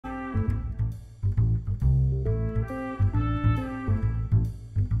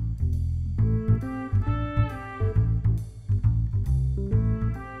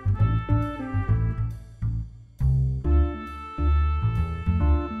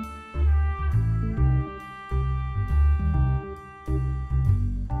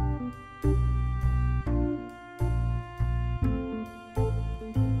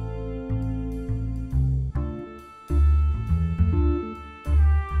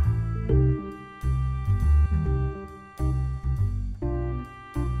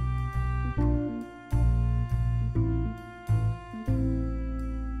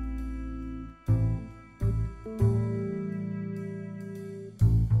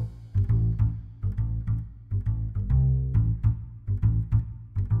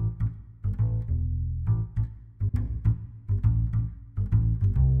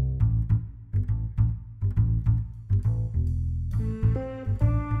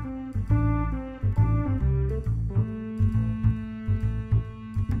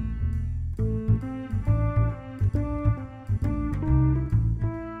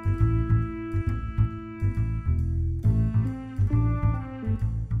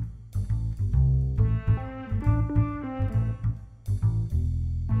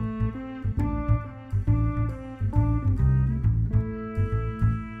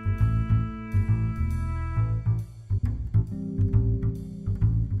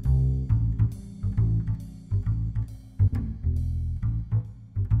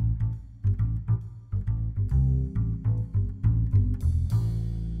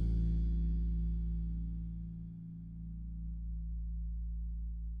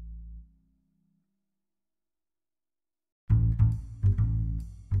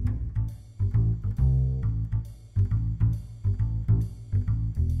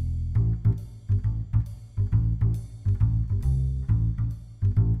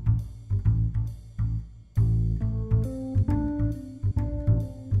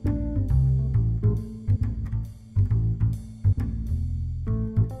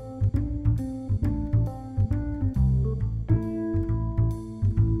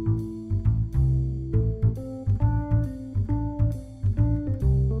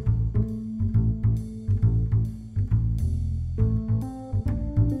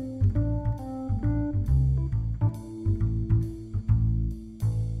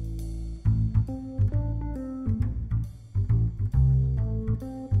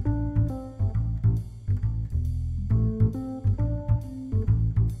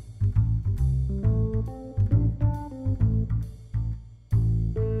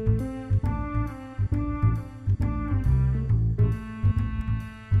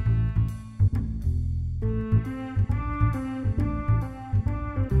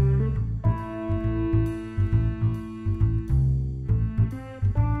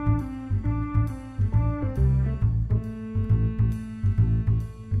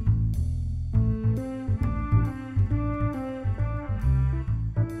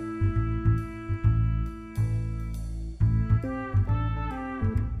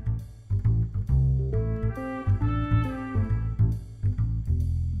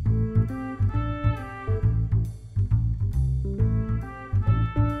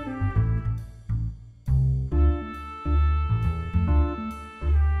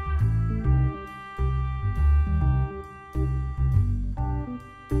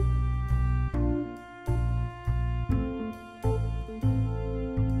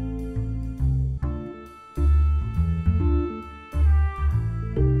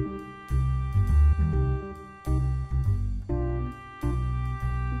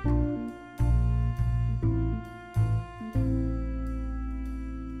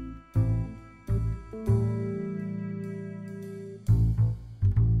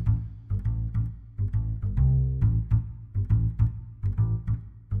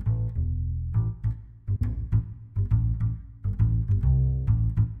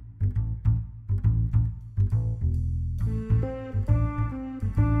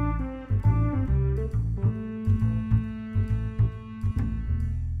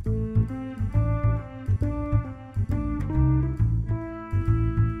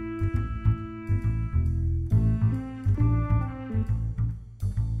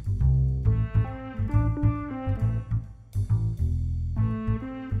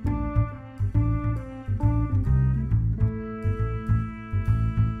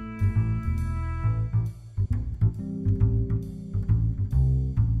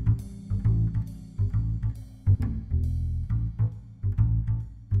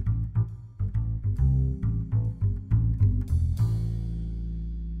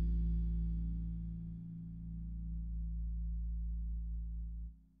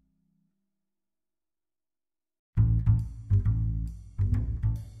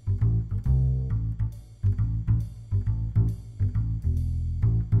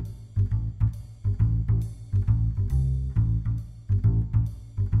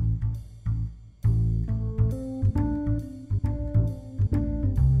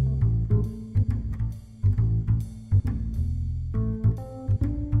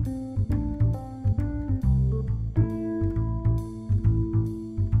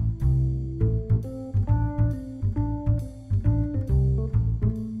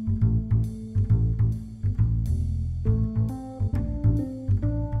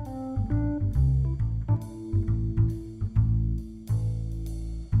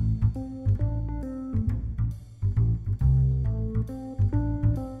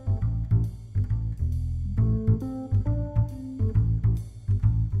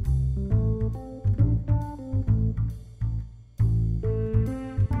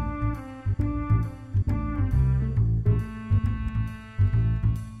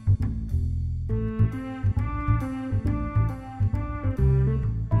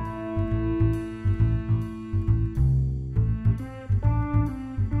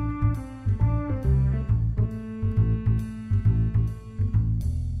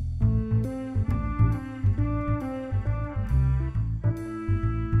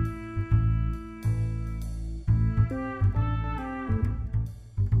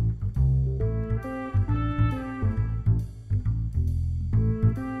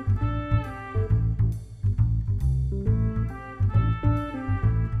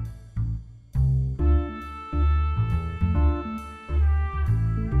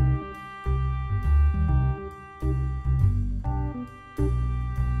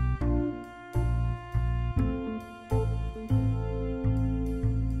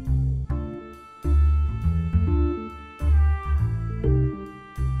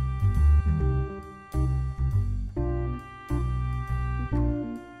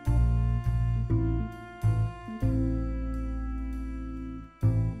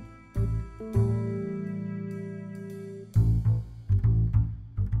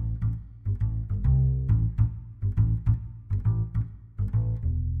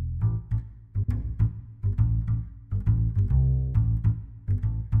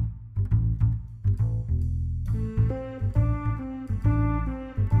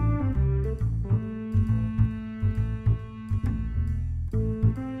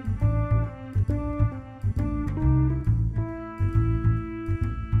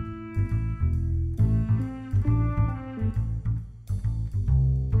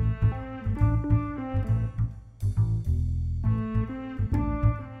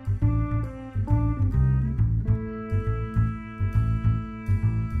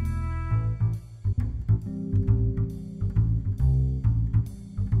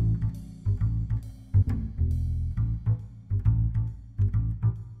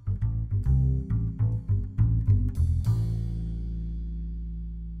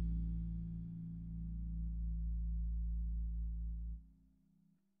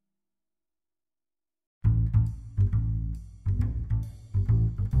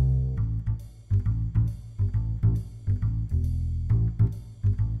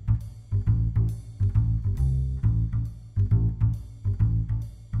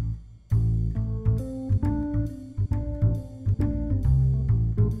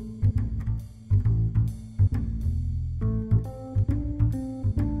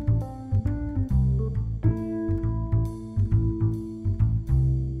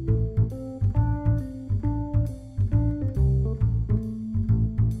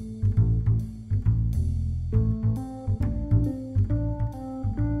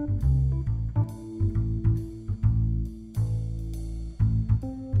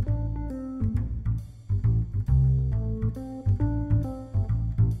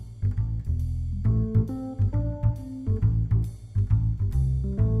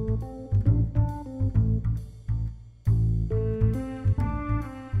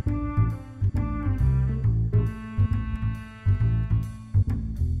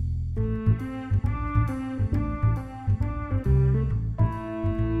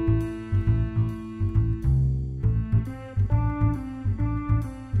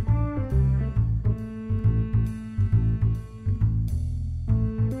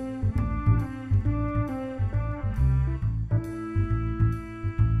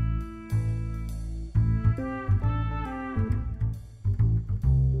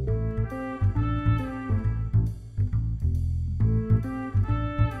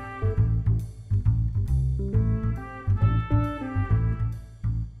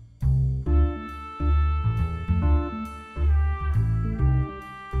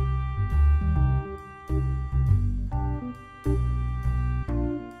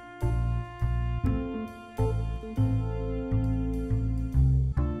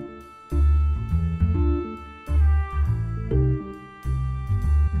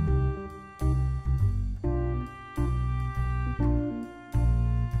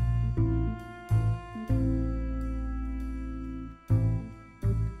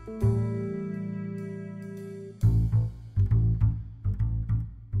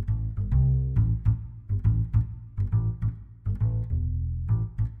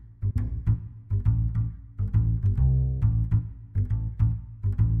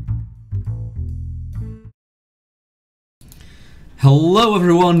Hello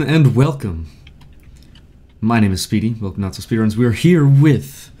everyone and welcome. My name is Speedy, welcome to NotSoSpeedRuns. We are here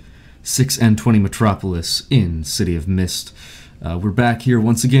with 6 and 20 Metropolis in City of Mist. We're back here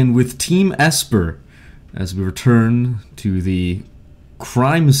once again with Team Esper as we return to the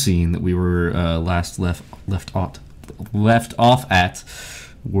crime scene that we were last left off at.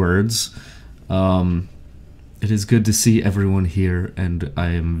 Words. It is good to see everyone here, and I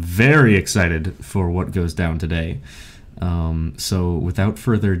am very excited for what goes down today. So without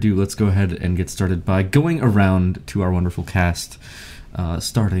further ado, let's go ahead and get started by going around to our wonderful cast,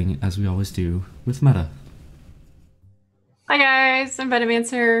 starting, as we always do, with Meta. Hi guys, I'm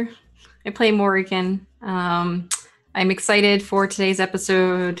Metamancer. I play Morrigan. I'm excited for today's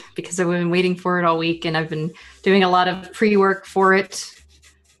episode because I've been waiting for it all week, and I've been doing a lot of pre-work for it.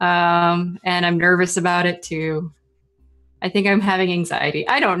 And I'm nervous about it too. I think I'm having anxiety.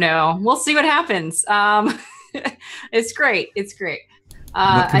 I don't know. We'll see what happens. It's great. It's great.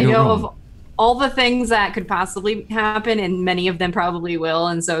 I know of all the things that could possibly happen, and many of them probably will,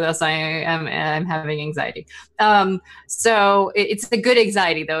 and so thus I'm having anxiety. So it's a good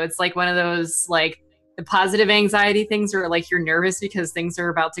anxiety though. It's like one of those like the positive anxiety things where like you're nervous because things are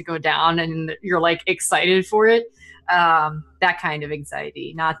about to go down and you're like excited for it. That kind of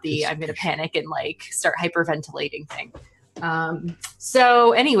anxiety, not the I'm gonna panic and like start hyperventilating thing.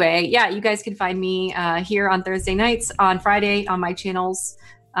 So anyway, yeah, you guys can find me here on Thursday nights, on Friday on my channels,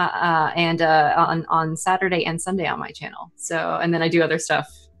 and on Saturday and Sunday on my channel. So, and then I do other stuff.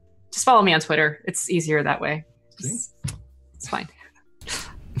 Just follow me on Twitter. It's easier that way. It's fine.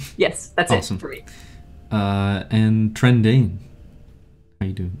 Yes, that's awesome. It for me. And Trendane, how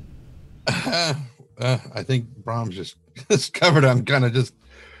you doing? I think Brahms just covered. I'm kind of just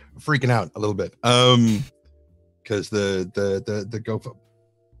freaking out a little bit. Because the go.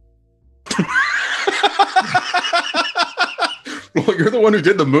 Well, you're the one who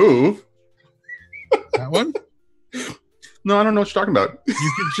did the move. That one? No, I don't know what you're talking about. You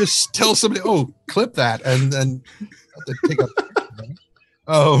could just tell somebody, "Oh, clip that," and then have to take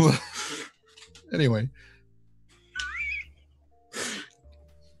a. Anyway,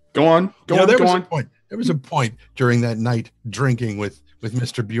 go on. There was a point during that night drinking with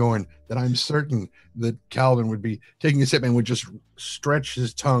Mr. Bjorn that I'm certain that Calvin would be taking a sip and would just stretch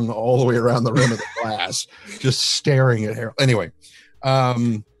his tongue all the way around the rim of the glass, just staring at Harold. Anyway,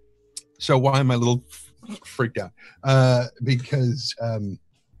 so why am I a little freaked out? Because I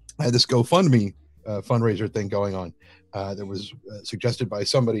had this GoFundMe fundraiser thing going on that was suggested by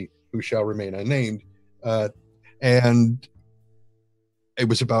somebody who shall remain unnamed, and it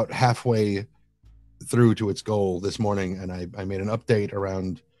was about halfway through to its goal this morning, and I made an update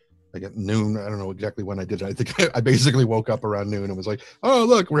around like at noon. I don't know exactly when I did it. I think I basically woke up around noon and was like, oh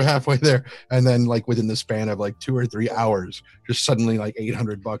look, we're halfway there. And then like within the span of like 2 or 3 hours, just suddenly like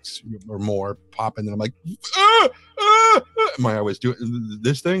 $800 or more pop in, and I'm like, am I always doing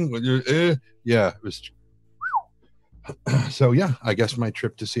this thing? Yeah, it was. So yeah, I guess my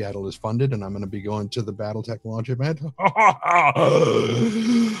trip to Seattle is funded, and I'm going to be going to the BattleTech launch event.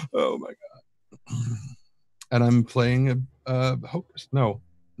 Oh my god. And I'm playing Hocus. No.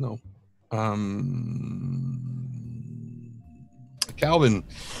 Calvin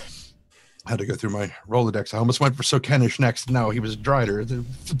had to go through my Rolodex. I almost went for Sokenish next. No, he was Drider.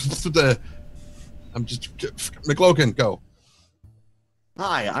 I'm just McLoken. Go.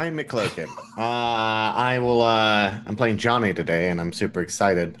 Hi, I'm McLoken. I'm playing Johnny today, and I'm super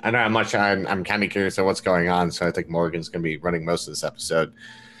excited. I know how much I'm kind of curious of what's going on, so I think Morrigan's going to be running most of this episode.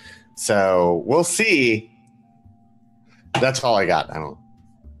 So we'll see. That's all I got.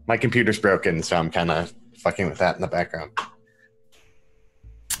 My computer's broken, so I'm kind of fucking with that in the background.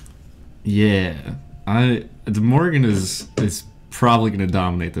 Yeah, the Morrigan is probably going to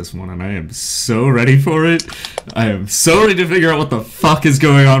dominate this one, and I am so ready for it. I am so ready to figure out what the fuck is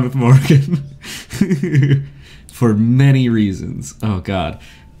going on with Morrigan. For many reasons. Oh god.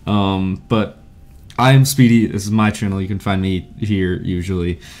 But I am Speedy. This is my channel. You can find me here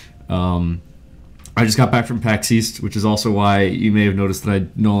usually. I just got back from PAX East, which is also why you may have noticed that I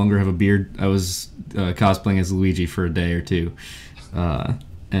no longer have a beard. I was cosplaying as Luigi for a day or two.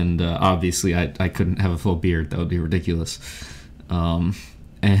 And obviously I couldn't have a full beard. That would be ridiculous. And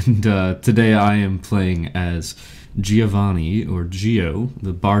today I am playing as Giovanni, or Gio,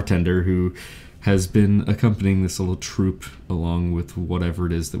 the bartender who has been accompanying this little troupe along with whatever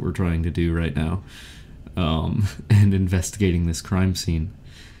it is that we're trying to do right now, and investigating this crime scene.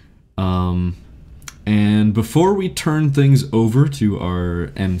 And before we turn things over to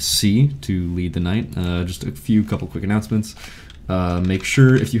our MC to lead the night, just a couple quick announcements. Make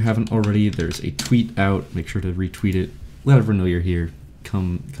sure, if you haven't already, there's a tweet out. Make sure to retweet it let everyone know you're here.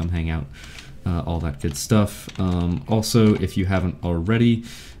 Come hang out. All that good stuff. Also, if you haven't already,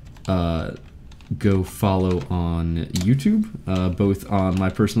 go follow on YouTube, both on my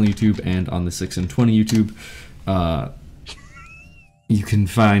personal YouTube and on the 6 and 20 YouTube. You can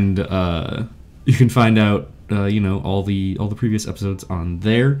find out all the previous episodes on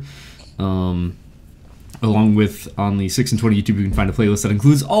there. Along with on the 6 and 20 YouTube, you can find a playlist that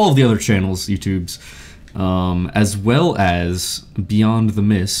includes all of the other channels' YouTubes, as well as Beyond the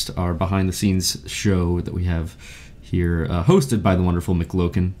Mist, our behind-the-scenes show that we have here, hosted by the wonderful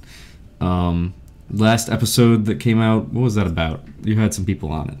McLoken. Last episode that came out, what was that about? You had some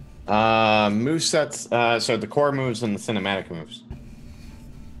people on it. Movesets, so the core moves and the cinematic moves.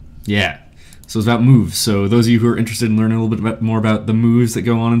 Yeah. So it's about moves. So those of you who are interested in learning a little bit more about the moves that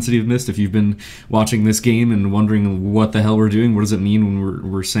go on in City of Mist, if you've been watching this game and wondering what the hell we're doing, what does it mean when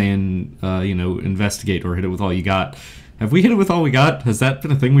we're saying, investigate or hit it with all you got? Have we hit it with all we got? Has that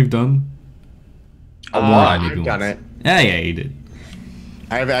been a thing we've done? A lot. I've done it. Yeah, you did.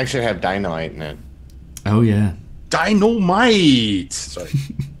 I actually have dynamite in it. Oh, yeah. Dynamite! Sorry.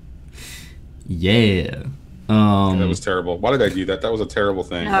 Yeah. That was terrible. Why did I do that? That was a terrible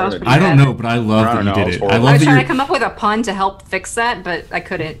thing. No, I don't know, but I love that you did it. I I love was that trying to come up with a pun to help fix that, but I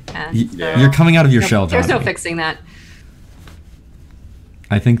couldn't. You're coming out of your shell, Johnny. There's no fixing that.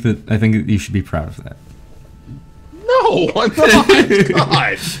 I think that you should be proud of that. No, I'm not.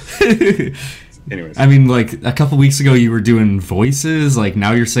 God. Anyways. I mean, like, a couple weeks ago you were doing voices, like,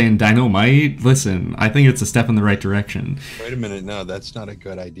 now you're saying dynamite. Listen, I think it's a step in the right direction. Wait a minute, no, that's not a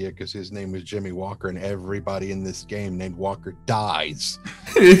good idea because his name was Jimmy Walker and everybody in this game named Walker dies.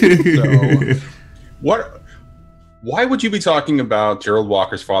 So, What? Why would you be talking about Gerald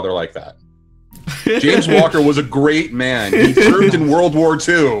Walker's father like that? James Walker was a great man. He served in World War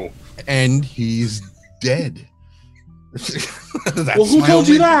II. and he's dead. Well, who told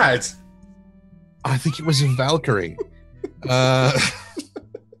you that? I think it was a Valkyrie.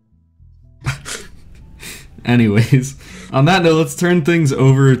 Anyways, on that note, let's turn things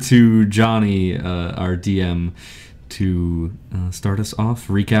over to Johnny, our DM, to start us off,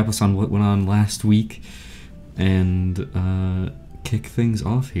 recap us on what went on last week, and kick things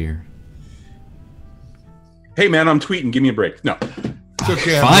off here. Hey, man, I'm tweeting. Give me a break. No. It's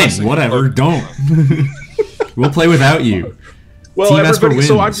okay, Fine, whatever. Don't. We'll play without you. Well, Team Esper everybody.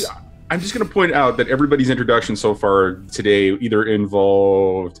 So wins. I'm just going to point out that everybody's introduction so far today either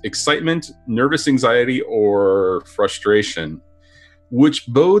involved excitement, nervous anxiety, or frustration, which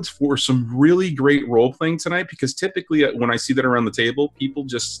bodes for some really great role playing tonight. Because typically, when I see that around the table, people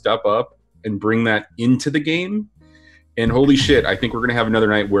just step up and bring that into the game. And holy shit, I think we're going to have another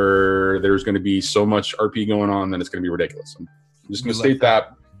night where there's going to be so much RP going on that it's going to be ridiculous. I'm just going to state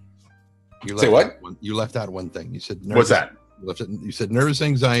that. Say what? You left out one thing. You said nervous, What's that? You said nervous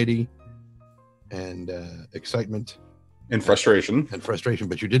anxiety and excitement And frustration. and frustration,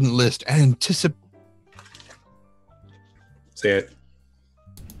 but you didn't list anticipation. Say it.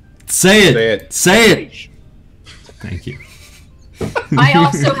 Say it. Say it. Say it. Thank you. I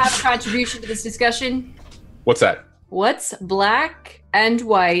also have a contribution to this discussion. What's that? What's black and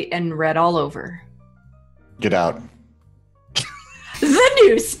white and red all over? Get out. The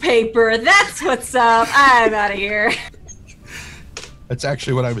newspaper. That's what's up. I'm out of here. That's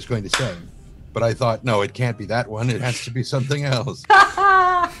actually what I was going to say. But I thought, no, it can't be that one. It has to be something else. So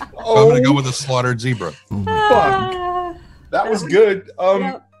I'm going to go with a slaughtered zebra. Fuck. That was good.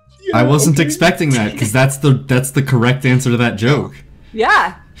 Yep. I wasn't expecting that because that's the correct answer to that joke.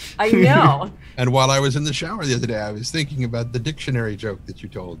 Yeah, I know. And while I was in the shower the other day, I was thinking about the dictionary joke that you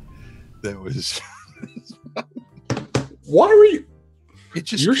told. That was. Why were you? It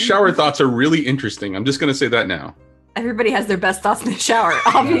just Your shower thoughts are really interesting. I'm just going to say that now. Everybody has their best thoughts in the shower.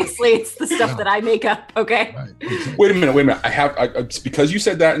 Obviously, it's the stuff that I make up. Okay. Right, exactly. Wait a minute. It's because you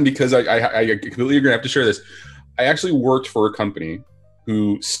said that, and because I completely agree. I have to share this. I actually worked for a company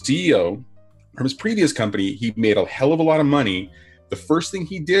whose CEO, from his previous company, he made a hell of a lot of money. The first thing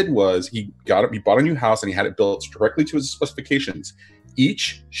he did was he bought a new house and he had it built directly to his specifications.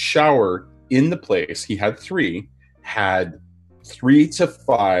 Each shower in the place, he had 3, had 3 to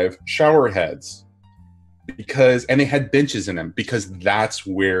 5 shower heads. And they had benches in them because that's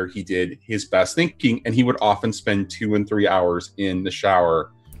where he did his best thinking, and he would often spend 2 and 3 hours in the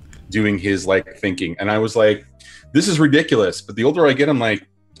shower doing his thinking. And I was like, this is ridiculous. But the older I get, I'm like,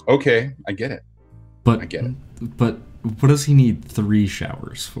 okay, I get it. I get it. But what does he need 3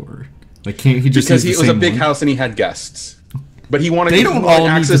 showers for? Like, can't he just? Because use it the was a same big one? house and he had guests. But he wanted They don't all need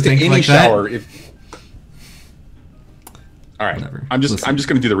access to to think any like that. shower. All right, Whatever. I'm just Listen.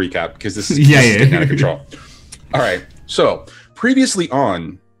 going to do the recap because this is Yeah. getting out of control. All right, So, previously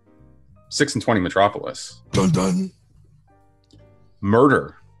on 6 and 20 Metropolis. Dun dun.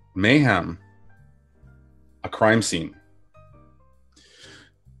 Murder, mayhem, a crime scene.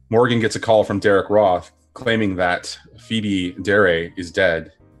 Morgan gets a call from Derek Roth claiming that Phoebe Dare is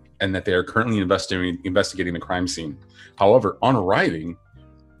dead and that they are currently investigating the crime scene. However, on arriving,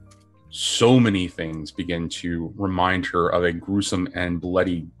 so many things begin to remind her of a gruesome and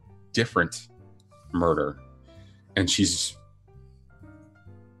bloody different murder. And she's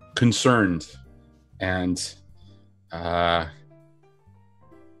concerned and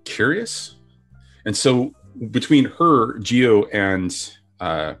curious. And so between her, Gio,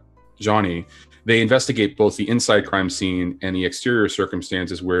 and Johnny, they investigate both the inside crime scene and the exterior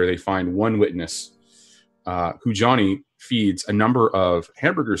circumstances, where they find one witness who Johnny feeds a number of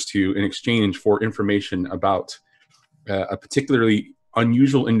hamburgers to in exchange for information about a particularly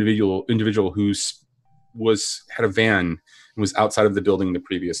unusual individual who had a van and was outside of the building the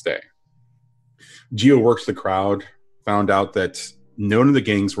previous day. Gio worked the crowd, found out that none of the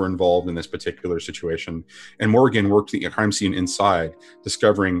gangs were involved in this particular situation, and Morgan worked the crime scene inside,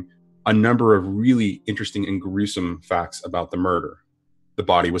 discovering a number of really interesting and gruesome facts about the murder. The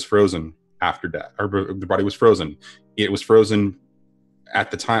body was frozen after death, or the body was frozen. It was frozen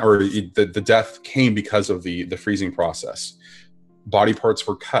at the time, or the death came because of the freezing process. Body parts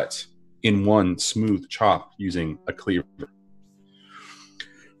were cut in one smooth chop using a cleaver.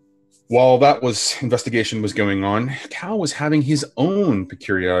 While that investigation was going on, Cal was having his own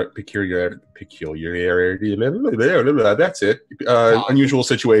peculiarity. That's it. Unusual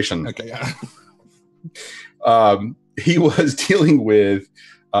situation. Okay. Yeah. He was dealing with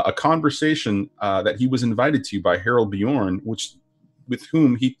a conversation that he was invited to by Harold Bjorn, with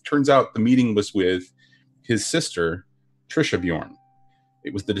whom he turns out the meeting was with his sister, Trisha Bjorn.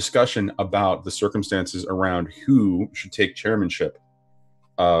 It was the discussion about the circumstances around who should take chairmanship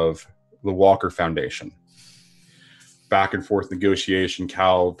of the Walker Foundation. Back and forth negotiation.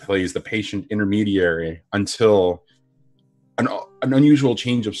 Cal plays the patient intermediary until an unusual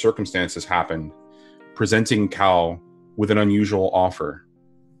change of circumstances happened, presenting Cal with an unusual offer.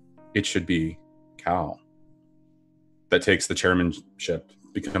 It should be Cal that takes the chairmanship,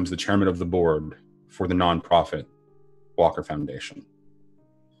 becomes the chairman of the board for the nonprofit Walker Foundation.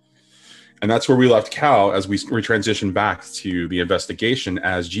 And that's where we left Cal as we transition back to the investigation,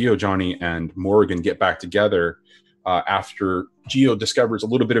 as Gio, Johnny, and Morgan get back together after Gio discovers a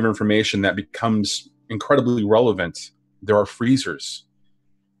little bit of information that becomes incredibly relevant. There are freezers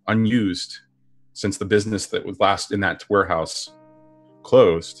unused since the business that was last in that warehouse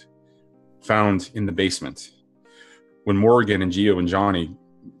closed, found in the basement. When Morgan and Gio and Johnny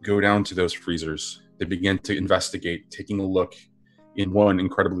go down to those freezers, they begin to investigate, taking a look in one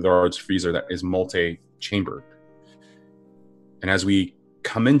incredibly large freezer that is multi-chambered. And as we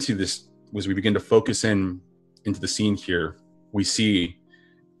come into this, as we begin to focus into the scene here, we see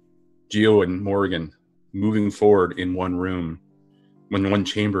Gio and Morgan moving forward in one room, in one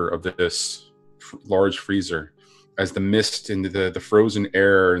chamber of this large freezer, as the mist and the frozen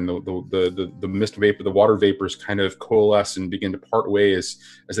air and the mist vapor, the water vapors kind of coalesce and begin to part ways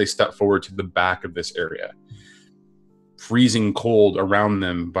as they step forward to the back of this area. Freezing cold around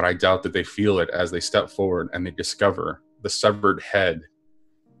them, but I doubt that they feel it as they step forward and they discover the severed head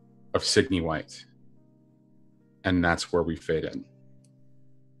of Sydney White. And that's where we fade in.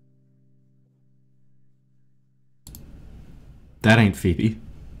 That ain't Phoebe.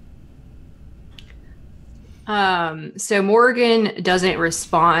 So Morgan doesn't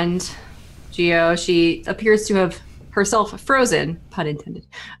respond. Gio, she appears to have herself frozen, pun intended.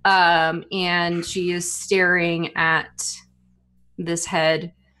 And she is staring at this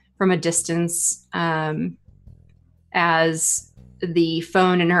head from a distance as the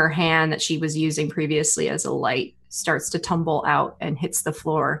phone in her hand that she was using previously as a light starts to tumble out and hits the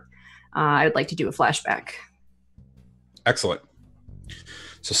floor. I would like to do a flashback. Excellent.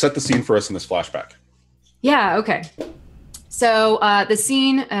 So set the scene for us in this flashback. Yeah, okay. So the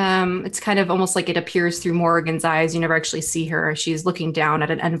scene, it's kind of almost like it appears through Morgan's eyes. You never actually see her. She's looking down at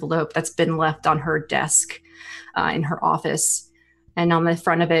an envelope that's been left on her desk in her office. And on the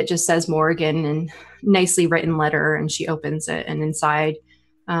front of it just says Morgan in nicely written letter. And she opens it. And inside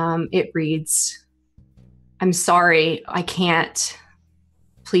it reads, "I'm sorry, I can't.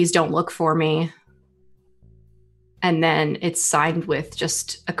 Please don't look for me." And then it's signed with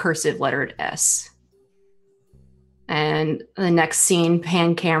just a cursive lettered S. And the next scene,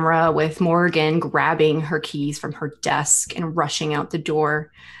 pan camera with Morgan grabbing her keys from her desk and rushing out the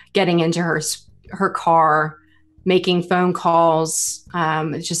door, getting into her car, making phone calls.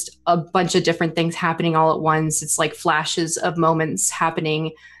 It's just a bunch of different things happening all at once. It's like flashes of moments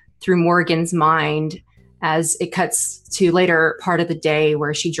happening through Morrigan's mind as it cuts to later part of the day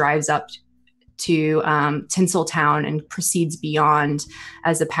where she drives up to Tinseltown and proceeds beyond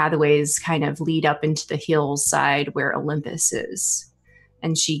as the pathways kind of lead up into the hillside where Olympus is.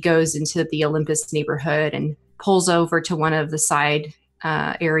 And she goes into the Olympus neighborhood and pulls over to one of the side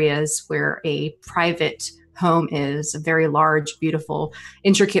areas where a private home is, a very large, beautiful,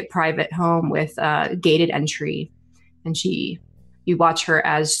 intricate private home with gated entry. And you watch her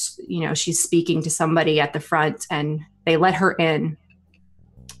as, she's speaking to somebody at the front, and they let her in.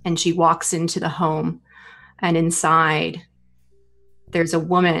 And she walks into the home, and inside there's a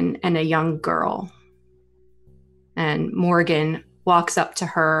woman and a young girl. And Morrigan walks up to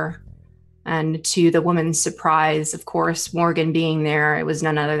her, and to the woman's surprise, of course, Morrigan being there, it was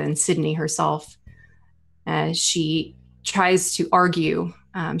none other than Sydney herself. She tries to argue.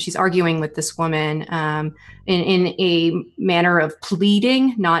 She's arguing with this woman in a manner of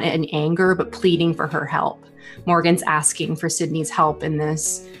pleading, not in anger, but pleading for her help. Morrigan's asking for Sydney's help in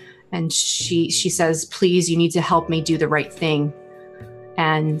this. And she says, please, you need to help me do the right thing.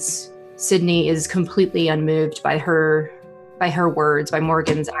 And Sydney is completely unmoved by her words, by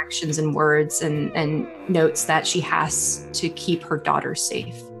Morrigan's actions and words, and notes that she has to keep her daughter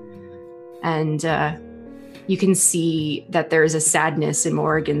safe. And you can see that there is a sadness in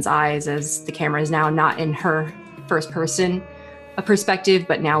Morrigan's eyes as the camera is now not in her first person perspective,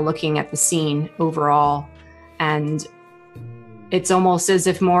 but now looking at the scene overall. And it's almost as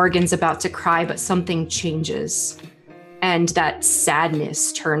if Morrigan's about to cry, but something changes. And that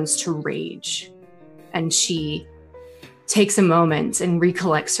sadness turns to rage. And she takes a moment and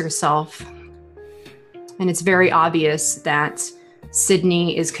recollects herself. And it's very obvious that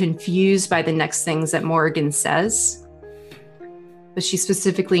Sydney is confused by the next things that Morrigan says. But she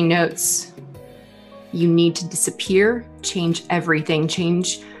specifically notes, you need to disappear, change everything,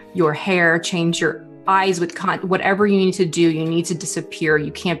 change your hair, change your eyes with whatever you need to do, you need to disappear.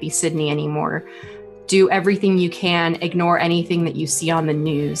 You can't be Sydney anymore. Do everything you can, ignore anything that you see on the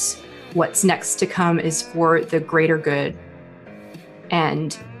news. What's next to come is for the greater good.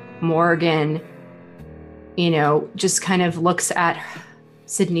 And Morrigan, just kind of looks at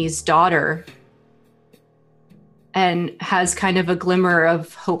Sydney's daughter and has kind of a glimmer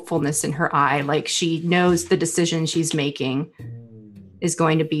of hopefulness in her eye. Like she knows the decision she's making is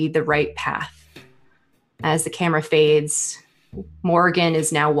going to be the right path. As the camera fades, Morrigan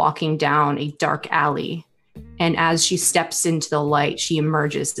is now walking down a dark alley. And as she steps into the light, she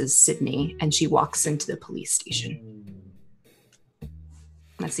emerges as Sydney and she walks into the police station.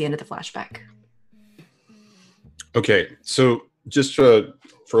 That's the end of the flashback. Okay, so just for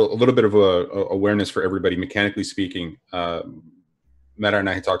a little bit of awareness for everybody, mechanically speaking, Meta and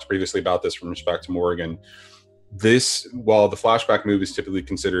I had talked previously about this from respect to Morrigan. This, while the flashback move is typically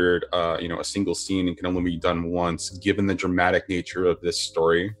considered, a single scene and can only be done once, given the dramatic nature of this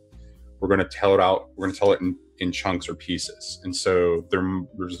story, we're going to tell it out. We're going to tell it in chunks or pieces, and so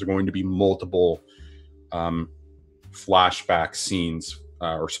there's going to be multiple flashback scenes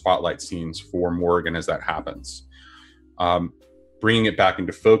or spotlight scenes for Morrigan as that happens. Bringing it back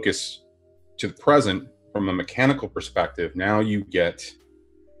into focus to the present from a mechanical perspective, now you get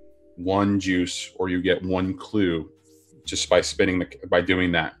one juice or you get one clue just by by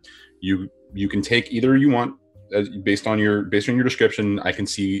doing that. You can take either you want based on your description. I can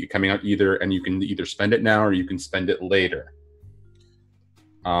see it coming out either, and you can either spend it now or you can spend it later,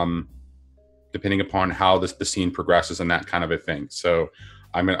 depending upon how the scene progresses and that kind of a thing. So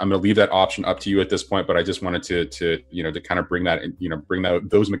I'm gonna leave that option up to you at this point, but I just wanted to kind of bring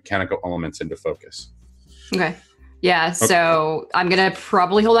those mechanical elements into focus. Okay. Yeah. Okay. So I'm gonna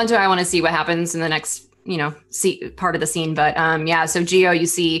probably hold on to it. I want to see what happens in the next, part of the scene. But yeah. So Gio, you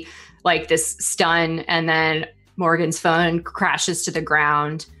see like this stun, and then Morrigan's phone crashes to the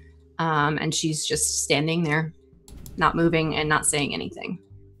ground, and she's just standing there, not moving and not saying anything.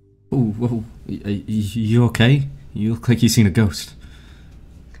 Oh, whoa! You okay? You look like you've seen a ghost.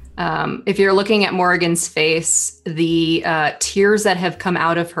 If you're looking at Morrigan's face, the tears that have come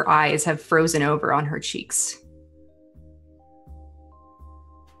out of her eyes have frozen over on her cheeks.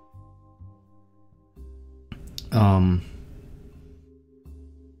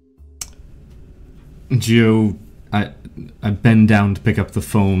 Gio, I bend down to pick up the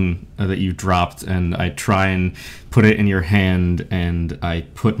phone that you dropped, and I try and put it in your hand, and I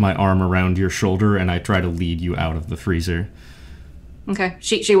put my arm around your shoulder, and I try to lead you out of the freezer. Okay.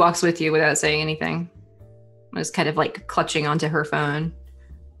 She walks with you without saying anything. I was kind of like clutching onto her phone.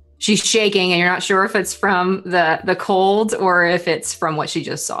 she's shaking, and you're not sure if it's from the cold or if it's from what she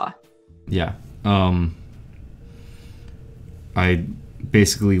just saw. Yeah. I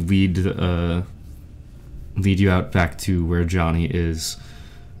basically lead you out back to where Johnny is.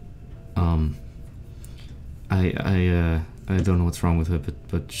 I don't know what's wrong with her,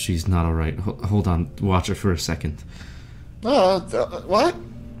 but she's not all right. Hold on, watch her for a second. What?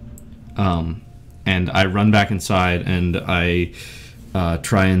 And I run back inside, and I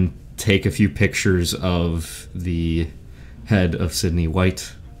try and take a few pictures of the head of Sydney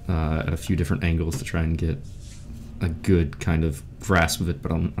White at a few different angles to try and get a good kind of grasp of it,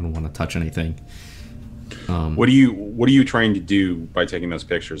 but I don't want to touch anything. What are you trying to do by taking those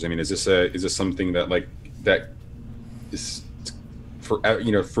pictures? I mean, is this something that is for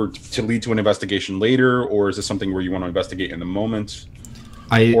to lead to an investigation later, or is this something where you want to investigate in the moment,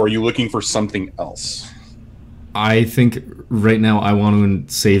 or are you looking for something else? I think right now I want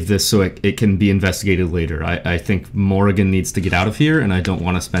to save this so it can be investigated later. I think Morrigan needs to get out of here, and I don't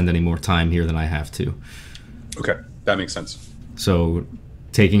want to spend any more time here than I have to. Okay, that makes sense. So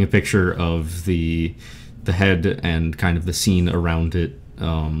taking a picture of the head and kind of the scene around it,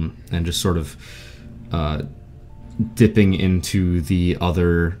 and just sort of dipping into the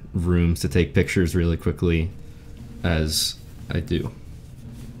other rooms to take pictures really quickly as I do.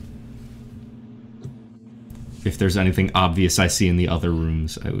 If there's anything obvious I see in the other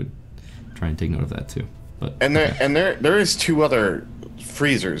rooms, I would try and take note of that too. But there is 2 other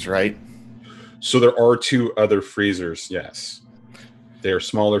freezers, right? So there are 2 other freezers, yes. They are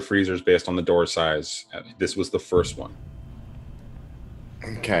smaller freezers based on the door size. This was the first one.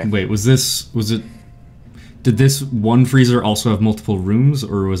 Okay. Wait, did this one freezer also have multiple rooms,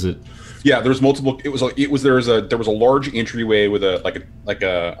 or was it? Yeah, there's multiple. There was a large entryway with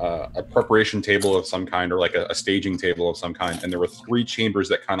a preparation table of some kind, or like a staging table of some kind, and there were 3 chambers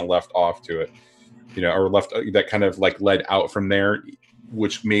that kind of left off to it, or left that kind of like led out from there,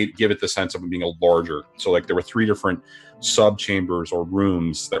 which give it the sense of it being a larger. So there were 3 different sub chambers or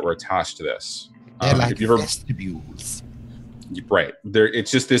rooms that were attached to this. They're like vestibules. Right there,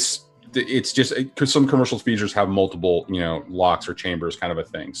 it's just this. It's just because some commercial features have multiple, locks or chambers, kind of a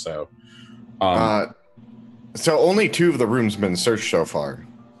thing. So, so only 2 of the rooms have been searched so far,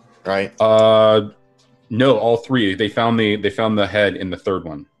 right? No, all 3. They found the head in the 3rd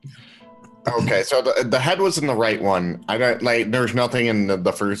one. Okay, so the head was in the right one. I don't there's nothing in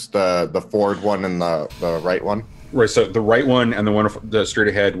the first, the forward one and the right one. Right. So the right one and the one the straight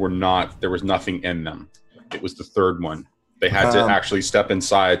ahead were not. There was nothing in them. It was the 3rd one. They had to actually step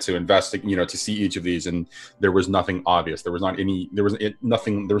inside to investigate, to see each of these, and there was nothing obvious. There was not any. There was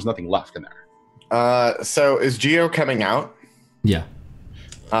nothing. There was nothing left in there. So is Geo coming out? Yeah.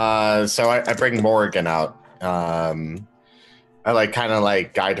 So I bring Morrigan out. I kind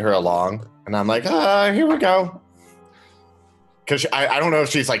of guide her along, and I'm like, here we go. Because I don't know if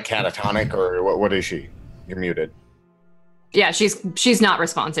she's catatonic or what is she? You're muted. Yeah, she's not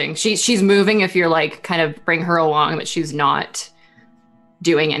responding. She's moving if you're kind of bring her along, but she's not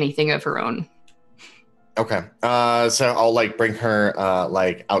doing anything of her own. Okay. So I'll bring her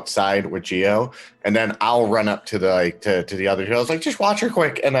outside with Geo, and then I'll run up to the to the other two. I was just watch her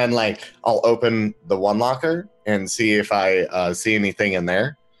quick, and then I'll open the one locker and see if I see anything in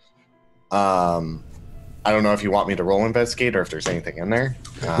there. I don't know if you want me to roll investigate or if there's anything in there.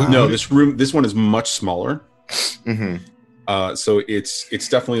 No, this one is much smaller. Mm-hmm. So it's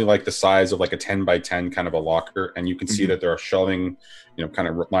definitely the size of a 10 by 10 kind of a locker, and you can see that there are shelving, kind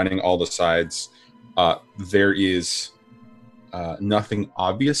of lining all the sides. There is nothing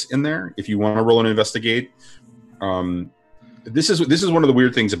obvious in there. If you want to roll and investigate, this is one of the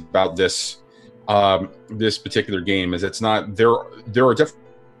weird things about this this particular game is it's not there are definitely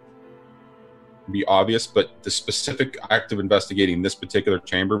be obvious, but the specific act of investigating this particular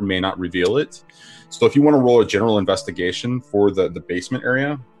chamber may not reveal it. So if you want to roll a general investigation for the basement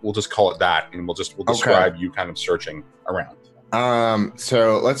area, we'll just call it that, and we'll describe you kind of searching around.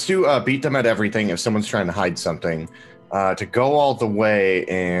 So let's do beat them at everything if someone's trying to hide something. To go all the way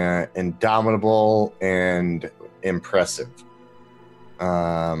and indomitable and impressive.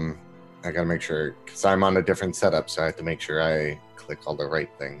 I gotta make sure because I'm on a different setup, so I have to make sure I click all the right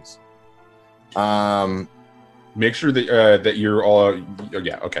things. Make sure that that you're all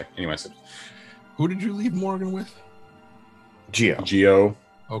yeah, okay. Anyways. Who did you leave Morgan with? Geo.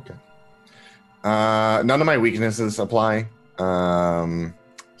 Okay. None of my weaknesses apply. So I'm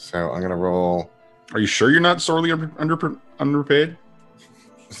gonna roll. Are you sure you're not sorely underpaid?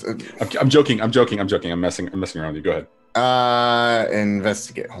 I'm joking. I'm messing around with you. Go ahead.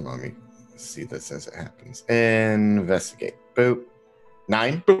 Investigate. Hold on, let me see this as it happens. Investigate. Boop.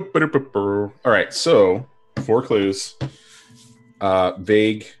 9. All right, so 4 clues,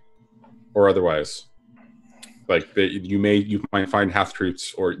 vague or otherwise. Like you might find half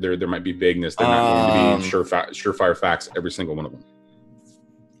truths, or there might be vagueness. They're not going to be surefire facts. Every single one of them.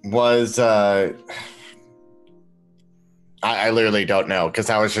 Was I literally don't know, because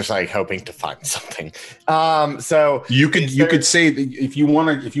I was just like hoping to find something. So you could say that if you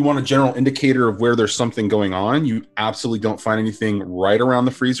want a general indicator of where there's something going on, you absolutely don't find anything right around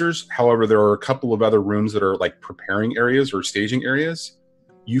the freezers. However, there are a couple of other rooms that are like preparing areas or staging areas.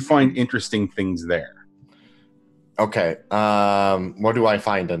 You find interesting things there. Okay. What do I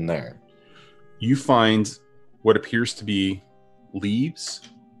find in there? You find what appears to be leaves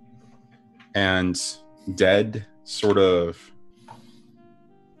and dead, sort of,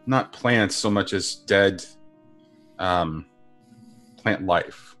 not plants so much as dead plant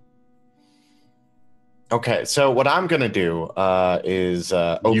life. Okay, so what I'm gonna do is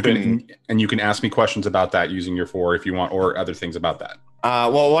open. You can ask me questions about that using your 4 if you want, or other things about that.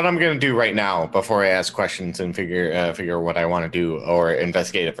 Well, what I'm gonna do right now, before I ask questions and figure what I want to do or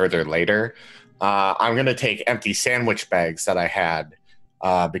investigate it further later, I'm gonna take empty sandwich bags that I had.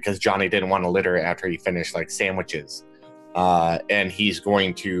 Because Johnny didn't want to litter after he finished like sandwiches. And he's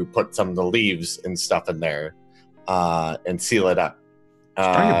going to put some of the leaves and stuff in there and seal it up.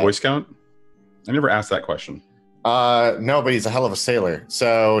 Trying a Boy Scout? I never asked that question. No, but he's a hell of a sailor.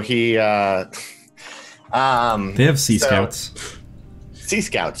 So he... they have Sea Scouts. Sea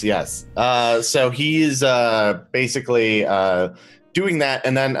Scouts, yes. So he's basically doing that.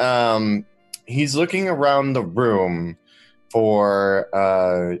 And then he's looking around the room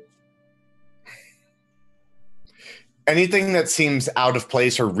for anything that seems out of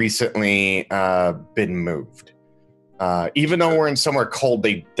place or recently been moved. Even though we're in somewhere cold,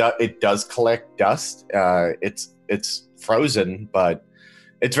 it does collect dust. It's frozen, but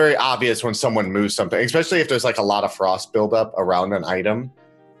it's very obvious when someone moves something, especially if there's like a lot of frost buildup around an item.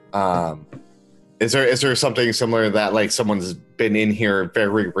 Is there something similar to that, like someone's been in here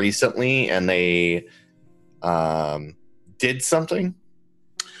very recently and they did something?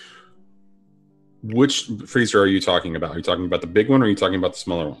 Which freezer are you talking about? Are you talking about the big one, or are you talking about the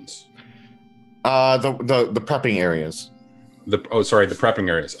smaller ones? The prepping areas. The prepping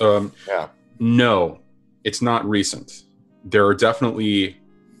areas. Yeah. No, it's not recent. There are definitely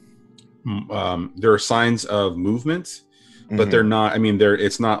there are signs of movement, but they're not. I mean,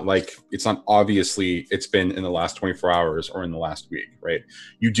 it's not obviously it's been in the last 24 hours or in the last week, right?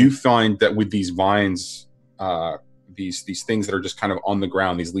 You do find that with these vines. These things that are just kind of on the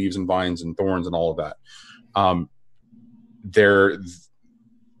ground, these leaves and vines and thorns and all of that. There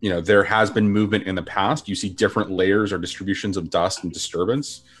has been movement in the past. You see different layers or distributions of dust and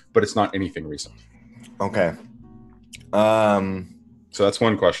disturbance, but it's not anything recent. Okay. So that's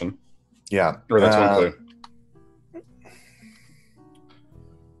one question. Yeah. Or that's one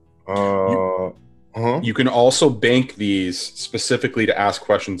clue. You can also bank these specifically to ask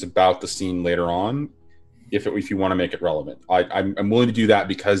questions about the scene later on, if you want to make it relevant. I'm willing to do that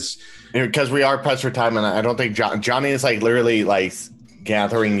because we are pressed for time, and I don't think Johnny is like literally like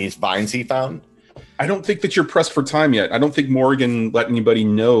gathering these vines he found. I don't think that you're pressed for time yet. I don't think Morrigan let anybody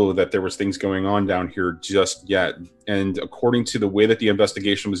know that there was things going on down here just yet. And according to the way that the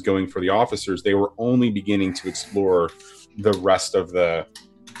investigation was going for the officers, they were only beginning to explore the rest of the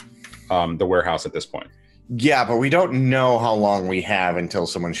warehouse at this point. Yeah, but we don't know how long we have until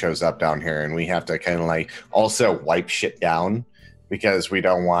someone shows up down here, and we have to kind of like also wipe shit down because we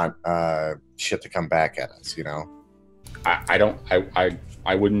don't want shit to come back at us, you know?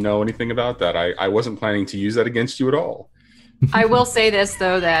 I wouldn't know anything about that. I wasn't planning to use that against you at all. I will say this,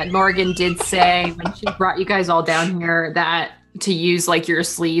 though, that Morrigan did say when she brought you guys all down here that to use like your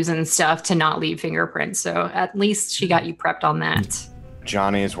sleeves and stuff to not leave fingerprints. So at least she got you prepped on that.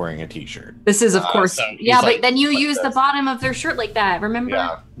 Johnny is wearing a t-shirt. This is, of course, so but then you use the bottom of their shirt like that, remember?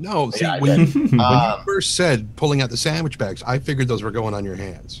 Yeah. No, see, Yeah, when you first said pulling out the sandwich bags, I figured those were going on your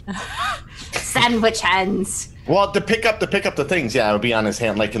hands. Sandwich hands. Well, to pick up the things, yeah, it would be on his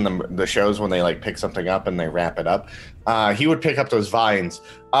hand, like in the shows when they like pick something up and they wrap it up. He would pick up those vines.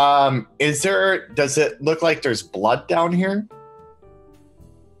 Does it look like there's blood down here?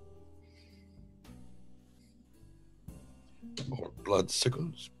 Or blood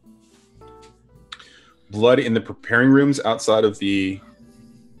sickles? Blood in the preparing rooms outside of the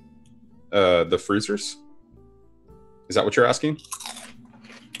freezers? Is that what you're asking?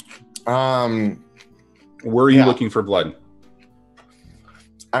 Where are you looking for blood?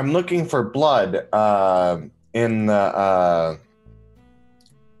 I'm looking for blood in the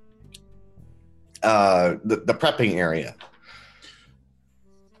prepping area.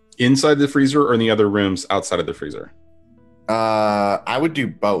 Inside the freezer or in the other rooms outside of the freezer? I would do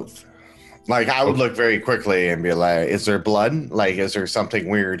both. Like, I would look very quickly and be like, is there blood? Like, is there something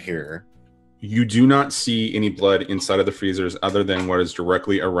weird here? You do not see any blood inside of the freezers other than what is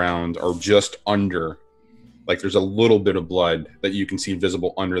directly around or just under. Like, there's a little bit of blood that you can see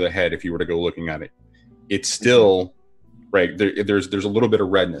visible under the head if you were to go looking at it. It's still, right, there's a little bit of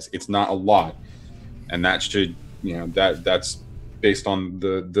redness. It's not a lot. And that should, that's based on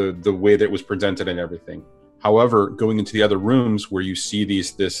the way that it was presented and everything. However, going into the other rooms where you see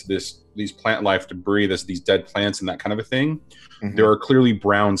these plant life debris, these dead plants and that kind of a thing, there are clearly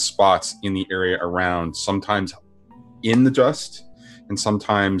brown spots in the area around, sometimes in the dust and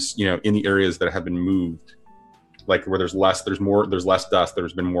sometimes, in the areas that have been moved, like where there's less dust,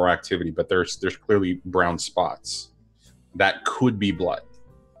 there's been more activity, but there's clearly brown spots. That could be blood.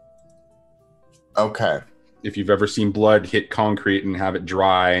 Okay. If you've ever seen blood hit concrete and have it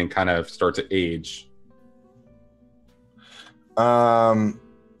dry and kind of start to age.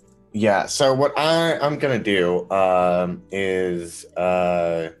 Yeah, so what I'm gonna do is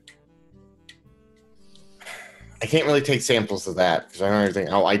I can't really take samples of that because I don't really think,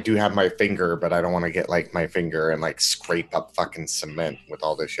 I do have my finger, but I don't want to get like my finger and like scrape up fucking cement with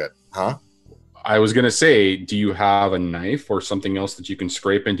all this shit. Huh? I was gonna say, do you have a knife or something else that you can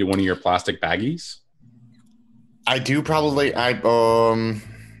scrape into one of your plastic baggies? I do probably. I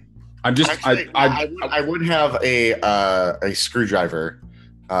would have a screwdriver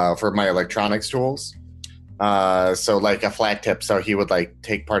for my electronics tools. So like a flat tip. So he would like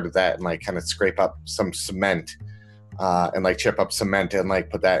take part of that and like kind of scrape up some cement and like chip up cement and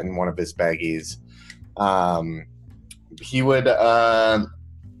like put that in one of his baggies. He would. I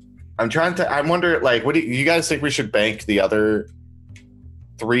wonder, like, what do you guys think we should bank the other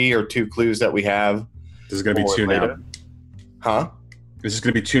 3 or 2 clues that we have? This is going to be 2 later? now. Huh? This is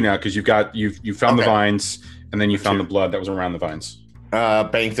going to be 2 now because you found the vines and then you found the blood that was around the vines.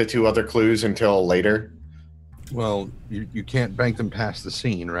 Bank the 2 other clues until later. Well, you can't bank them past the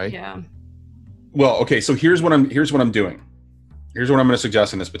scene, right? Yeah. Well, okay. So here's what I'm doing. Here's what I'm going to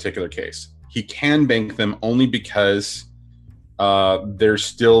suggest in this particular case. He can bank them only because there's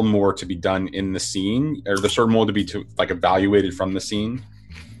still more to be done in the scene, or there's sort of more to be evaluated from the scene.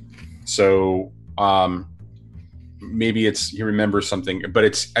 So maybe he remembers something,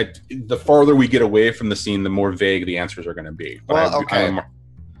 but the farther we get away from the scene, the more vague the answers are going to be. But okay.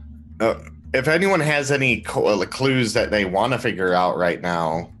 If anyone has any clues that they want to figure out right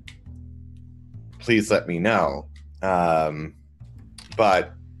now, please let me know.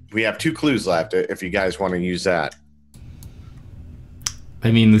 But we have 2 clues left if you guys want to use that. I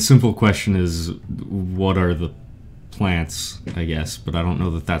mean, the simple question is, what are the plants, I guess, but I don't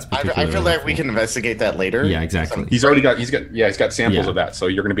know that that's particularly I feel like we can investigate that later. Yeah, exactly. He's got samples of that, so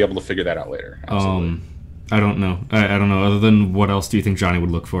you're going to be able to figure that out later. Absolutely. I don't know. I don't know. Other than what else do you think Johnny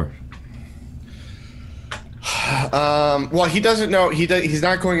would look for? Well, he doesn't know. He's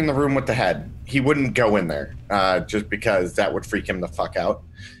not going in the room with the head. He wouldn't go in there just because that would freak him the fuck out.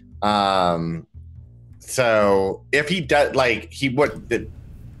 So if he does, like, he would.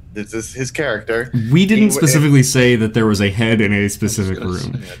 This is his character. We didn't specifically say that there was a head in a specific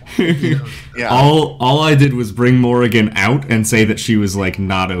room. Yeah. All I did was bring Morrigan out and say that she was like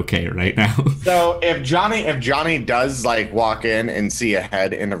not okay right now. So if Johnny does like walk in and see a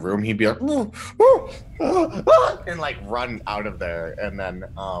head in a room, he'd be like, ooh, ooh, and like run out of there, and then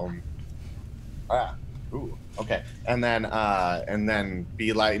okay, and then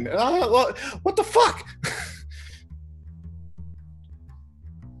be like, what the fuck?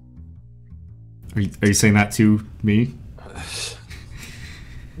 Are you saying that to me?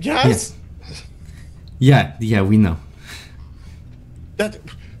 Yes. Yeah, we know.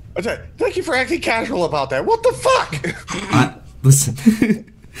 Thank you for acting casual about that. What the fuck?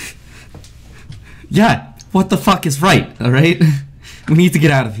 Listen. Yeah, what the fuck is right, all right? We need to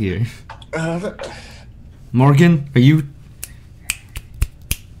get out of here. Morgan, are you...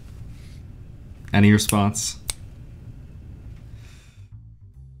 Any response?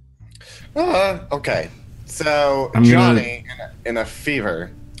 Okay. So Johnny, in a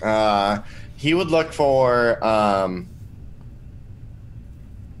fever, he would look for.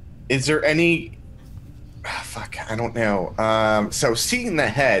 Is there any? Fuck, I don't know. So seeing the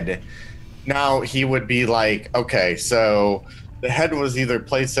head, now he would be like, okay, so the head was either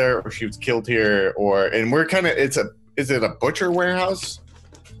placed there or she was killed here, and we're kind of. Is it a butcher warehouse?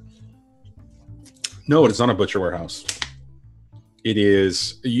 No, it's not a butcher warehouse. It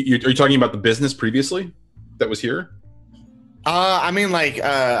is. Are you talking about the business previously that was here? I mean, like,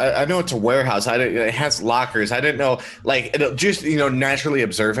 I know it's a warehouse. It has lockers. I didn't know, like, just, naturally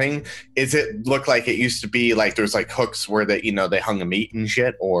observing, is it look like it used to be like there's like hooks where they hung the meat and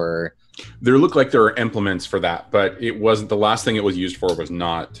shit, or? There look like there are implements for that, but it wasn't. The last thing it was used for was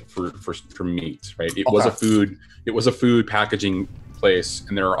not for meat, right? It was a food. It was a food packaging place,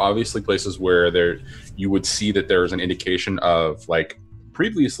 and there are obviously places where you would see that there's an indication of, like,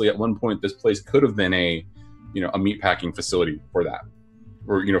 previously at one point this place could have been a meat packing facility for that,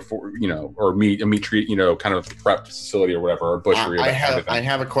 or or a meat treat, kind of prep facility or whatever, or butchery. I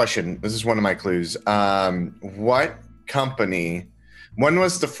have a question. This is one of my clues. What company? When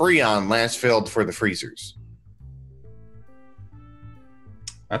was the Freon last filled for the freezers?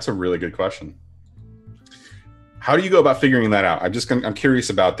 That's a really good question. How do you go about figuring that out? I'm curious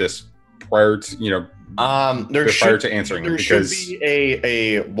about this prior to prior to answering. There should be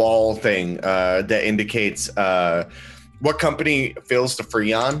a wall thing that indicates what company fills the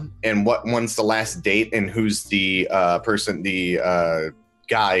Freon and when's the last date and who's the person, the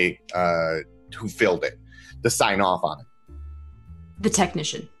guy who filled it, to sign off on it. The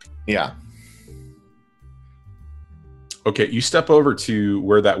technician. Yeah. Okay, you step over to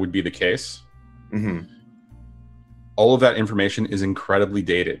where that would be the case. Mm-hmm. All of that information is incredibly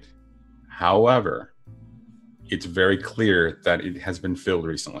dated. However, it's very clear that it has been filled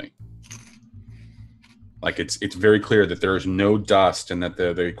recently. Like, it's very clear that there is no dust and that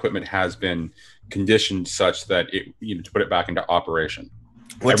the equipment has been conditioned such that it to put it back into operation.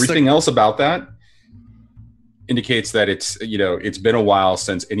 Everything else about that indicates that it's been a while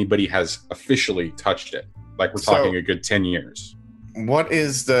since anybody has officially touched it. Like, we're talking a good 10 years. What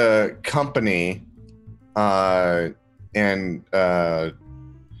is the company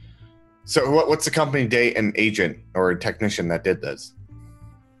so what's the company date and agent or technician that did this?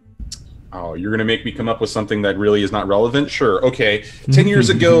 Oh, you're going to make me come up with something that really is not relevant? Sure. Okay. 10 years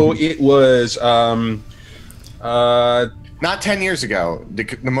ago, it was... not 10 years ago,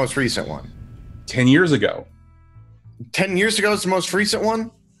 the most recent one. 10 years ago. 10 years ago is the most recent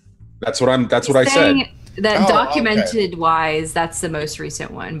one? That's what I said. That documented wise, that's the most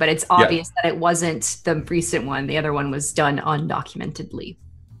recent one, but it's obvious that it wasn't the recent one. The other one was done undocumentedly.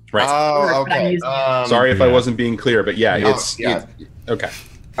 Right. Oh, okay. Sorry if I wasn't being clear, but okay.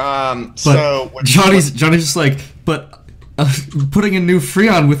 So Johnny's just like, but putting a new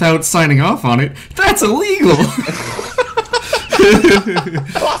Freon without signing off on it, that's illegal.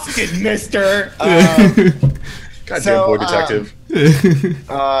 Busted, mister. Goddamn boy detective.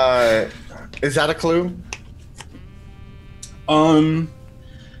 Is that a clue?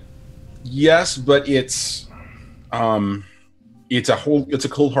 Yes, but it's a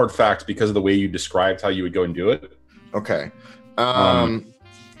cold hard fact because of the way you described how you would go and do it. Okay.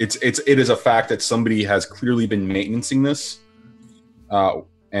 It is a fact that somebody has clearly been maintaining this,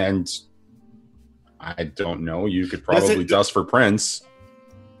 and I don't know. You could probably dust for prints.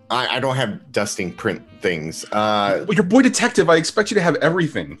 I don't have dusting print things. Well, your boy detective, I expect you to have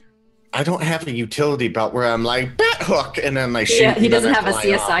everything. I don't have a utility belt where I'm like, bat hook, and then I shoot. Yeah, he doesn't have a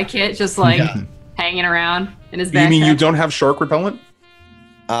CSI kit just like hanging around in his backpack. You mean you don't have shark repellent?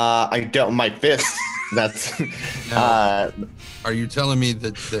 I don't. My fist. That's. Are you telling me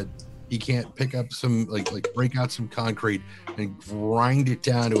that he can't pick up some like break out some concrete and grind it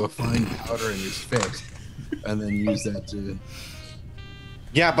down to a fine powder in his fist, and then use that to?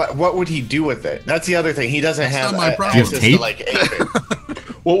 Yeah, but what would he do with it? That's the other thing. He doesn't have access to like anything.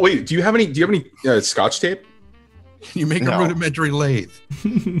 Well, wait. Do you have any Scotch tape? You make a rudimentary lathe.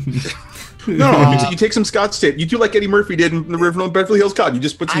 No, you take some Scotch tape. You do like Eddie Murphy did in the original Beverly Hills Cop. You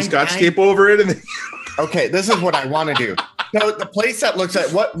just put some Scotch tape over it, and then... Okay, this is what I want to do. So the place that looks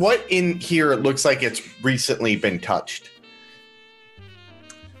at what in here looks like it's recently been touched.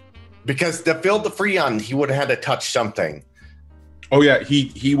 Because to fill the Freon, he would have had to touch something. Oh yeah,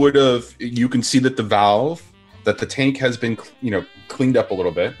 he would have. You can see that that the tank has been cleaned up a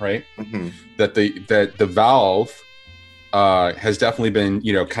little bit, right? Mm-hmm. That the valve has definitely been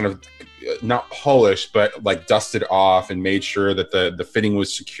kind of not polished, but like dusted off and made sure that the fitting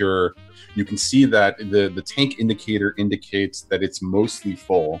was secure. You can see that the tank indicator indicates that it's mostly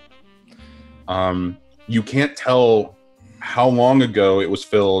full. You can't tell how long ago it was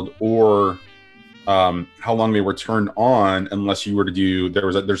filled or how long they were turned on unless you were to do.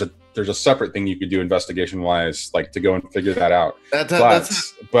 There's a separate thing you could do investigation wise, like to go and figure that out.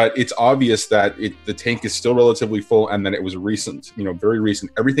 But it's obvious that the tank is still relatively full and that it was recent, very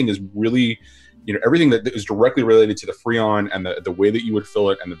recent. Everything is really, everything that is directly related to the Freon and the way that you would fill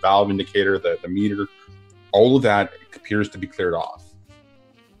it and the valve indicator, the meter, all of that appears to be cleared off.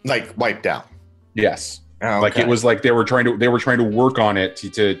 Like wiped out. Yes. Oh, Like it was like they were trying to work on it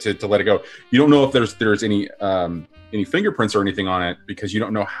to let it go. You don't know if there's any fingerprints or anything on it because you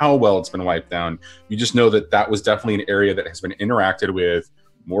don't know how well it's been wiped down. You just know that was definitely an area that has been interacted with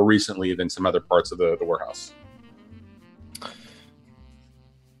more recently than some other parts of the warehouse.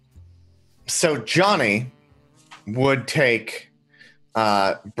 So Johnny would break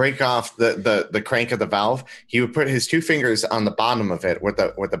off the crank of the valve. He would put his 2 fingers on the bottom of it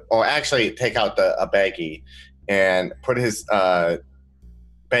or actually take out a baggie and put his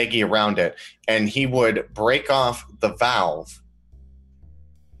baggie around it, and he would break off the valve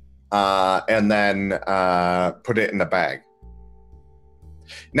and then put it in the bag.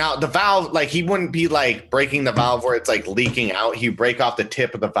 Now the valve, like he wouldn't be like breaking the valve where it's like leaking out. He'd break off the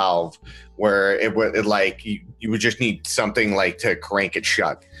tip of the valve where it would like you would just need something like to crank it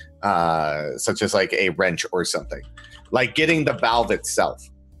shut, such as like a wrench or something, like getting the valve itself.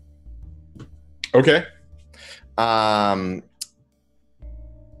 Okay.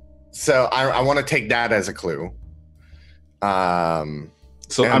 So I want to take that as a clue. So I'm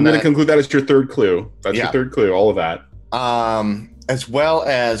going to conclude that as your third clue. That's your third clue. All of that. As well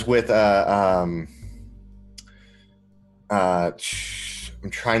as with I'm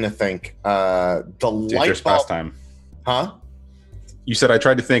trying to think. The Dangerous light bulb. pastime. Huh? You said I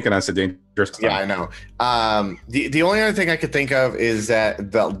tried to think, and I said dangerous pastime. Yeah, I know. The only other thing I could think of is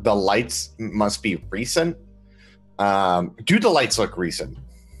that the lights must be recent. Do the lights look recent?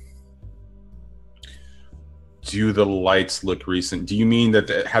 Do the lights look recent? Do you mean that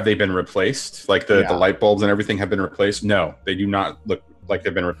have they been replaced? Like the light bulbs and everything have been replaced? No, they do not look like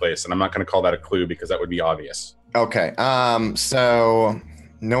they've been replaced. And I'm not going to call that a clue because that would be obvious. Okay. So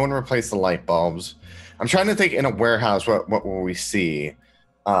no one replaced the light bulbs. I'm trying to think in a warehouse, what will we see?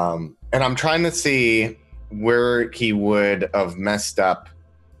 And I'm trying to see where he would have messed up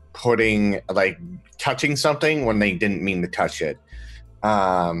touching something when they didn't mean to touch it.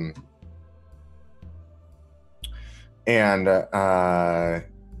 And I'm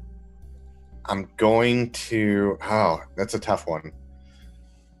going to... Oh, that's a tough one.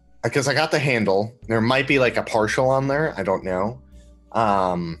 Because I got the handle. There might be like a partial on there. I don't know.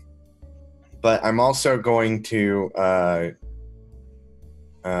 But I'm also going to...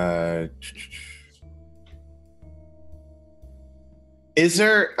 Is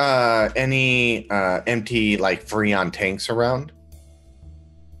there any empty like Freon tanks around?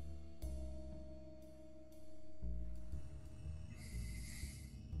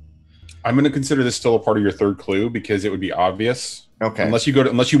 I'm going to consider this still a part of your third clue because it would be obvious. Okay. Unless you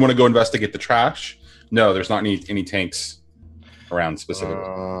want to go investigate the trash. No, there's not any tanks around specifically.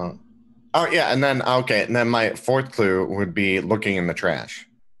 Oh yeah, and then my fourth clue would be looking in the trash.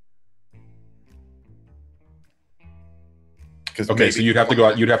 Okay, so you'd have to go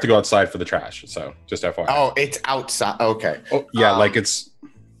out. You'd have to go outside for the trash. So just FYI. Oh, it's outside. Okay. Oh yeah, like it's.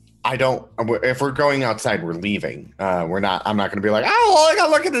 I don't. If we're going outside, we're leaving. We're not. I'm not going to be like, oh, well, I got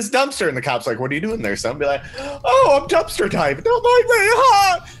to look at this dumpster, and the cop's like, "What are you doing there?" So I'm be like, "Oh, I'm dumpster type. Don't mind me."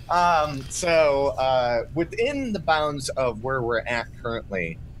 Ha! So within the bounds of where we're at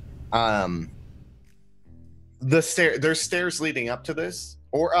currently, there's stairs leading up to this,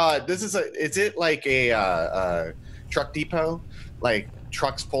 or this is a. Is it like a truck depot? Like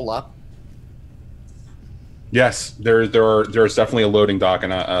trucks pull up. Yes, there's definitely a loading dock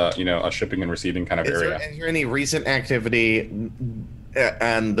and a shipping and receiving kind of area. Is there any recent activity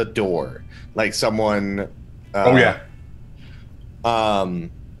and the door, like someone? Oh yeah.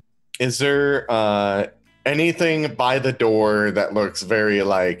 Is there anything by the door that looks very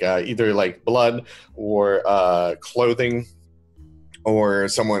like either like blood or clothing, or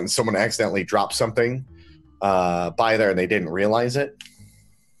someone accidentally dropped something by there and they didn't realize it?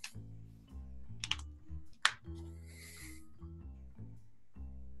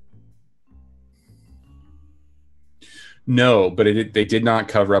 No, but they did not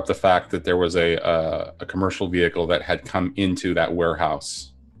cover up the fact that there was a commercial vehicle that had come into that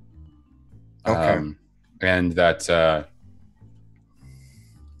warehouse. Okay. And that, that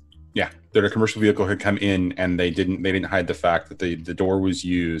a commercial vehicle had come in, and they didn't hide the fact that the door was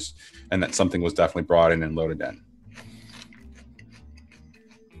used, and that something was definitely brought in and loaded in.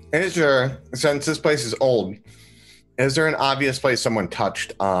 Is there, since this place is old, is there an obvious place someone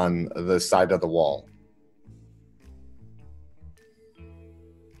touched on the side of the wall?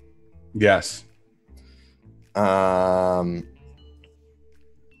 Yes. Am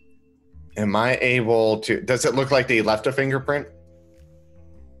I able to... Does it look like they left a fingerprint?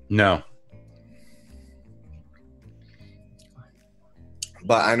 No.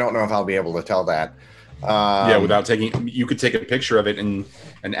 But I don't know if I'll be able to tell that. Without taking... You could take a picture of it and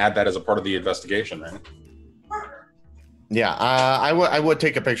add that as a part of the investigation, right? Yeah, I would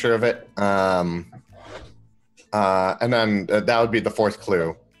take a picture of it. And then that would be the fourth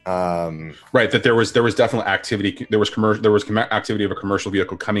clue. Right, that there was definitely activity. There was activity of a commercial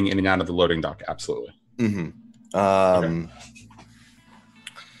vehicle coming in and out of the loading dock. Absolutely. Mm-hmm. Okay.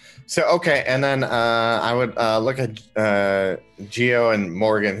 So okay, and then I would look at Gio and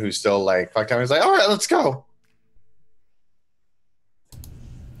Morgan, who's still like fucked up. He's like, all right, let's go.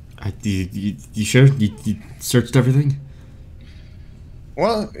 You sure? You searched everything?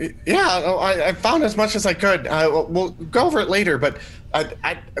 Well, yeah, I found as much as I could. We'll go over it later, but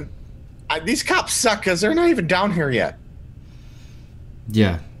these cops suck because they're not even down here yet.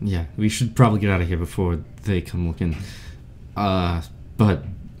 Yeah. We should probably get out of here before they come looking. But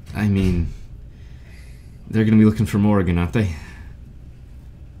I mean, they're gonna be looking for Morrigan, aren't they?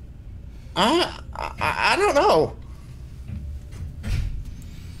 I don't know.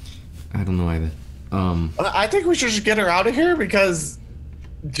 I don't know either. I think we should just get her out of here because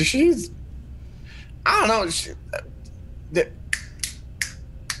she's. I don't know.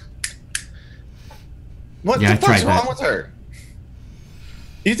 What the fuck's wrong with her?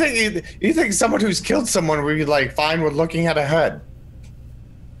 You think someone who's killed someone would be like fine with looking at a head?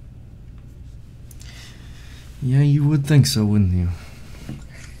 Yeah, you would think so, wouldn't you?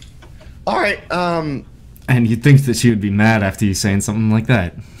 All right. And you'd think that she would be mad after you saying something like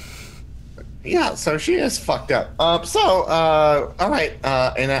that. Yeah, so she is fucked up. All right.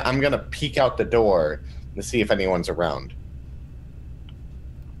 And I'm gonna peek out the door to see if anyone's around.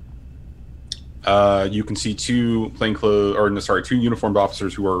 You can see two uniformed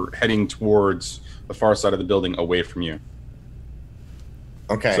officers who are heading towards the far side of the building, away from you.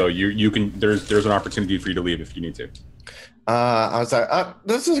 Okay. So you can there's an opportunity for you to leave if you need to. I was like,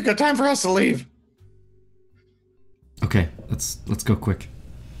 this is a good time for us to leave. Okay, let's go quick.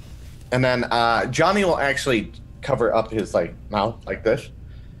 And then Johnny will actually cover up his like mouth like this,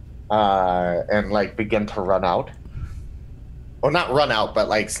 and like begin to run out. Well, not run out, but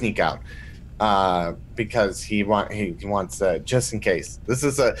like sneak out, because he wants just in case. This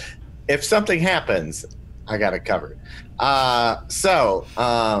is if something happens, I got it covered.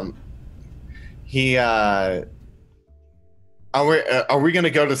 He are we gonna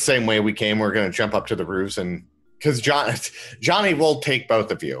go the same way we came? We're gonna jump up to the roofs and. Because Johnny will take both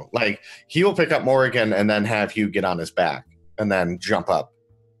of you. Like, he will pick up Morrigan and then have you get on his back and then jump up.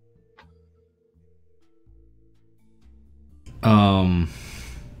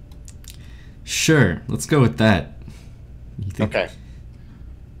 Sure. Let's go with that. Okay.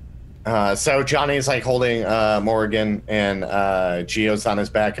 So Johnny's like holding Morrigan and Gio's on his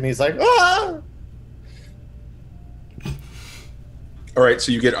back and he's like, ah! All right,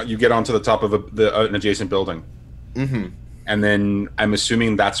 so you get onto the top of an adjacent building. Mm-hmm. And then I'm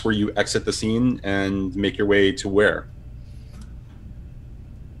assuming that's where you exit the scene and make your way to where?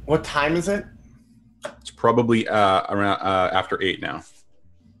 What time is it? It's probably around after 8 now.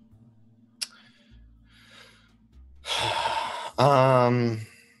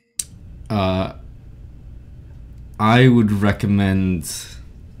 I would recommend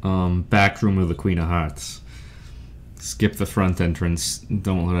back room of the Queen of Hearts. Skip the front entrance.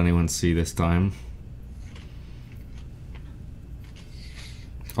 Don't let anyone see this time.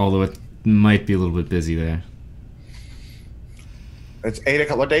 Although it might be a little bit busy there. It's 8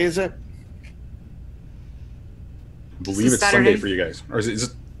 o'clock. What day is it? I believe it's Sunday for you guys. Or is it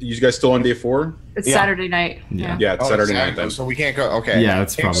you guys still on day 4? It's Saturday night. Yeah. Yeah, it's Saturday night then. So we can't go. Okay. Yeah,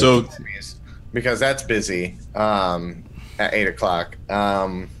 that's probably so because that's busy. At 8 o'clock.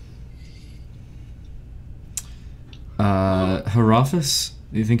 Her office?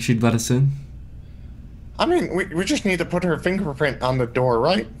 Do you think she'd let us in? I mean, we just need to put her fingerprint on the door,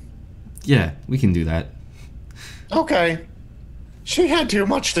 right? Yeah, we can do that. Okay. She had too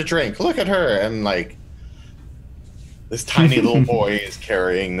much to drink. Look at her. And, like, this tiny little boy is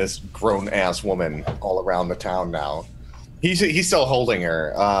carrying this grown-ass woman all around the town now. He's still holding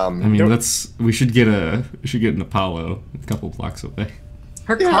her. I mean, we should get an Apollo a couple blocks away.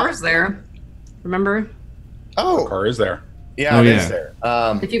 Her car's there. Remember? Oh. Her car is there. Yeah, it is there.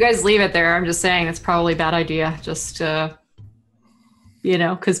 If you guys leave it there, I'm just saying it's probably a bad idea. Just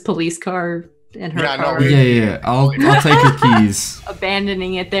because police car and her car. Yeah. I'll take her keys.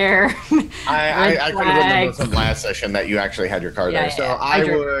 Abandoning it there. I could have remembered from last session that you actually had your car there. So I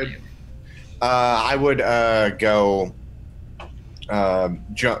would go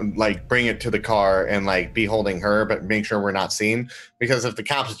bring it to the car and like be holding her, but make sure we're not seen, because if the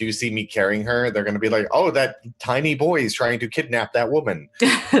cops do see me carrying her, they're going to be like, oh, that tiny boy is trying to kidnap that woman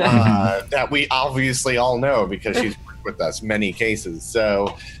that we obviously all know because she's worked with us many cases.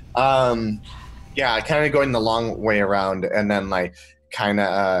 So Yeah, kind of going the long way around, and then like kind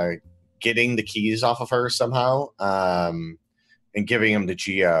of getting the keys off of her somehow, and giving them to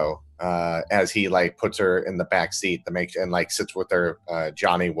Geo as he like puts her in the back seat to make and like sits with her.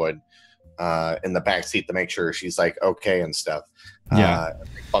 Johnny would in the back seat to make sure she's like okay and stuff. Yeah.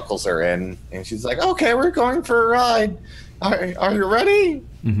 Buckles her in, and she's like, "Okay, we're going for a ride. Are you ready?"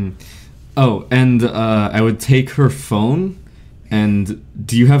 Mm-hmm. Oh, and I would take her phone. And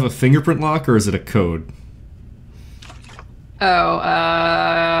do you have a fingerprint lock or is it a code?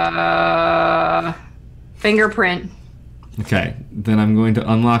 Fingerprint. Okay, then I'm going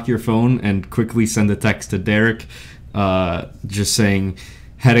to unlock your phone and quickly send a text to Derek, just saying,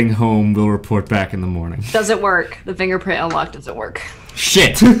 heading home, we'll report back in the morning. Doesn't work. The fingerprint unlock doesn't work.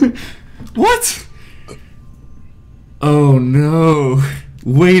 Shit! What? Oh no.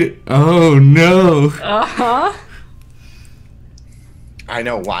 Wait, oh no. Uh-huh. I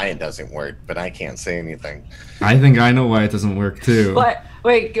know why it doesn't work, but I can't say anything. I think I know why it doesn't work too. What?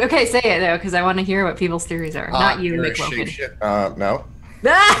 Wait, okay, say it though, because I want to hear what people's theories are. Not you, you're a McLoken. No.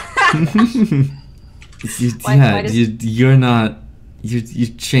 You're not. You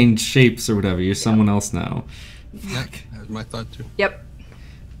change shapes or whatever. You're someone else now. Yeah, that was my thought too. Yep.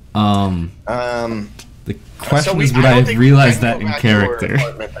 The question is, would I have realized that in character?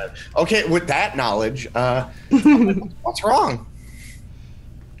 Okay, with that knowledge, what's wrong?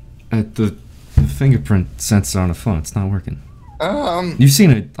 The fingerprint sensor on the phone, it's not working. You've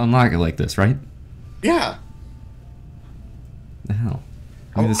seen it unlock it like this, right? Yeah. The hell?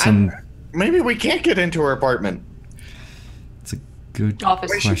 Maybe, maybe we can't get into her apartment. It's a good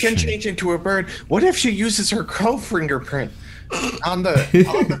office. question. She can change into a bird. What if she uses her co-fingerprint on the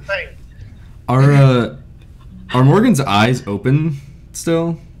thing? Are Morgan's eyes open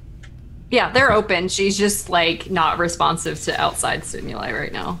still? Yeah, they're open. She's just like not responsive to outside stimuli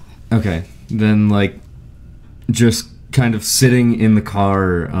right now. Okay, then like just kind of sitting in the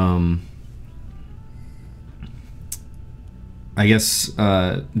car. I guess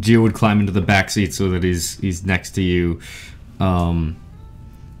Gio would climb into the back seat so that he's next to you, and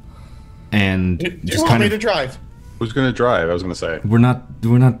Do you just want kind me of. to drive? Who's gonna drive? I was gonna say. We're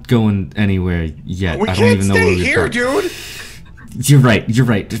not going anywhere yet. We I don't can't even know stay where we've here, got. dude. You're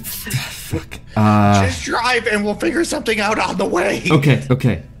right. Fuck. Just drive and we'll figure something out on the way.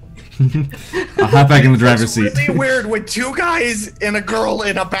 Okay. I'll hop back in the driver's seat. It's really weird with two guys and a girl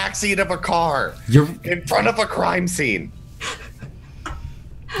in a backseat of a car in front of a crime scene.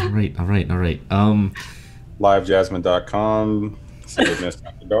 All right. LiveJasmine.com. Mist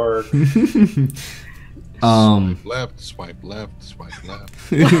After Dark. Swipe left.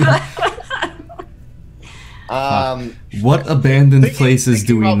 What abandoned places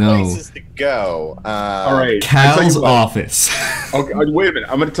do we know? Places to go. All right. Cal's office. Okay, wait a minute.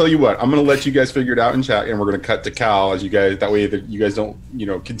 I'm going to tell you what. I'm going to let you guys figure it out in chat, and we're going to cut to Cal as you guys. That way, you guys don't,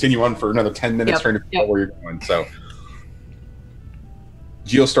 continue on for another 10 minutes trying to figure out where you're going. So,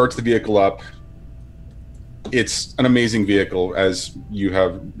 Gio starts the vehicle up. It's an amazing vehicle, as you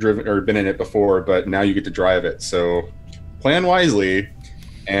have driven or been in it before, but now you get to drive it. So, plan wisely,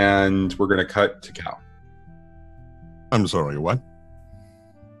 and we're going to cut to Cal. I'm sorry, what?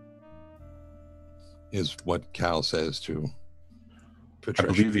 Is what Cal says to Patricia.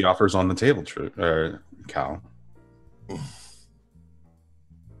 I believe the offer's on the table, Cal.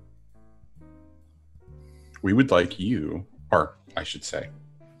 We would like you, or I should say,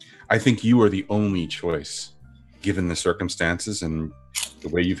 I think you are the only choice, given the circumstances and the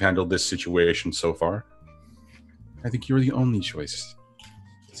way you've handled this situation so far. I think you are the only choice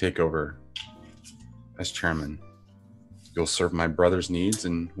to take over as chairman. You'll serve my brother's needs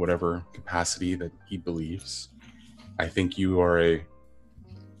in whatever capacity that he believes. I think you are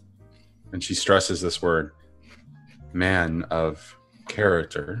and she stresses this word, man of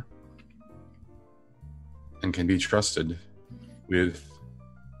character, and can be trusted with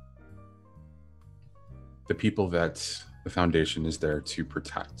the people that the Foundation is there to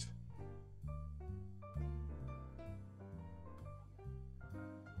protect.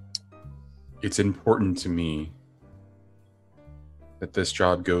 It's important to me that this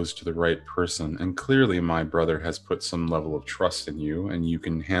job goes to the right person, and clearly my brother has put some level of trust in you, and you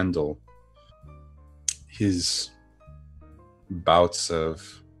can handle his bouts of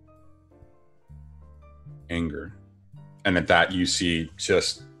anger. And at that, you see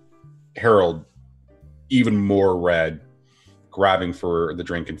just Harold even more red, grabbing for the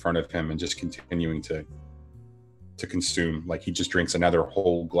drink in front of him and just continuing to consume, like he just drinks another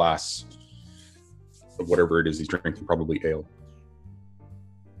whole glass of whatever it is he's drinking, probably ale.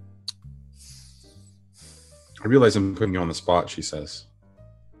 I realize I'm putting you on the spot, she says.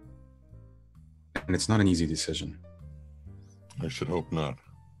 And it's not an easy decision. I should hope not.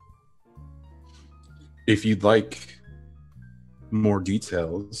 If you'd like more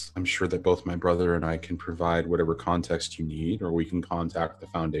details, I'm sure that both my brother and I can provide whatever context you need, or we can contact the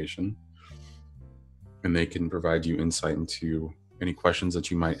foundation and they can provide you insight into any questions that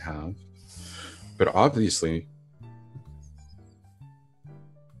you might have. But obviously,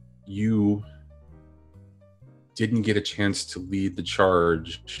 you didn't get a chance to lead the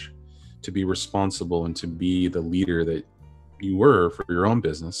charge, to be responsible, and to be the leader that you were for your own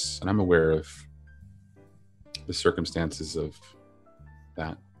business. And I'm aware of the circumstances of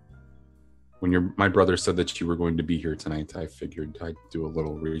that. When my brother said that you were going to be here tonight, I figured I'd do a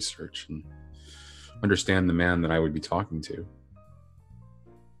little research and understand the man that I would be talking to.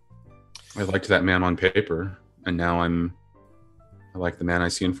 I liked that man on paper, and now I like the man I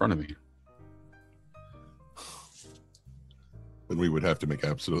see in front of me. Then we would have to make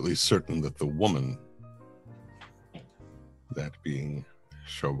absolutely certain that the woman, that being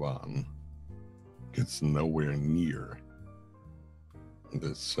Giovanni, gets nowhere near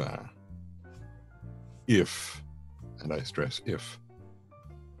this, if, and I stress if,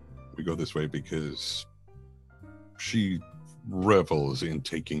 we go this way, because she revels in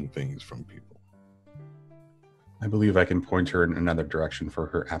taking things from people. I believe I can point her in another direction for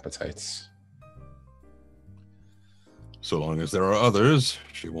her appetites. So long as there are others,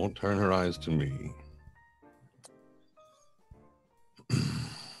 she won't turn her eyes to me.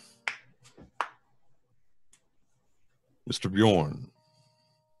 Mr. Bjorn,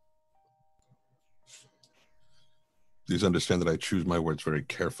 please understand that I choose my words very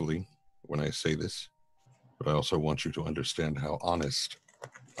carefully when I say this, but I also want you to understand how honest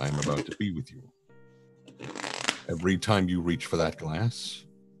I am about to be with you. Every time you reach for that glass,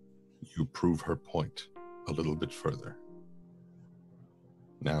 you prove her point a little bit further.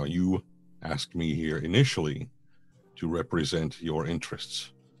 Now, you asked me here initially to represent your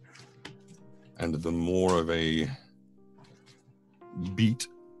interests, and the more of a beat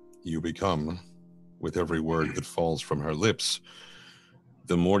you become with every word that falls from her lips,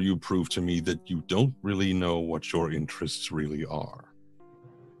 the more you prove to me that you don't really know what your interests really are.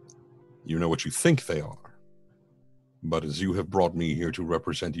 You know what you think they are, but as you have brought me here to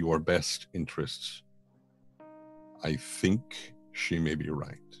represent your best interests, I think she may be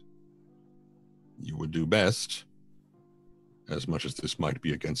right. You would do best, as much as this might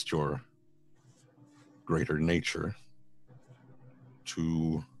be against your greater nature,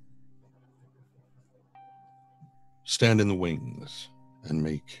 to stand in the wings and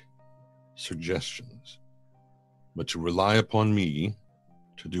make suggestions, but to rely upon me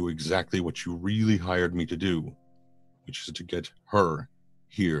to do exactly what you really hired me to do, which is to get her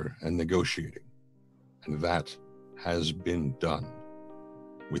here and negotiating. And that has been done.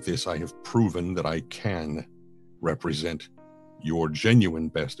 With this, I have proven that I can represent your genuine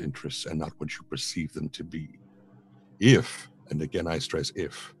best interests and not what you perceive them to be. If, and again I stress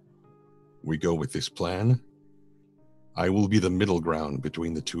if, we go with this plan, I will be the middle ground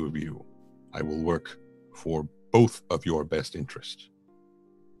between the two of you. I will work for both of your best interests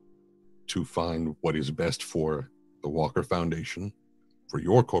to find what is best for the Walker Foundation, for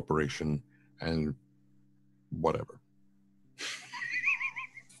your corporation, and whatever.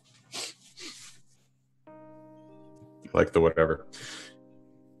 Like the whatever.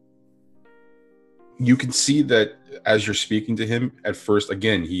 You can see that as you're speaking to him, at first,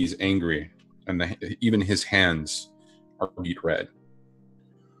 again, he's angry, and even his hands are beet red.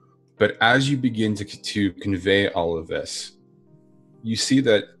 But as you begin to convey all of this, you see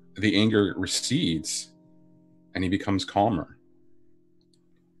that the anger recedes, and he becomes calmer.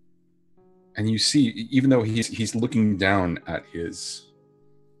 And you see, even though he's looking down at his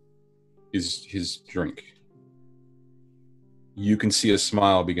drink, you can see a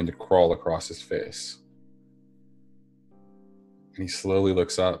smile begin to crawl across his face. And he slowly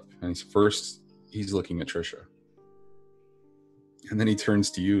looks up, and he's looking at Trisha. And then he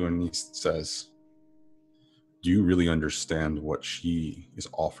turns to you and he says, "Do you really understand what she is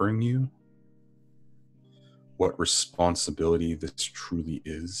offering you? What responsibility this truly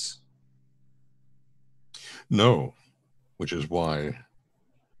is?" No, which is why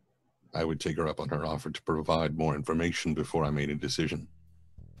I would take her up on her offer to provide more information before I made a decision.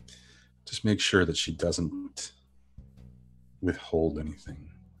 Just make sure that she doesn't withhold anything.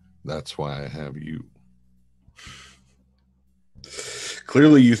 That's why I have you.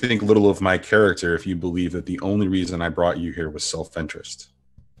 Clearly, you think little of my character if you believe that the only reason I brought you here was self-interest.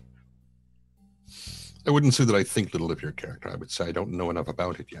 I wouldn't say that I think little of your character. I would say I don't know enough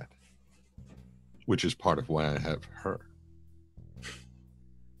about it yet, which is part of why I have her.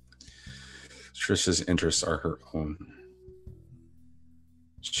 Trisha's interests are her own.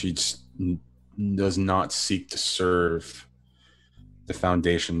 She does not seek to serve the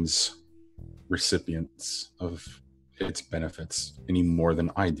Foundation's recipients of its benefits any more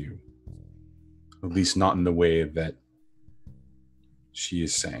than I do. At least not in the way that she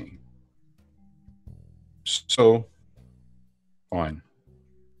is saying. So, fine.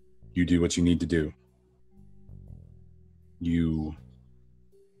 You do what you need to do. You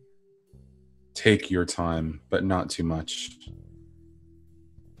take your time, but not too much.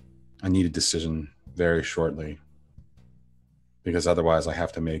 I need a decision very shortly, because otherwise I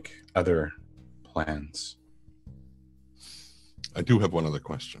have to make other plans. I do have one other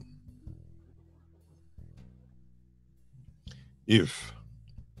question. If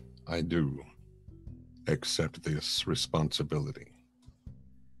I do accept this responsibility,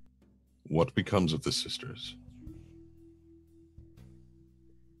 what becomes of the sisters?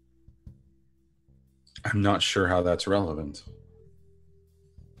 I'm not sure how that's relevant.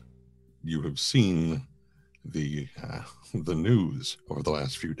 You have seen the news over the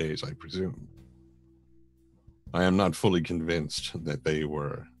last few days, I presume. I am not fully convinced that they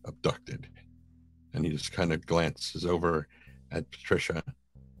were abducted. And he just kind of glances over at Patricia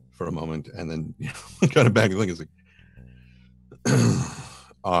for a moment, and then kind of back and thinks,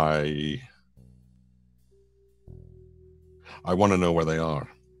 I want to know where they are.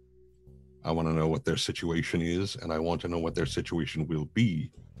 I want to know what their situation is, and I want to know what their situation will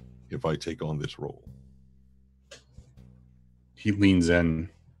be if I take on this role. He leans in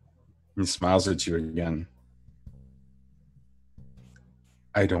and smiles at you again.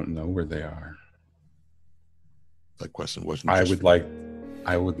 I don't know where they are. That question wasn't. I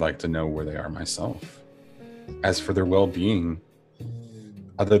would like to know where they are myself. As for their well-being,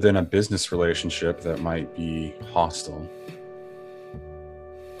 other than a business relationship that might be hostile,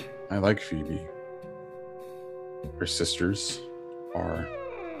 I like Phoebe. Her sisters are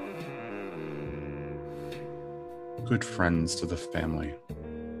good friends to the family.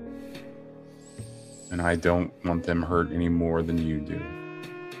 And I don't want them hurt any more than you do.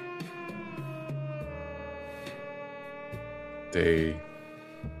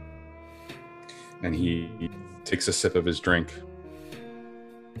 And he takes a sip of his drink.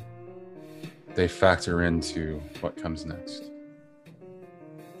 They factor into what comes next.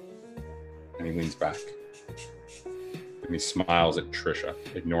 And he leans back. And he smiles at Trisha,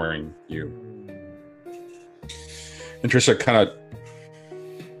 ignoring you. And Trisha kind of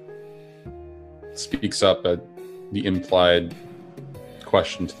speaks up at the implied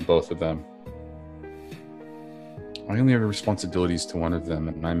question to both of them. I only have responsibilities to one of them,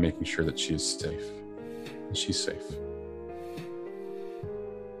 and I'm making sure that she is safe. And she's safe.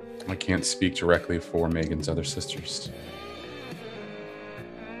 I can't speak directly for Megan's other sisters.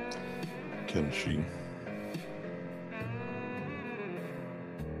 Can she?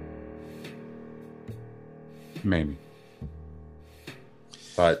 Maybe.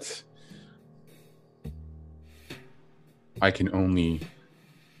 But I can only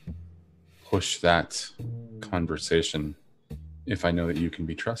push that conversation if I know that you can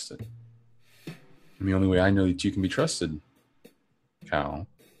be trusted. And the only way I know that you can be trusted, Cal,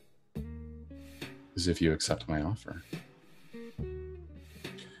 is if you accept my offer.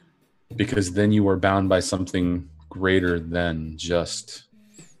 Because then you are bound by something greater than just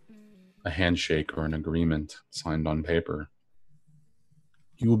a handshake or an agreement signed on paper.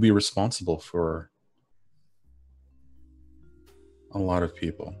 You will be responsible for a lot of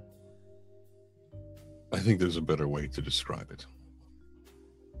people. I think there's a better way to describe it.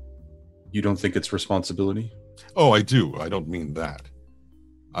 You don't think it's responsibility? Oh, I do. I don't mean that.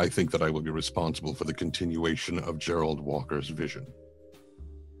 I think that I will be responsible for the continuation of Gerald Walker's vision.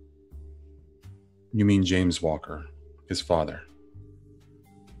 You mean James Walker, his father?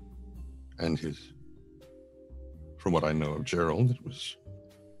 And from what I know of Gerald, it was...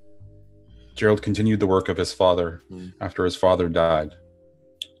 Gerald continued the work of his father after his father died.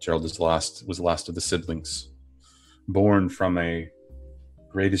 Gerald was the last of the siblings, born from a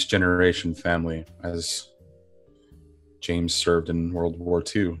greatest generation family as James served in World War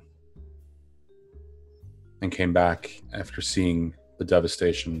II and came back after seeing the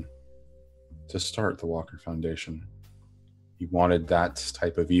devastation to start the Walker Foundation. He wanted that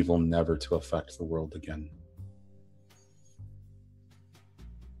type of evil never to affect the world again.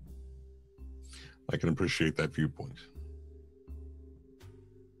 I can appreciate that viewpoint.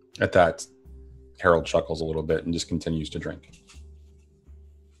 At that, Harold chuckles a little bit and just continues to drink.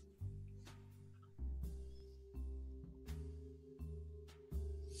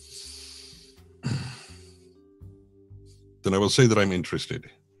 Then I will say that I'm interested,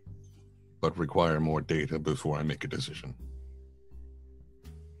 but require more data before I make a decision.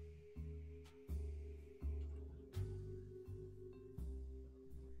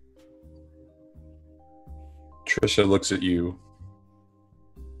 Trisha looks at you,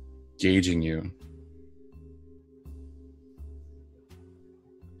 gauging you.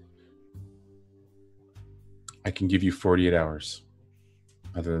 I can give you 48 hours.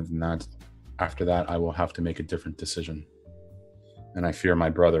 Other than that, after that, I will have to make a different decision. And I fear my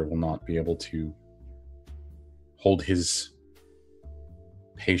brother will not be able to hold his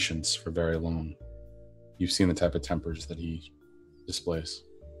patience for very long. You've seen the type of tempers that he displays.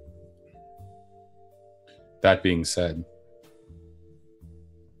 That being said,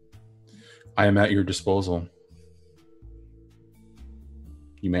 I am at your disposal.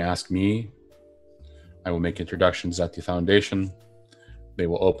 You may ask me. I will make introductions at the foundation. They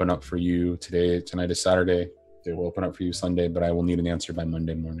will open up for you tonight is Saturday. They will open up for you Sunday, but I will need an answer by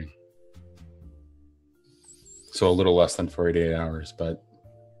Monday morning. So a little less than 48 hours, but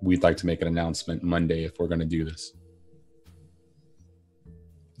we'd like to make an announcement Monday if we're going to do this.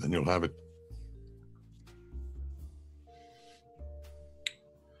 Then you'll have it.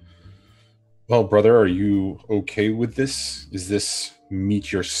 Well, brother, are you okay with this? Is this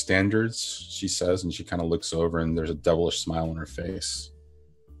meet your standards? She says, and she kind of looks over and there's a devilish smile on her face.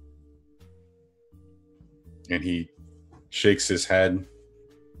 And he shakes his head,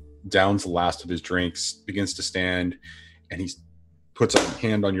 downs the last of his drinks, begins to stand, and he puts a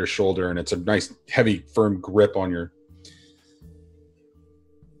hand on your shoulder, and it's a nice, heavy, firm grip on your...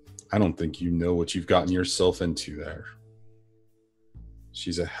 I don't think you know what you've gotten yourself into there.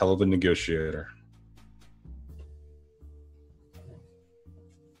 She's a hell of a negotiator.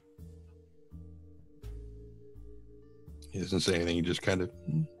 He doesn't say anything, he just kind of...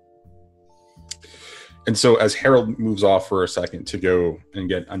 And so as Harold moves off for a second to go and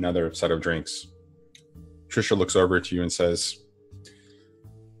get another set of drinks, Trisha looks over at you and says,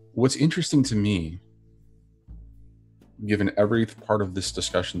 what's interesting to me, given every part of this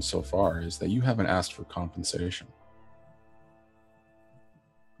discussion so far, is that you haven't asked for compensation.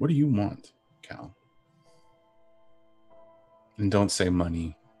 What do you want, Cal? And don't say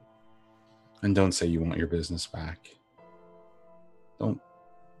money. And don't say you want your business back.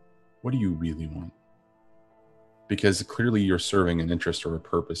 What do you really want? Because clearly you're serving an interest or a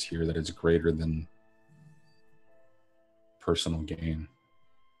purpose here that is greater than personal gain.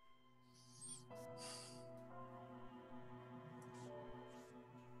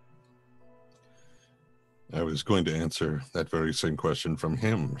 I was going to answer that very same question from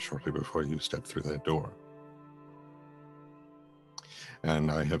him shortly before you stepped through that door.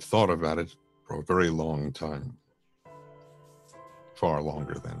 And I have thought about it for a very long time. Far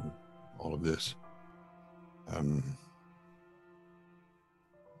longer than all of this. And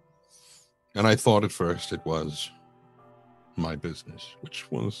I thought at first it was my business, which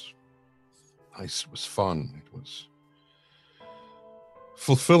was nice, it was fun, it was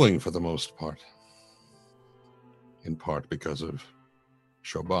fulfilling for the most part. In part because of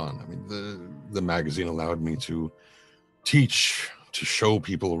Shoban. I mean, the magazine allowed me to teach, to show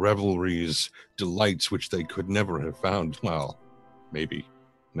people revelries, delights which they could never have found, well, maybe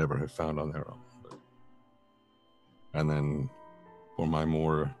never have found on their own. And then for my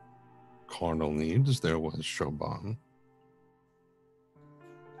more carnal needs, there was Shoban.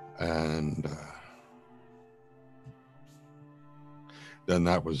 And then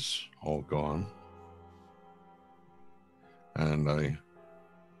that was all gone. And I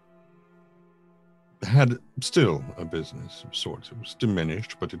had still a business of sorts. It was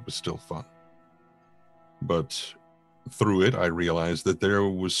diminished, but it was still fun. But through it, I realized that there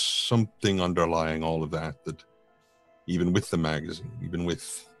was something underlying all of that, that even with the magazine, even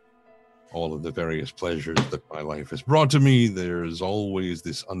with all of the various pleasures that my life has brought to me, there's always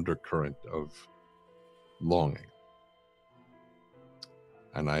this undercurrent of longing.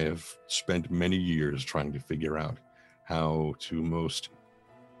 And I have spent many years trying to figure out how to most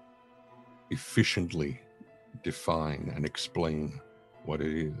efficiently define and explain what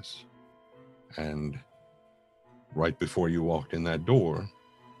it is. And right before you walked in that door,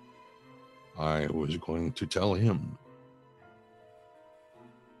 I was going to tell him.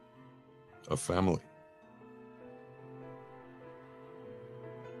 A family.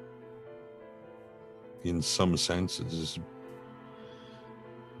 In some senses,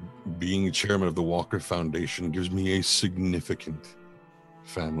 being chairman of the Walker Foundation gives me a significant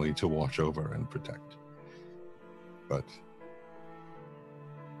family to watch over and protect. But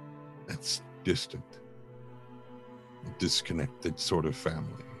that's distant, a disconnected sort of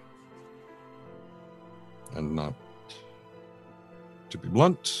family. And not, to be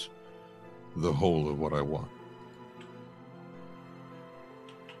blunt, the whole of what I want.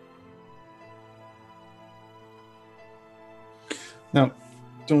 Now,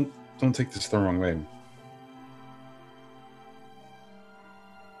 don't take this the wrong way.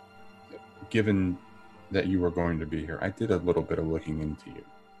 Given that you were going to be here, I did a little bit of looking into you.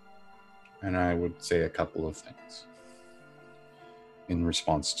 And I would say a couple of things in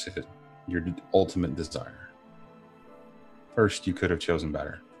response to your ultimate desire. First, you could have chosen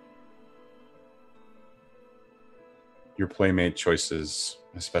better. Your playmate choices,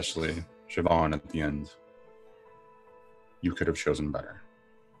 especially Giovanni at the end, you could have chosen better.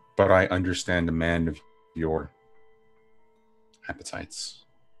 But I understand a man of your appetites.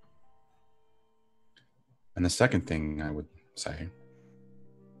 And the second thing I would say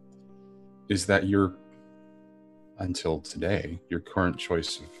is that until today, your current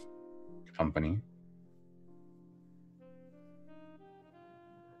choice of company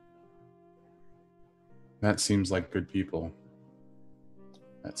that seems like good people.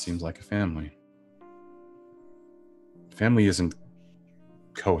 That seems like a family. Family isn't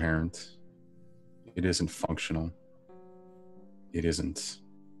coherent. It isn't functional. It isn't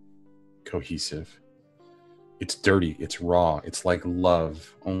cohesive. It's dirty. It's raw. It's like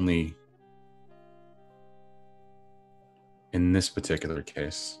love, only in this particular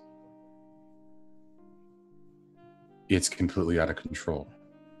case, it's completely out of control.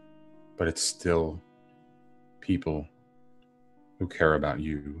 But it's still people who care about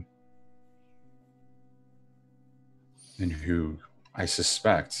you and who I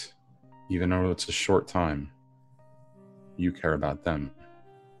suspect, even though it's a short time, you care about them.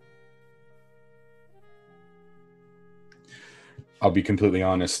 I'll be completely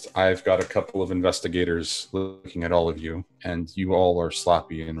honest. I've got a couple of investigators looking at all of you, and you all are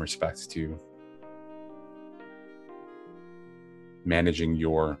sloppy in respect to managing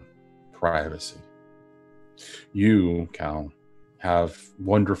your privacy. You, Cal, have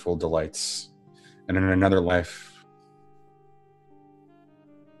wonderful delights, and in another life,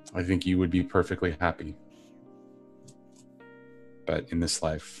 I think you would be perfectly happy. But in this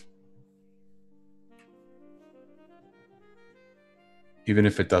life, even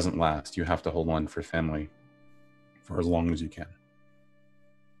if it doesn't last, you have to hold on for family for as long as you can.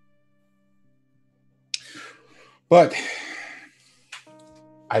 But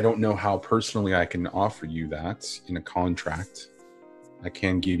I don't know how personally I can offer you that in a contract. I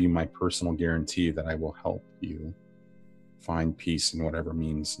can give you my personal guarantee that I will help you find peace in whatever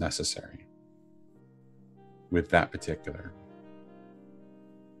means necessary with that particular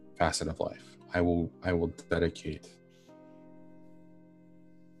facet of life. I will dedicate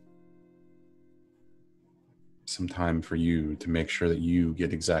some time for you to make sure that you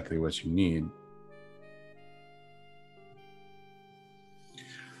get exactly what you need.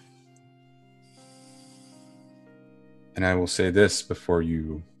 And I will say this before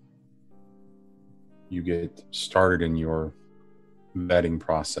you get started in your vetting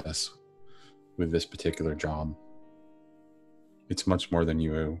process with this particular job. It's much more than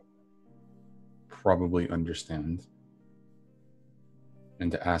you probably understand.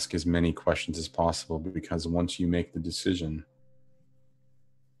 And to ask as many questions as possible, because once you make the decision,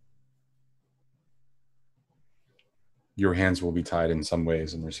 your hands will be tied in some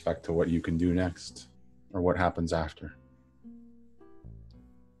ways in respect to what you can do next or what happens after.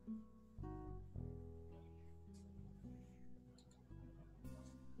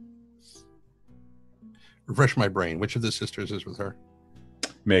 Refresh my brain. Which of the sisters is with her?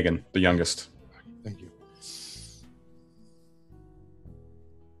 Megan, the youngest. Thank you.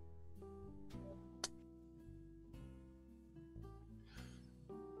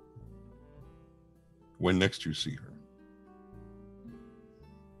 When next you see her,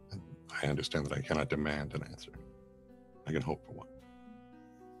 I understand that I cannot demand an answer. I can hope for one.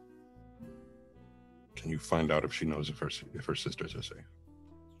 Can you find out if she knows if her sisters are safe?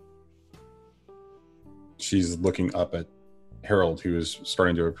 She's looking up at Harold, who is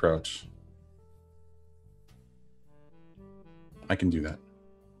starting to approach. I can do that.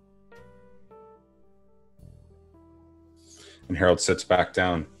 And Harold sits back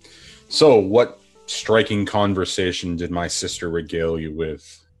down. So, what striking conversation did my sister regale you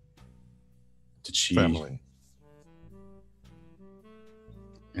with? Did she? Family.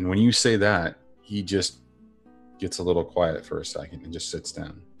 And when you say that, he just gets a little quiet for a second and just sits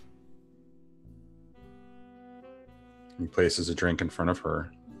down. He places a drink in front of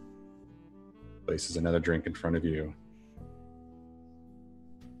her, places another drink in front of you.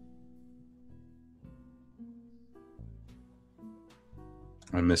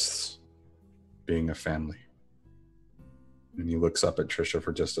 I miss being a family. And he looks up at Trisha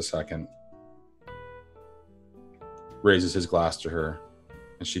for just a second. raises his glass to her,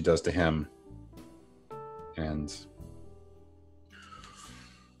 and she does to him, and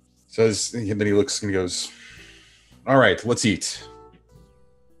says, and then he looks and he goes, "All right, let's eat."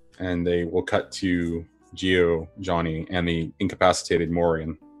 And they will cut to Gio, Johnny, and the incapacitated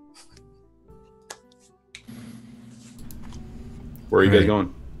Morrigan. Where are you guys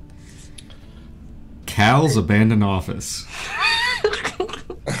going? Cal's abandoned office.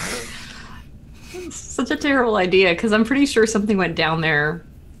 Such a terrible idea, because I'm pretty sure something went down there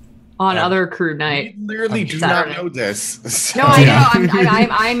on other crew night. We literally do not know this. No, I know.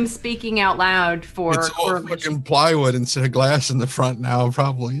 I'm speaking out loud for. It's all fucking plywood instead of glass in the front now,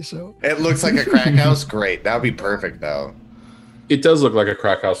 probably. So It looks like a crack house. Great. That would be perfect, though. It does look like a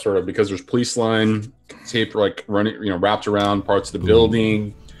crack house, sort of, because there's police line tape like running, wrapped around parts of the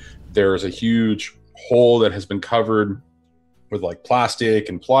building. There's a huge hole that has been covered with like plastic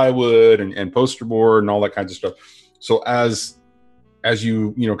and plywood and poster board and all that kinds of stuff. So as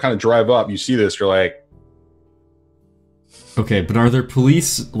you kind of drive up, you see this, you're like, Okay, but are there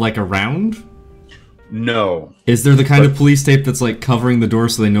police like around? no. Is there the kind of police tape that's like covering the door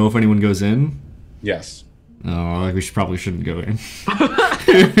so they know if anyone goes in? Yes. Oh, we probably shouldn't go in.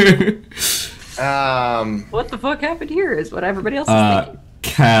 What the fuck happened here is what everybody else is thinking.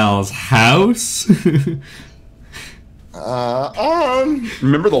 Cal's house?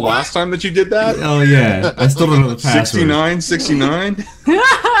 Remember the last time that you did that? Oh yeah, I still don't know the password. 69.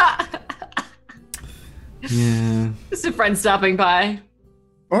 Yeah. Just a friend stopping by.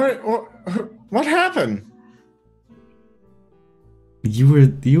 What happened? You were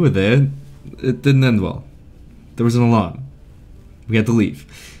there. It didn't end well. There was an alarm. We had to leave.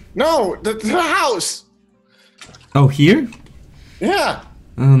 No, the house. Oh, here? Yeah.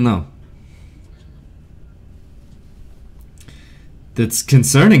 I don't know. That's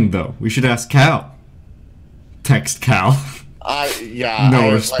concerning, though. We should ask Cal. Text Cal. Yeah.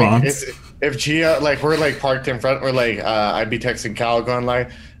 No response. Like, if Gia, like, we're like parked in front, we're like, I'd be texting Cal, going like,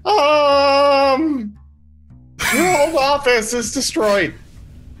 your old office is destroyed.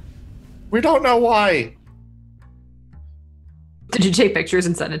 We don't know why. Did you take pictures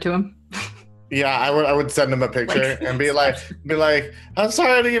and send it to him? Yeah, I would send him a picture and be like, I'm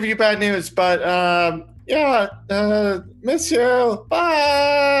sorry to give you bad news, but miss you.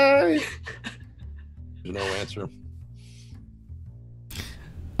 Bye. there's no answer.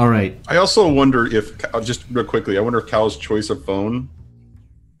 All right. I also wonder if, just real quickly, I wonder if Cal's choice of phone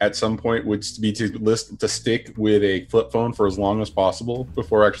at some point would be to stick with a flip phone for as long as possible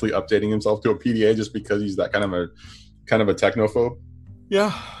before actually updating himself to a PDA, just because he's that kind of a technophobe.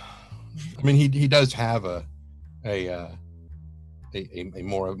 Yeah, I mean he does have a more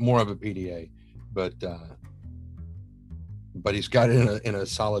of a PDA, but he's got it in a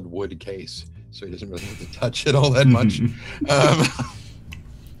solid wood case, so he doesn't really have to touch it all that much.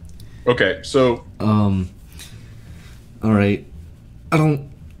 Okay, so all right. I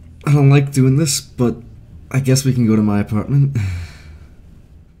don't like doing this, but I guess we can go to my apartment.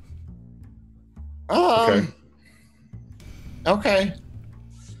 Okay.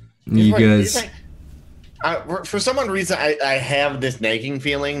 You guys. For some reason, I have this nagging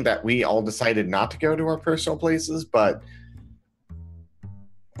feeling that we all decided not to go to our personal places, but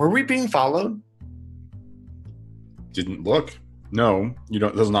were we being followed? didn't look. No, you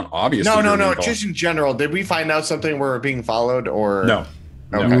don't. That's not obvious. No. Just in general, did we find out something where we're being followed, or no?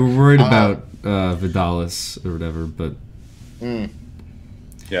 Okay. We were worried about Vidalis or whatever, but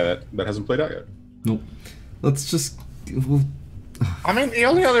yeah, that hasn't played out yet. Nope. Let's just. I mean, the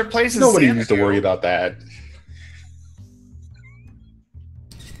only other place is Nobody Xanadu. needs to worry about that.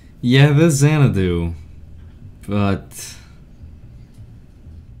 Yeah, there's Xanadu, but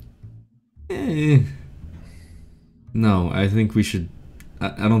no, I think we should.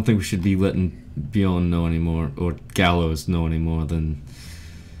 I don't think we should be letting Bjorn know anymore, or Gallows know any more than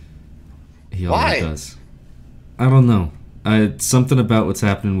he already does. I don't know. Something about what's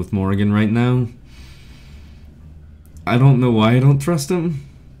happening with Morrigan right now. I don't know why I don't trust him,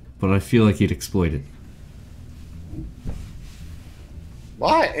 but I feel like he'd exploit it.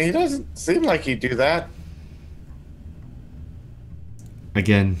 Why? He doesn't seem like he'd do that.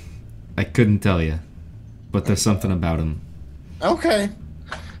 Again, I couldn't tell you, but there's something about him. Okay.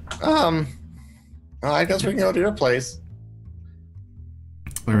 Well, I guess we can go to your place.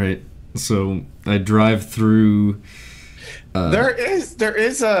 All right. So I drive through. There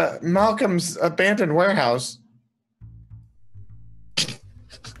is a Malcolm's abandoned warehouse.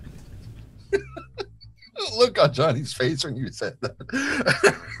 Look on Johnny's face when you said that.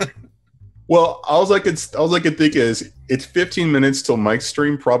 Well, all I could think is it's 15 minutes till Mike's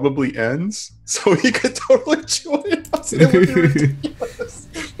stream probably ends, so he could totally join. It would be ridiculous.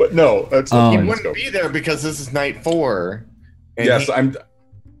 But no, that's Oh. He let's wouldn't go. be there because this is night 4. And Yes,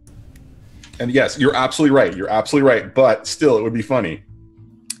 and yes, you're absolutely right. You're absolutely right. But still, it would be funny.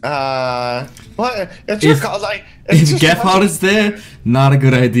 What? It's your call. Like, it's If just a bunch Gephardt is there, not a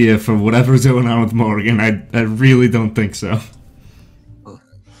good idea for whatever's going on with Morgan. I really don't think so.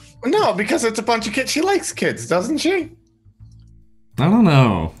 No, because it's a bunch of kids. She likes kids, doesn't she? I don't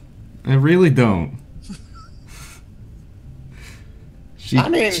know. I really don't. She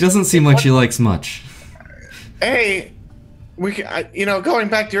doesn't seem like she likes much. Hey, going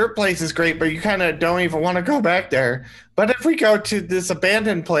back to your place is great, but you kind of don't even want to go back there. But if we go to this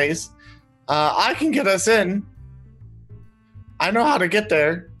abandoned place, I can get us in. I know how to get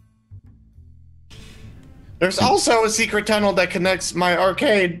there. There's also a secret tunnel that connects my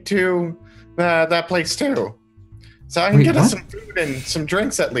arcade to that place too. So I can get us some food and some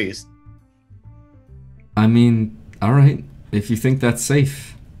drinks at least. I mean, all right, if you think that's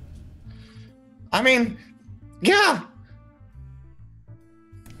safe. I mean, yeah.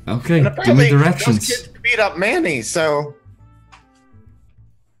 Okay, And give me apparently directions. those kids beat up Manny, so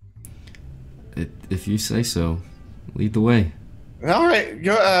If you say so, lead the way. all right.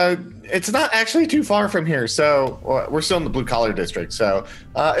 It's not actually too far from here, so we're still in the blue collar district. So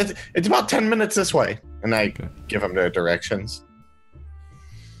it's about 10 minutes this way, and I give them the directions.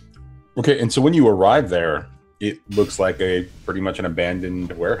 Okay, and so when you arrive there, it looks like pretty much an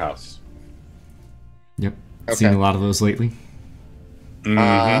abandoned warehouse. Yep, Okay. seen a lot of those lately.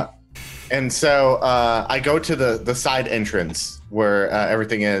 Mhm. And so I go to the side entrance where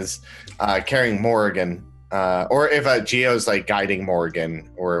everything is, carrying Morrigan. Or if Geo's like guiding Morrigan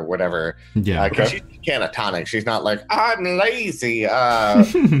or whatever. Yeah. Because she's catatonic. She's not like, I'm lazy.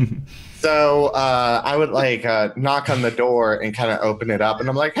 So I would like knock on the door and kind of open it up. And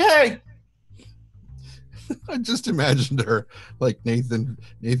I'm like, hey. I just imagined her like Nathan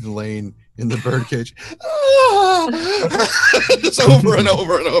Lane in the birdcage. Just over and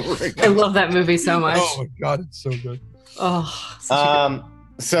over and over again. I love that movie so much. Oh my god, it's so good. Oh, such a good-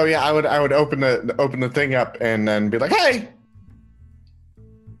 So yeah, I would open the thing up and then be like, hey.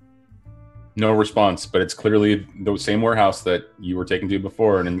 No response, but it's clearly the same warehouse that you were taken to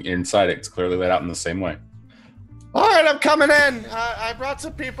before, and inside it, it's clearly laid out in the same way. All right, I'm coming in. I brought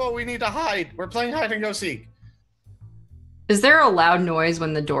some people. We need to hide. We're playing hide and go seek. Is there a loud noise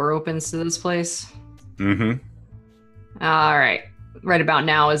when the door opens to this place? Mm-hmm. All right. Right about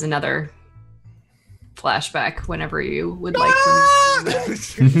now is another flashback whenever you would like to.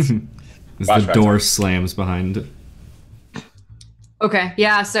 As the Flashback door time. slams behind it. Okay.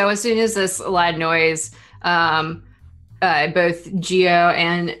 Yeah. So as soon as this loud noise, both Geo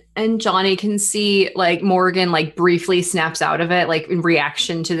and Johnny can see like Morgan like briefly snaps out of it, like in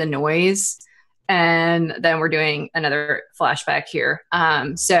reaction to the noise. And then we're doing another flashback here.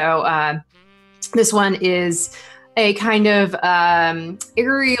 This one is a kind of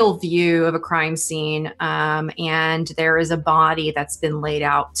aerial view of a crime scene. And there is a body that's been laid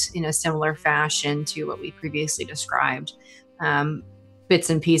out in a similar fashion to what we previously described. Bits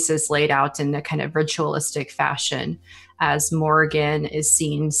and pieces laid out in a kind of ritualistic fashion as Morgan is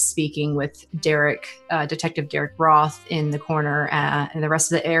seen speaking with Detective Derek Roth in the corner. And the rest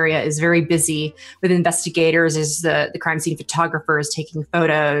of the area is very busy with investigators as the crime scene photographer is taking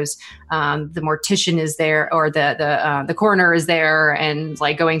photos. The mortician is there, or the coroner is there and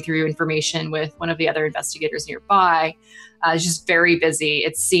like going through information with one of the other investigators nearby. It's just very busy.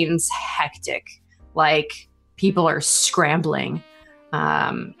 It seems hectic, like people are scrambling.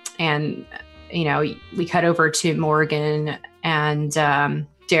 And you know, we cut over to Morgan and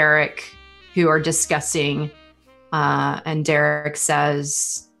Derek, who are discussing, and Derek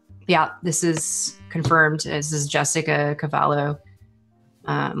says, yeah, this is confirmed. This is Jessica Cavallo.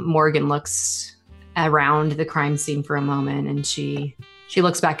 Morgan looks around the crime scene for a moment, and she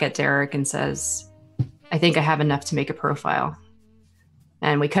looks back at Derek and says, I think I have enough to make a profile.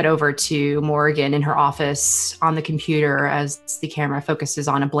 And we cut over to Morgan in her office on the computer as the camera focuses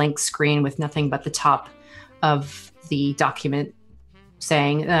on a blank screen with nothing but the top of the document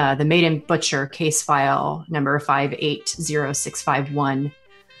saying the Maiden Butcher case file number 580651.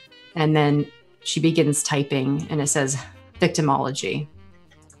 And then she begins typing and it says victimology.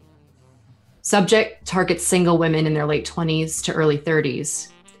 Subject targets single women in their late 20s to early 30s.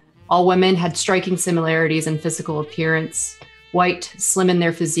 All women had striking similarities in physical appearance. White, slim in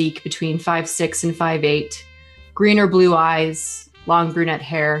their physique, between 5'6" and 5'8", green or blue eyes, long brunette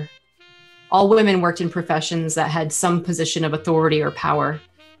hair. All women worked in professions that had some position of authority or power.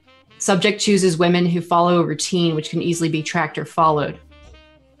 Subject chooses women who follow a routine which can easily be tracked or followed.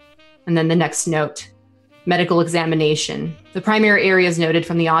 And then the next note. medical examination. The primary areas noted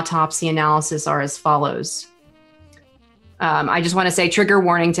from the autopsy analysis are as follows. I just want to say trigger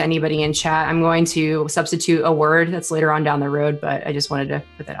warning to anybody in chat. I'm going to substitute a word that's later on down the road, but I just wanted to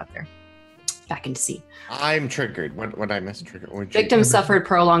put that out there. Back into C. I'm triggered. What I miss trigger? Victims suffered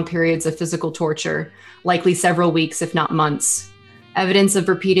prolonged periods of physical torture, likely several weeks, if not months. Evidence of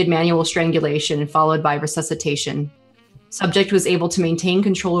repeated manual strangulation followed by resuscitation. Subject was able to maintain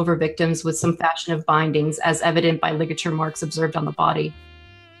control over victims with some fashion of bindings, as evident by ligature marks observed on the body.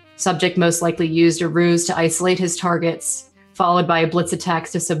 Subject most likely used a ruse to isolate his targets, followed by blitz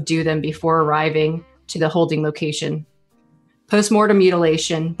attacks to subdue them before arriving to the holding location. Post-mortem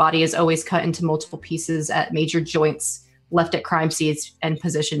mutilation, body is always cut into multiple pieces at major joints, left at crime scenes and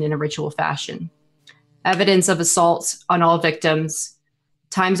positioned in a ritual fashion. Evidence of assault on all victims.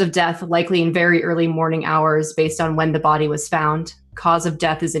 Times of death likely in very early morning hours based on when the body was found. Cause of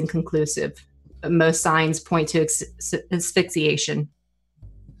death is inconclusive. Most signs point to asphyxiation.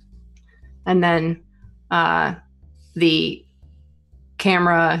 And then the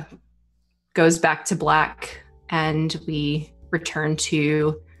camera goes back to black and we return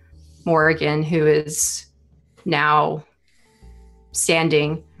to Morrigan, who is now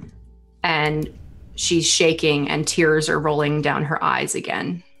standing, and she's shaking and tears are rolling down her eyes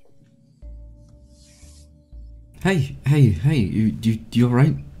again. Hey, you all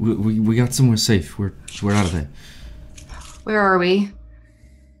right? We got somewhere safe. We're out of there. Where are we?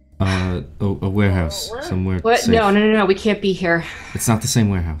 A warehouse somewhere. What? Safe. No. We can't be here. It's not the same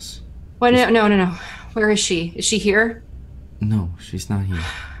warehouse. What? No. Where is she? Is she here? No, she's not here.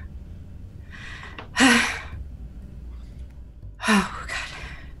 Oh God.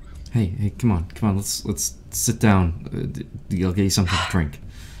 Hey, come on. Let's sit down. I'll get you something to drink.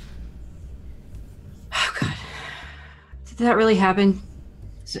 Oh God. Did that really happen?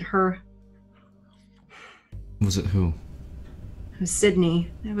 Is it her? Was it who? It was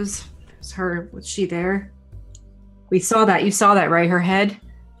Sydney. It was her. Was she there? We saw that. You saw that, right? Her head?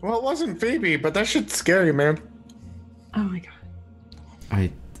 Well, it wasn't Phoebe, but that shit's scary, man. Oh my God.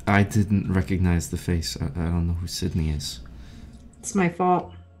 I didn't recognize the face. I don't know who Sydney is. It's my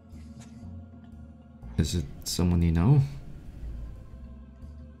fault. Is it someone you know?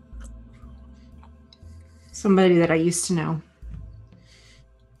 Somebody that I used to know.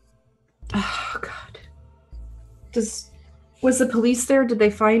 Oh God. Was the police there? Did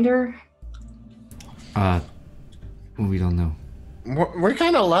they find her? We don't know. We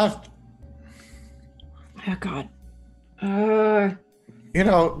kind of left. Oh God. You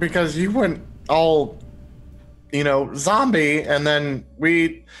know, because you went all, zombie, and then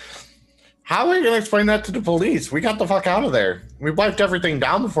how are we going to explain that to the police? We got the fuck out of there. We wiped everything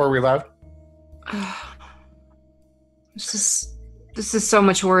down before we left. This is so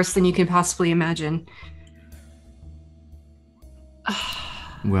much worse than you can possibly imagine.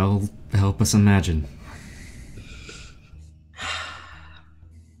 Well, help us imagine.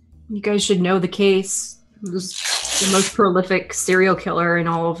 You guys should know the case. It was the most prolific serial killer in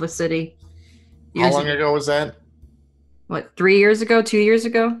all of the city. How long ago was that? What, 3 years ago? 2 years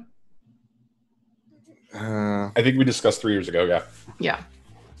ago? I think we discussed 3 years ago, yeah. Yeah.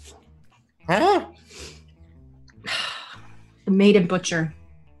 Huh? The maiden butcher.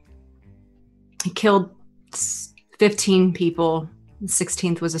 He killed 15 people. The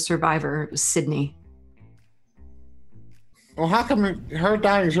 16th was a survivor. It was Sydney. Well, how come her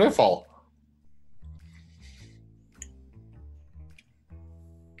dying is your fault?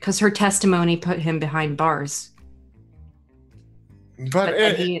 Because her testimony put him behind bars.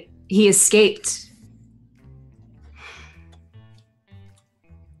 But he escaped.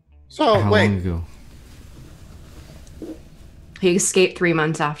 So, How wait. long ago? He escaped 3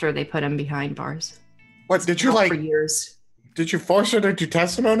 months after they put him behind bars. What, did you For years. Did you force her to do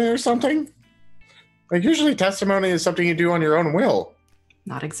testimony or something? Like, usually testimony is something you do on your own will.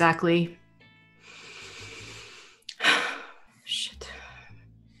 Not exactly. Shit.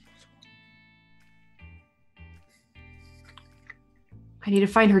 I need to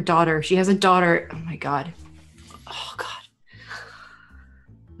find her daughter. She has a daughter. Oh my God. Oh God.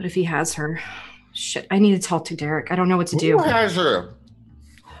 What if he has her? Shit. I need to talk to Derek. I don't know what to do. Who has her?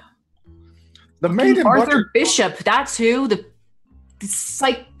 The maiden Arthur butcher. Bishop. That's who. The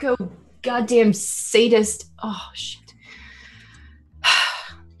psycho goddamn sadist. Oh shit.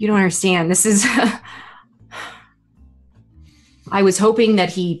 You don't understand. This is I was hoping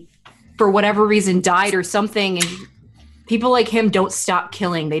that he, for whatever reason, died or something, and people like him don't stop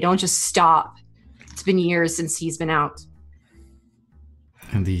killing. They don't just stop. It's been years since he's been out.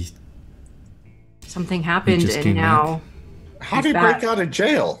 And something happened, and now How did he break out of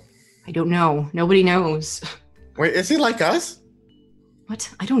jail? I don't know. Nobody knows. Wait, is he like us? What?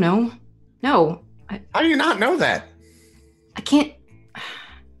 I don't know. No. How do you not know that? I can't.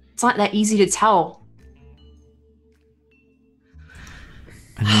 It's not that easy to tell.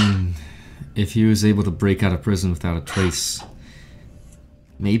 I mean, if he was able to break out of prison without a trace,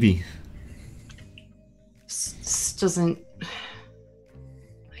 maybe. This doesn't.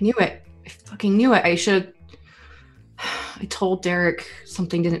 I knew it. I fucking knew it. I told Derek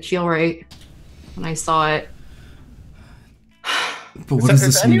something didn't feel right when I saw it. But what does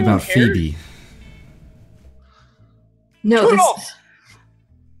this mean about Phoebe? No, this...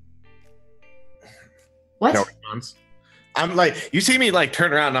 What? No response. I'm like, you see me like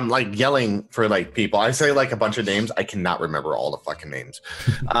turn around, I'm like yelling for like people. I say like a bunch of names. I cannot remember all the fucking names.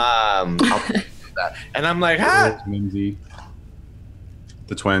 I'll that. And I'm like, Lindsay,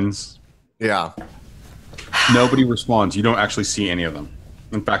 the twins. Yeah. Nobody responds. You don't actually see any of them.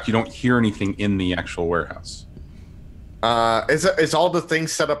 In fact, you don't hear anything in the actual warehouse. Is all the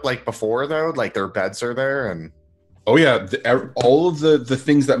things set up like before though? Like their beds are there and. Oh yeah, all of the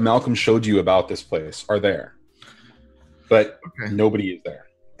things that Malcolm showed you about this place are there, but nobody is there.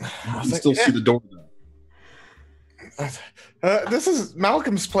 You can still see the door though. This is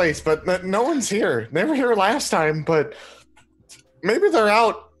Malcolm's place, but no one's here. They were here last time, but maybe they're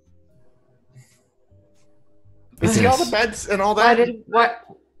out. You see all the beds and all that?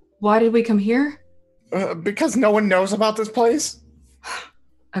 Why did we come here? Because no one knows about this place.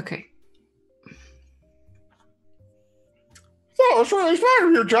 Okay. That was really smart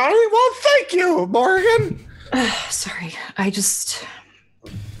of you, Johnny. Well, thank you, Morrigan. Sorry, I just...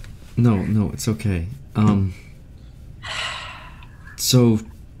 No, it's okay. So...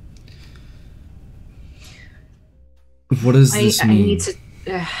 What does this mean? I need to...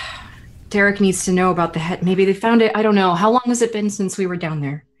 Derek needs to know about the head. Maybe they found it. I don't know. How long has it been since we were down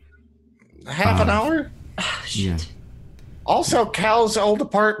there? Half an hour? Oh, shit. Yeah. Also, Cal's old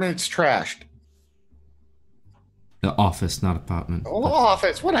apartment's trashed. The office, not apartment. Oh,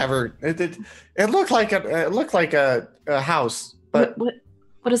 office, whatever. It looked like a house, but what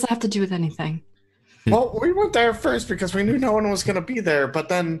does that have to do with anything? well, we went there first because we knew no one was going to be there. But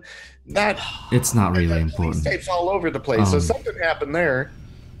then it's not really police important. tapes all over the place, so something happened there.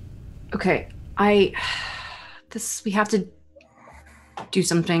 Okay, we have to do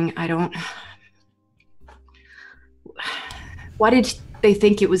something. I don't. Why did they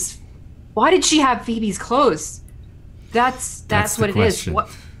think it was? Why did she have Phoebe's clothes? That's what it is.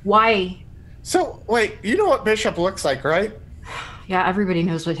 Why? So wait, you know what Bishop looks like, right? Yeah, everybody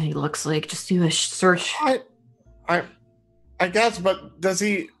knows what he looks like. Just do a search. I guess, but does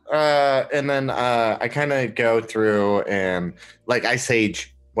he? And then I kind of go through and like I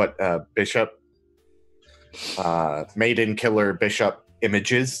sage what Bishop, maiden killer Bishop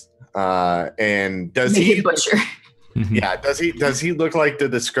images, and does he? Butcher. Yeah, does he look like the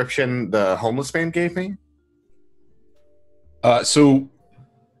description the homeless man gave me? So,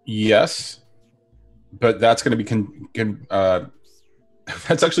 yes, but that's going to be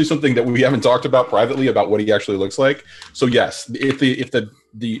that's actually something that we haven't talked about privately about what he actually looks like. So yes, if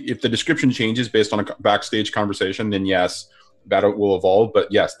the description changes based on a backstage conversation, then yes, that will evolve. But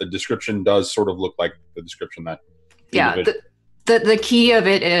yes, the description does sort of look like the description that. Yeah, the key of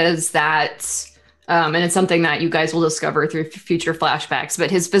it is that, and it's something that you guys will discover through future flashbacks. But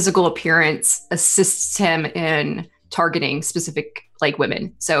his physical appearance assists him in targeting specific like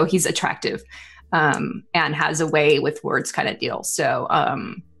women, so he's attractive and has a way with words kind of deal. So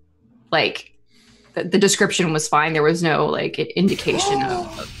like the description was fine. There was no like indication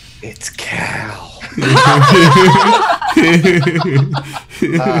of it's Cal.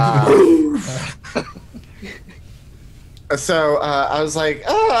 So I was like,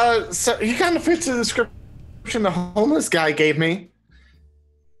 so he kind of fits the description the homeless guy gave me.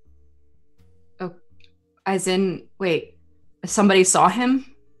 As in, wait, somebody saw him?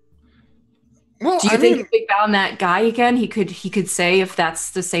 Well, do you think if we found that guy again, he could say if that's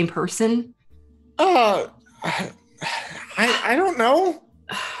the same person? I don't know.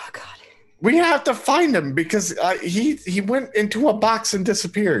 Oh God. We have to find him because he went into a box and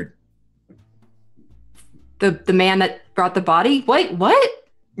disappeared. The man that brought the body? Wait, what?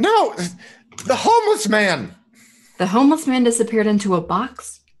 No, the homeless man. The homeless man disappeared into a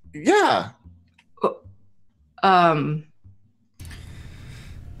box? Yeah.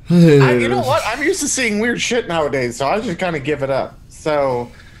 You know what? I'm used to seeing weird shit nowadays, so I just kind of give it up.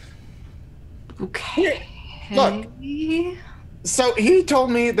 So, okay. Look. So he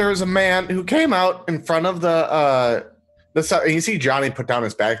told me there was a man who came out in front of and you see Johnny put down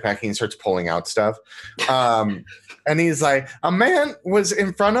his backpack and he starts pulling out stuff. And and he's like, a man was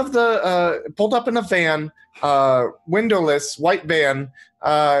in front of the pulled up in a van, windowless white van,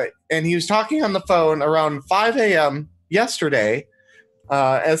 and he was talking on the phone around 5 a.m. yesterday.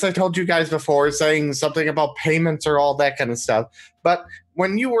 As I told you guys before, saying something about payments or all that kind of stuff. But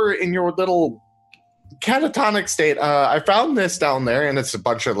when you were in your little catatonic state, I found this down there, and it's a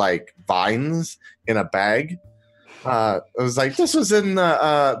bunch of like vines in a bag. It was like this was in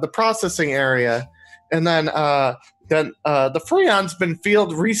the processing area, and then the Freon's been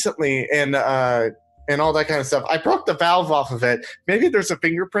filled recently, and all that kind of stuff. I broke the valve off of it. Maybe there's a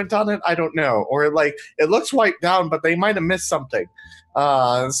fingerprint on it. I don't know, or like it looks wiped down, but they might have missed something.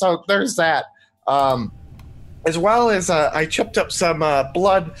 So there's that. As well as I chipped up some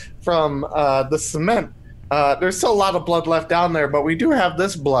blood from the cement. There's still a lot of blood left down there, but we do have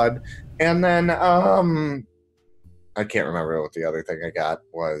this blood. And then I can't remember what the other thing I got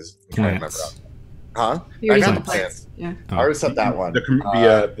was. I can't remember. Huh? I got the plants. Yeah. I already said that one.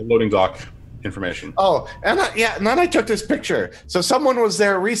 The loading dock information. Oh, and then I took this picture. So someone was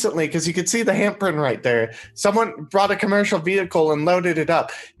there recently because you could see the handprint right there. Someone brought a commercial vehicle and loaded it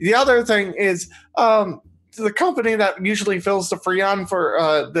up. The other thing is the company that usually fills the Freon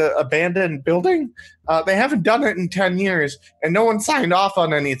for the abandoned building, they haven't done it in 10 years, and no one signed off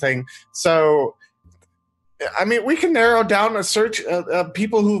on anything. So, I mean, we can narrow down a search of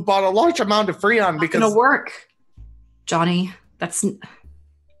people who bought a large amount of Freon because... It's going to work, Johnny. That's...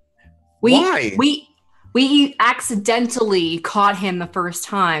 Why? We accidentally caught him the first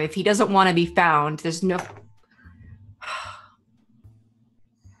time. If he doesn't want to be found, there's no...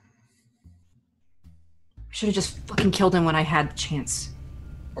 Should have just fucking killed him when I had the chance.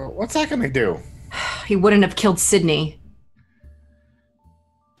 What's that going to do? He wouldn't have killed Sydney.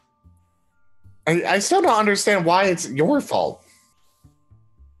 I still don't understand why it's your fault.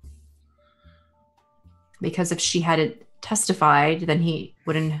 Because if she had testified, then he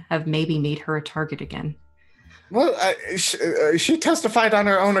wouldn't have maybe made her a target again. Well, she testified on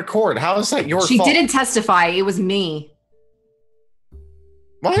her own accord. How is that your fault? She didn't testify. It was me.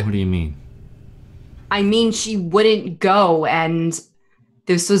 What? What do you mean? I mean, she wouldn't go, and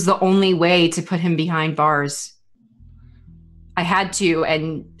this was the only way to put him behind bars. I had to,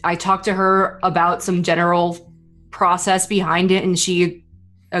 and I talked to her about some general process behind it, and she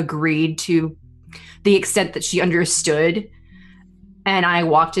agreed to the extent that she understood. And I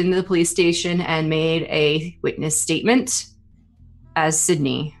walked into the police station and made a witness statement as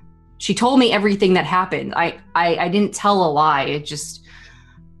Sydney. She told me everything that happened. I didn't tell a lie. It just...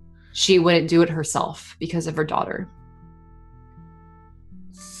 She wouldn't do it herself because of her daughter.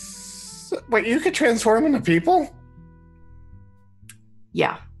 Wait, you could transform into people?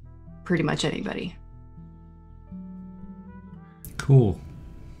 Yeah, pretty much anybody. Cool.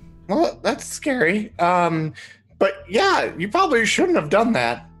 Well, that's scary. But yeah, you probably shouldn't have done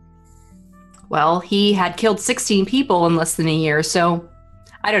that. Well, he had killed 16 people in less than a year, so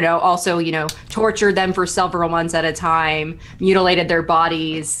I don't know. Also, tortured them for several months at a time, mutilated their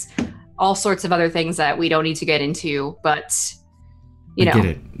bodies, all sorts of other things that we don't need to get into. But, I get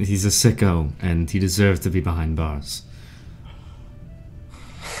it. He's a sicko, and he deserves to be behind bars.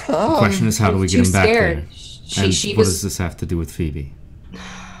 The question is, how do we get him back there? And what does this have to do with Phoebe?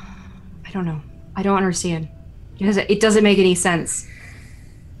 I don't know. I don't understand. It doesn't make any sense.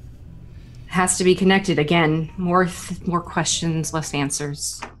 Has to be connected again. More questions, less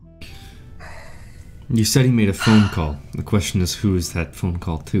answers. You said he made a phone call. The question is, who is that phone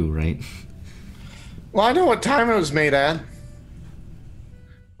call to, right? Well, I know what time it was made at. It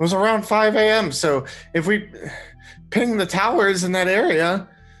was around 5 a.m. So if we ping the towers in that area,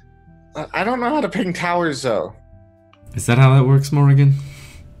 I don't know how to ping towers though. Is that how that works, Morrigan?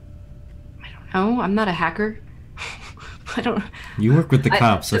 I don't know. I'm not a hacker. I don't. You work with the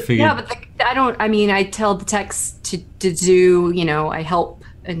cops. I figured. Yeah, but I don't. I mean, I tell the techs to do. I help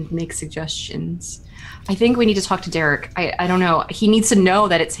and make suggestions. I think we need to talk to Derek. I don't know. He needs to know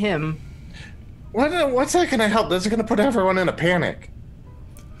that it's him. What's that going to help? This is going to put everyone in a panic.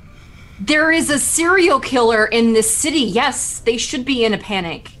 There is a serial killer in this city. Yes, they should be in a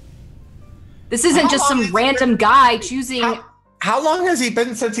panic. This isn't just some random guy choosing. How long has he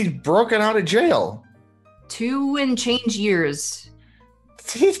been since he's broken out of jail? 2 and change years.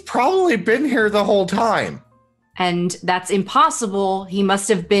 He's probably been here the whole time. And that's impossible. He must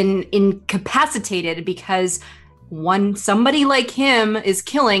have been incapacitated because somebody like him is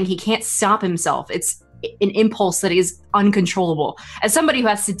killing, he can't stop himself. It's an impulse that is uncontrollable. As somebody who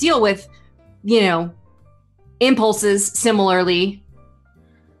has to deal with, impulses similarly,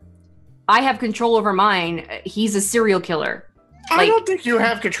 I have control over mine. He's a serial killer. I don't think you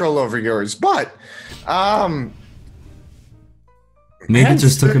have control over yours, but Maybe it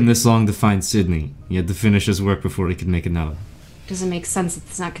just took him this long to find Sydney. He had to finish his work before he could make another. Doesn't make sense.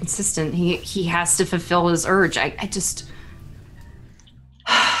 It's not consistent. He has to fulfill his urge. I just...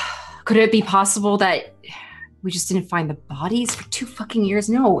 Could it be possible that we just didn't find the bodies for 2 fucking years?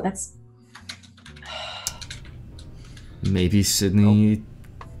 No, that's... Maybe Sydney...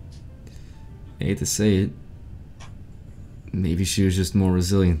 I hate to say it. Maybe she was just more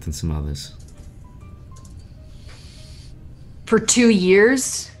resilient than some others. For 2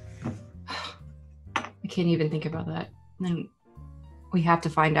 years? I can't even think about that. Then we have to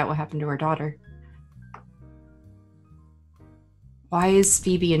find out what happened to our daughter. Why is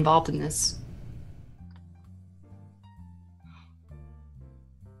Phoebe involved in this?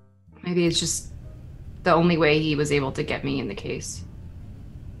 Maybe it's just the only way he was able to get me in the case.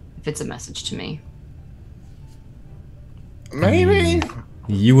 If it's a message to me. Maybe.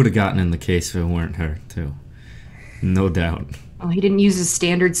 You would have gotten in the case if it weren't her, too. No doubt. Oh, he didn't use his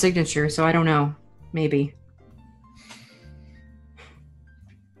standard signature, so I don't know. Maybe.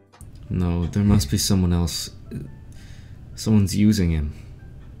 No, there must be someone else. Someone's using him.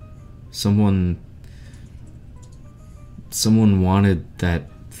 Someone wanted that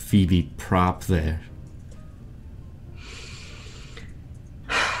Phoebe prop there.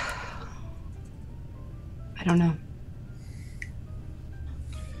 I don't know.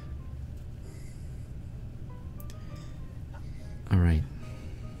 All right.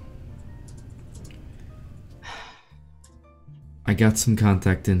 I got some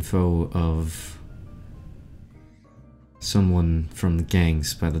contact info of someone from the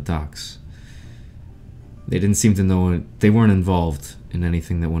gangs by the docks. They didn't seem to know it. They weren't involved in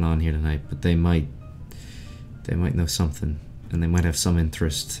anything that went on here tonight, but they might know something, and they might have some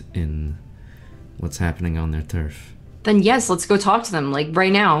interest in what's happening on their turf. Then yes, let's go talk to them, like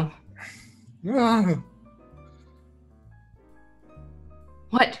right now. What?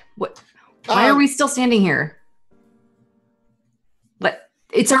 Why are we still standing here?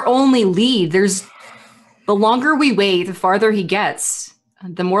 It's our only lead. The longer we wait, the farther he gets,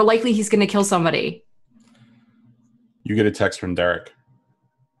 the more likely he's going to kill somebody. You get a text from Derek.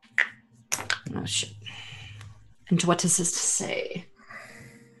 Oh, shit. And what does this say?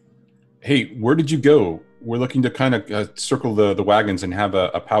 Hey, where did you go? We're looking to kind of circle the wagons and have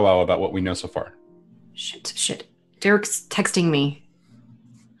a powwow about what we know so far. Shit. Derek's texting me.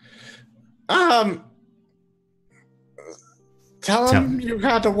 Tell him you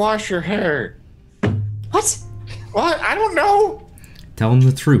had to wash your hair. What? What? I don't know. Tell him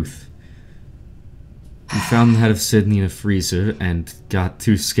the truth. You found the head of Sydney in a freezer and got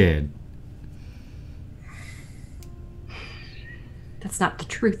too scared. That's not the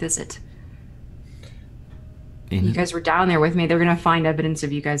truth, is it? Ain't You it? guys were down there with me. They're going to find evidence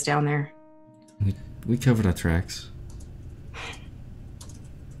of you guys down there. We covered our tracks.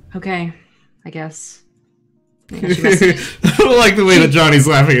 Okay, I guess. I don't like the way that Johnny's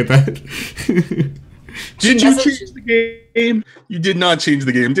laughing at that. Did you change the game? You did not change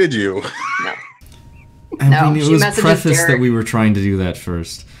the game, did you? No. I mean, it she was messages prefaced Derek. that we were trying to do that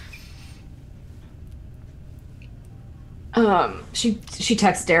first. She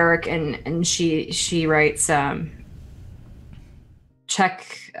texts Derek and she writes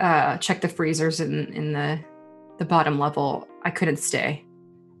check the freezers in the bottom level. I couldn't stay.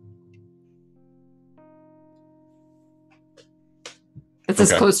 That's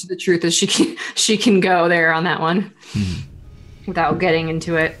as close to the truth as she can go there on that one. Without getting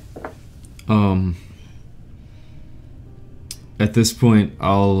into it. At this point,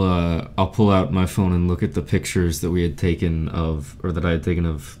 I'll pull out my phone and look at the pictures that we had taken of, or that I had taken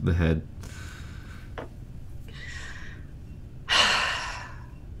of the head.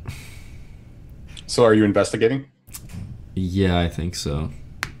 So are you investigating? Yeah, I think so.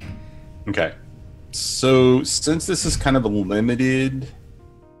 Okay. So since this is kind of a limited...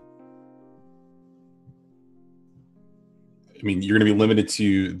 I mean, you're going to be limited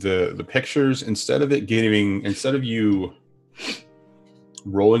to the pictures. Instead of you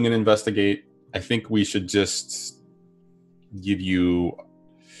rolling and investigate, I think we should just give you...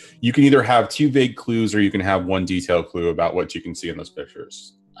 You can either have 2 vague clues or you can have 1 detailed clue about what you can see in those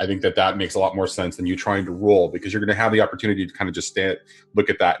pictures. I think that makes a lot more sense than you trying to roll, because you're going to have the opportunity to kind of just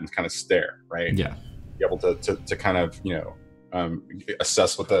look at that and kind of stare, right? Yeah. Be able to kind of,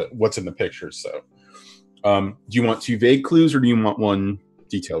 assess what's in the pictures. So do you want 2 vague clues or do you want 1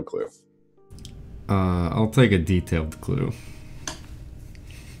 detailed clue? I'll take a detailed clue.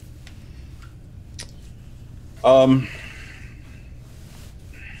 A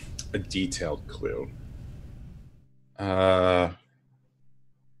detailed clue.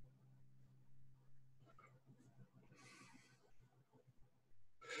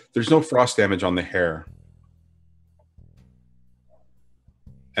 There's no frost damage on the hair.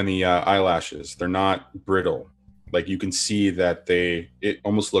 And the eyelashes, they're not brittle. Like you can see that it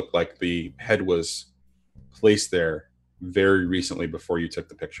almost looked like the head was placed there very recently before you took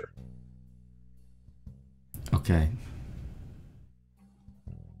the picture. Okay.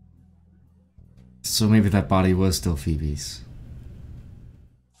 So maybe that body was still Phoebe's.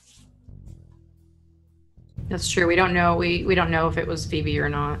 That's true. We don't know. We don't know if it was Phoebe or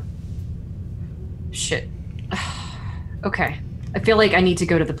not. Shit. Okay. I feel like I need to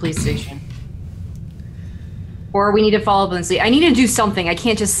go to the police station. Or we need to follow up and see. I need to do something. I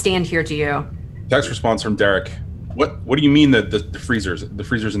can't just stand here to you. Text response from Derek. What do you mean the freezers? The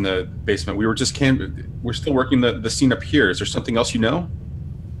freezers in the basement. We were just we're still working the scene up here. Is there something else you know?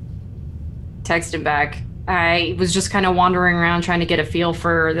 Text him back. I was just kind of wandering around trying to get a feel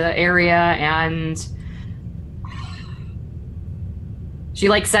for the area, and she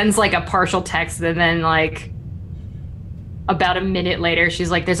like sends like a partial text, and then like about a minute later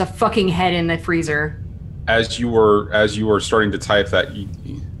she's like, there's a fucking head in the freezer. As you were starting to type that,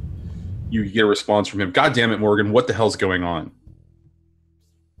 you get a response from him. God damn it, Morgan, what the hell's going on?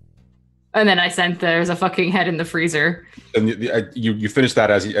 And then I sent there's a fucking head in the freezer. And you finish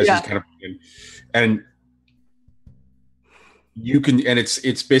that as he's kind of, and you can, and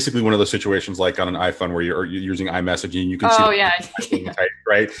it's basically one of those situations like on an iPhone where you're using iMessage and you can see them type,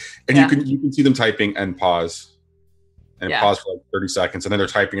 right? And you can see them typing and pause. And pause for like 30 seconds, and then they're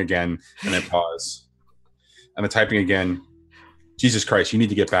typing again, and then pause. And then typing again. Jesus Christ, you need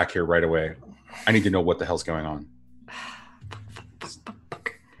to get back here right away. I need to know what the hell's going on.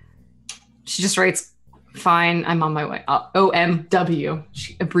 She just writes, fine, I'm on my way. OMW.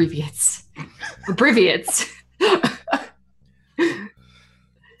 She abbreviates.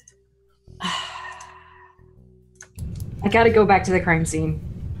 I gotta go back to the crime scene.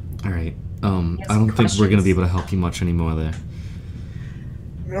 All right. I don't think we're gonna be able to help you much anymore there.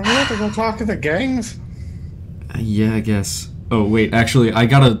 We have to go talk to the gangs? Yeah, I guess. Oh wait, actually, I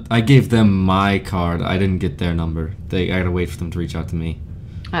gave them my card. I didn't get their number. I gotta wait for them to reach out to me.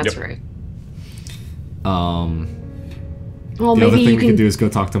 That's right. Well, maybe the other thing we could do is go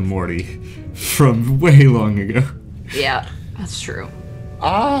talk to Morty from way long ago. Yeah, that's true.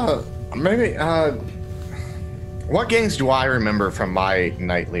 Maybe. What gangs do I remember from my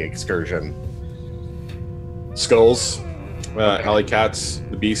nightly excursion? Skulls, Alley Cats,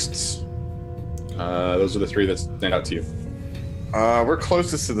 the Beasts. Those are the three that stand out to you. We're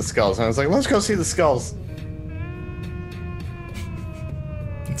closest to the Skulls, and I was like, let's go see the Skulls.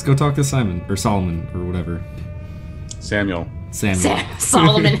 Let's go talk to Simon or Solomon or whatever. Samuel.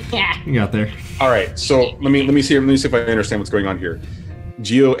 Solomon. Yeah. You got there. All right. So let me see if I understand what's going on here.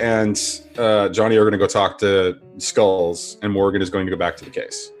 Gio and Johnny are going to go talk to Skulls, and Morgan is going to go back to the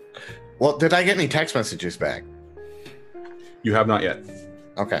case. Well, did I get any text messages back? You have not yet.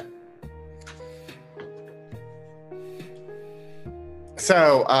 Okay.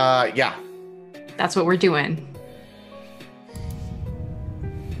 So, yeah. That's what we're doing.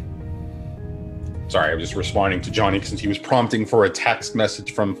 Sorry, I was just responding to Johnny since he was prompting for a text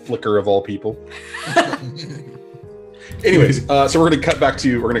message from Flickr of all people. Anyways, so we're gonna cut back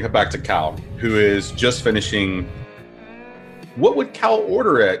to Cal, who is just finishing. What would Cal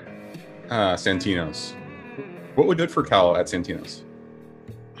order at Santino's? What would do it for Cal at Santino's?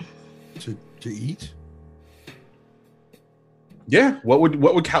 To eat? Yeah.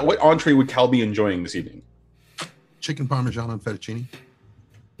 What entree would Cal be enjoying this evening? Chicken parmesan and fettuccine.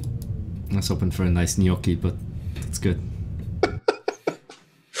 I was hoping for a nice gnocchi, but that's good.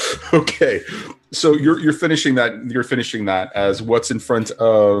 Okay, so you're finishing that. You're finishing that as what's in front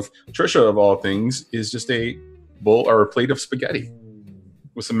of Trisha of all things is just a bowl or a plate of spaghetti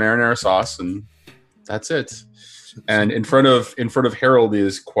with some marinara sauce, and that's it. And in front of Harold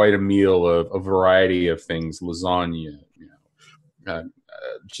is quite a meal of a variety of things: lasagna,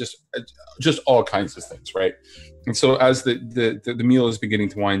 just all kinds of things, right? And so as the meal is beginning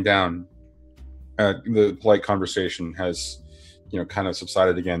to wind down, the polite conversation has kind of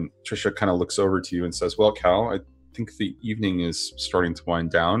subsided again. Trisha kind of looks over to you and says, well, Cal, I think the evening is starting to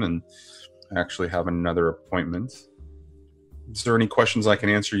wind down and I actually have another appointment. Is there any questions I can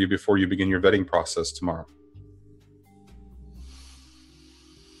answer you before you begin your vetting process tomorrow?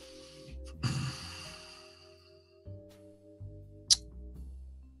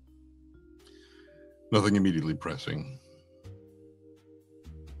 Nothing immediately pressing.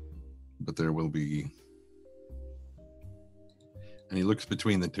 But there will be. And he looks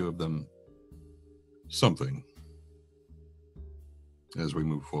between the two of them. Something. As we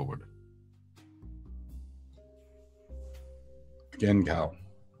move forward. Again, Cal,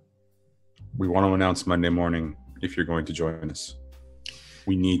 We want to announce Monday morning if you're going to join us.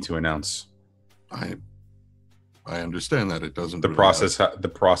 We need to announce. I understand that it doesn't. The really process. The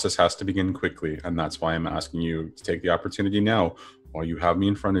process has to begin quickly, and that's why I'm asking you to take the opportunity now while you have me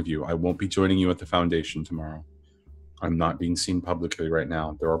in front of you. I won't be joining you at the foundation tomorrow. I'm not being seen publicly right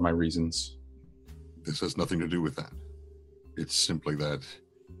now. There are my reasons. This has nothing to do with that. It's simply that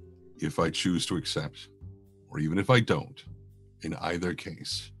if I choose to accept, or even if I don't, in either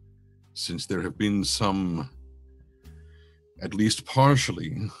case, since there have been some, at least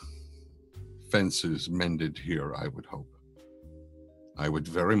partially, fences mended here, I would hope. I would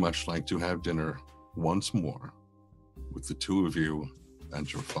very much like to have dinner once more with the two of you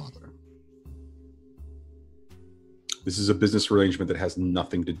and your father. This is a business arrangement that has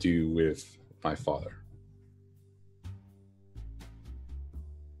nothing to do with my father.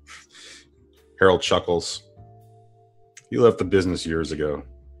 Harold chuckles. He left the business years ago.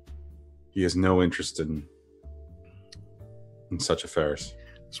 He has no interest in such affairs.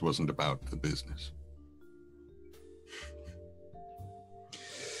 This wasn't about the business.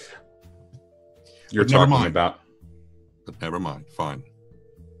 You're But never talking mind. about... But never mind, fine.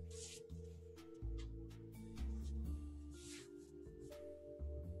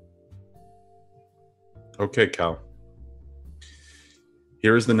 Okay, Cal.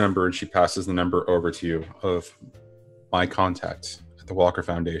 Here is the number, and she passes the number over to you of my contact at the Walker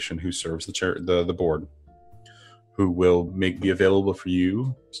Foundation, who serves the board, who will be available for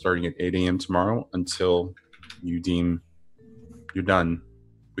you starting at 8 a.m. tomorrow until you deem you're done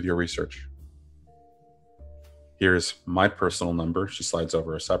with your research. Here's my personal number. She slides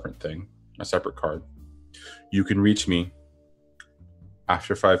over a separate card. You can reach me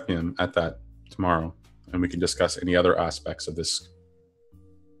after 5 p.m. at that tomorrow, and we can discuss any other aspects of this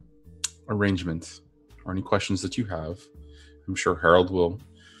arrangement or any questions that you have. I'm sure Harold will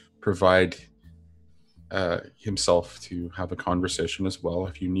provide himself to have a conversation as well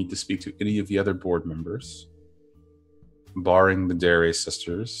if you need to speak to any of the other board members, barring the Dare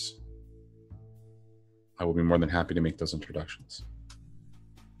sisters. I will be more than happy to make those introductions.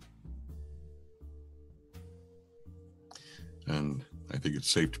 And I think it's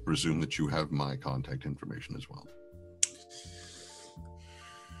safe to presume that you have my contact information as well.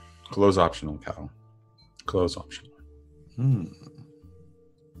 Close optional, Cal. Close optional.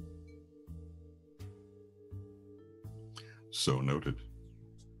 So noted.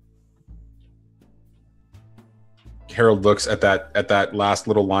 Harold looks at that last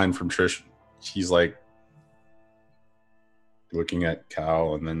little line from Trish. She's like looking at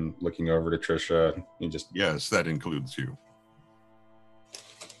Cal and then looking over to Trisha. He just Yes, that includes you.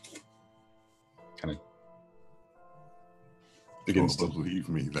 kind of begins Oh, to... believe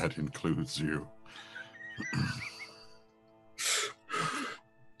me, that includes you.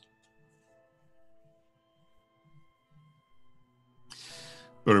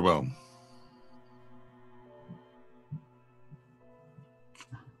 Very well.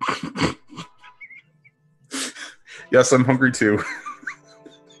 Yes, I'm hungry too.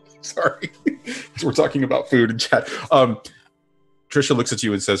 Sorry. We're talking about food in chat. Trisha looks at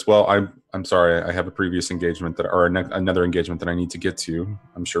you and says, well, I'm sorry. I have a previous engagement another engagement that I need to get to.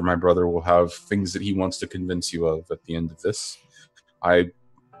 I'm sure my brother will have things that he wants to convince you of at the end of this. I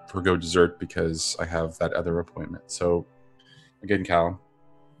forgo dessert because I have that other appointment. So again, Cal,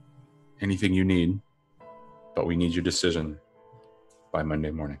 anything you need, but we need your decision by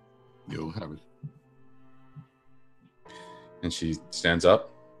Monday morning. You'll have it. And she stands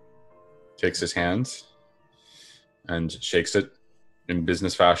up, takes his hand, and shakes it in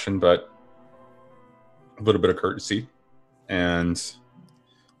business fashion, but a little bit of courtesy, and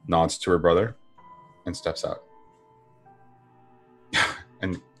nods to her brother and steps out.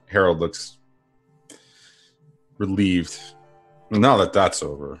 And Harold looks relieved. Now that that's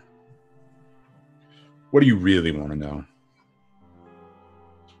over, what do you really want to know?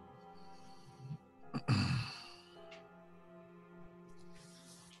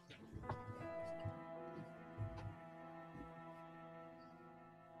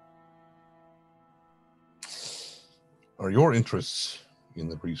 Are your interests in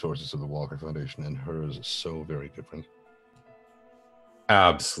the resources of the Walker Foundation and hers so very different?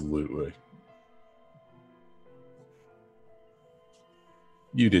 Absolutely.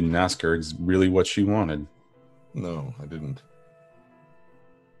 You didn't ask her really what she wanted. No, I didn't.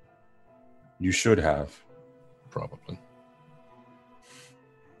 You should have. Probably.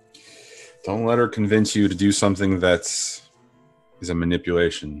 Don't let her convince you to do something that is a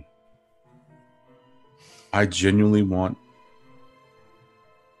manipulation. I genuinely want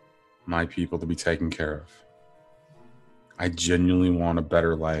my people to be taken care of. I genuinely want a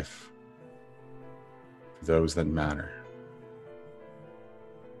better life those that matter.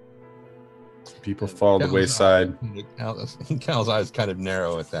 People fall the wayside. Cal's eyes kind of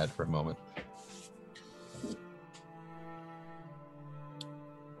narrow at that for a moment.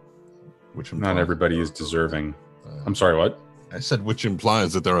 Which Not everybody is deserving. I'm sorry, what? I said which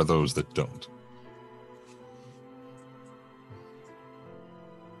implies that there are those that don't.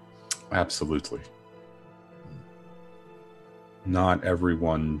 Absolutely. Not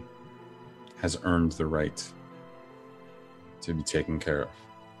everyone has earned the right to be taken care of.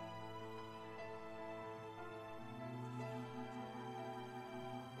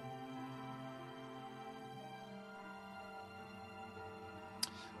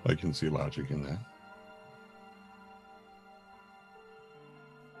 I can see logic in that.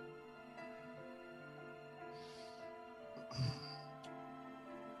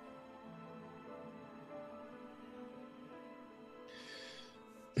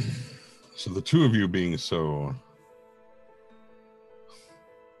 So the two of you being so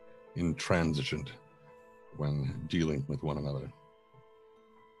intransigent when dealing with one another,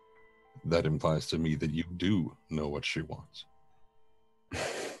 that implies to me that you do know what she wants.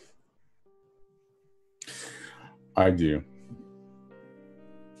 I do.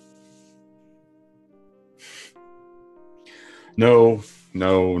 No.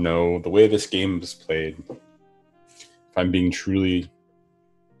 The way this game is played, if I'm being truly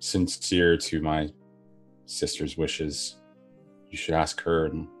sincere to my sister's wishes, you should ask her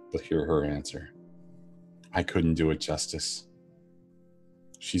and hear her answer. I couldn't do it justice.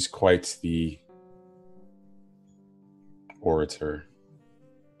 She's quite the orator.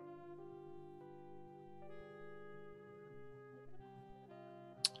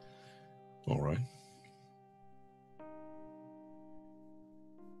 All right.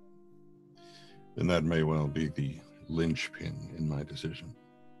 And that may well be the linchpin in my decision.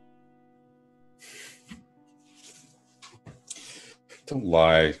 Don't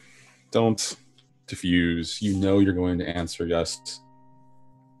lie. Don't diffuse. You know you're going to answer yes.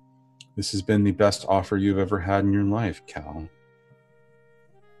 This has been the best offer you've ever had in your life, Cal.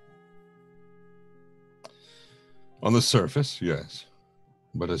 On the surface, yes.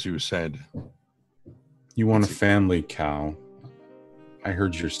 But as you said... You want a family, Cal. I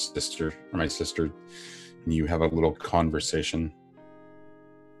heard your sister, or my sister, and you have a little conversation.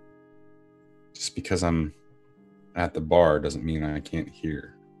 Just because I'm at the bar doesn't mean I can't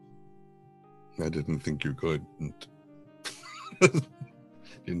hear. I didn't think you could.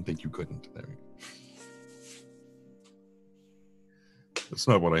 Didn't think you couldn't. There we go. That's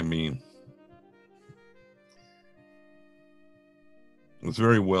not what I mean. It's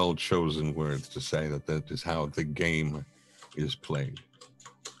very well chosen words to say that that is how the game is played.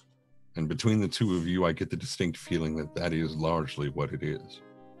 And between the two of you, I get the distinct feeling that that is largely what it is.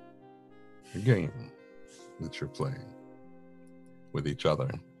 A game that you're playing with each other.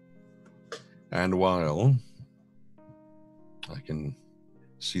 And while I can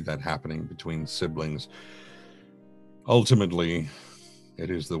see that happening between siblings, ultimately, it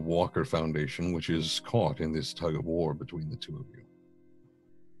is the Walker Foundation which is caught in this tug of war between the two of you.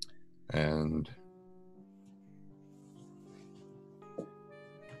 And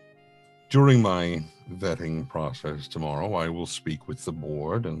during my vetting process tomorrow, I will speak with the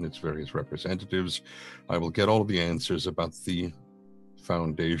board and its various representatives. I will get all of the answers about the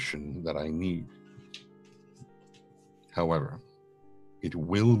foundation that I need. However, it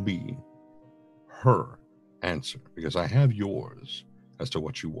will be her answer, because I have yours as to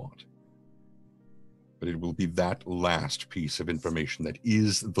what you want. But it will be that last piece of information that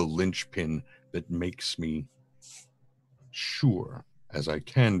is the linchpin that makes me sure, as I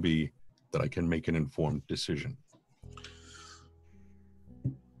can be, that I can make an informed decision.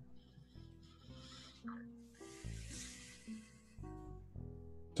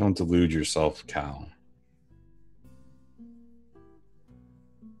 Don't delude yourself, Cal.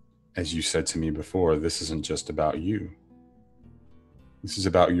 As you said to me before, this isn't just about you. This is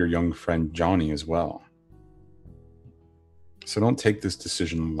about your young friend Johnny as well. So don't take this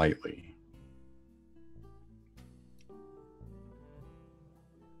decision lightly.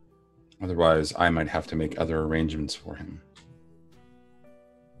 Otherwise, I might have to make other arrangements for him.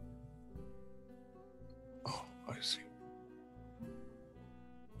 Oh, I see.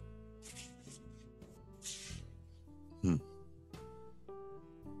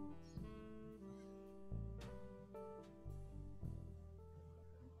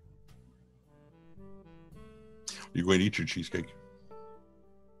 You going to eat your cheesecake?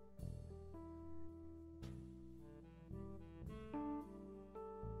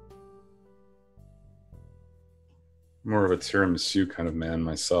 More of a tiramisu kind of man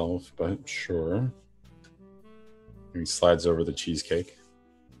myself, but sure. He slides over the cheesecake.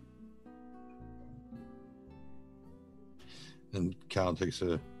 And Cal takes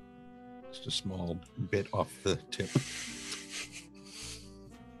just a small bit off the tip.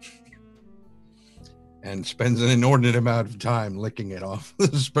 And spends an inordinate amount of time licking it off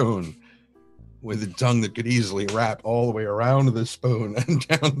the spoon with a tongue that could easily wrap all the way around the spoon and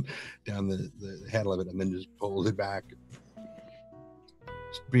down the handle of it, and then just pulls it back.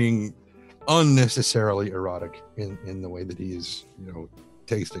 Just being unnecessarily erotic in the way that he's,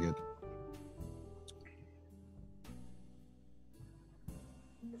 tasting it.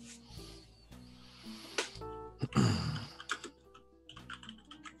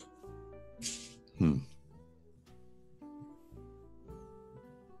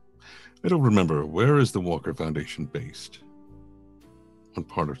 I don't remember. Where is the Walker Foundation based? What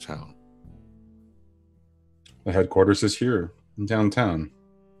part of town? The headquarters is here in downtown.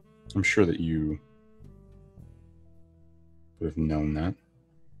 I'm sure that you would have known that.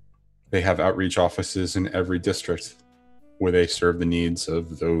 They have outreach offices in every district where they serve the needs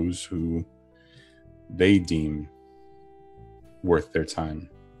of those who they deem worth their time.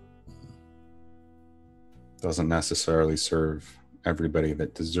 Doesn't necessarily serve everybody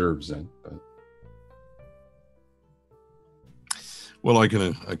that deserves it, but well, I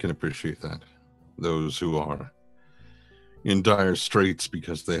can appreciate that. Those who are in dire straits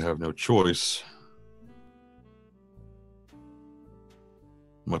because they have no choice,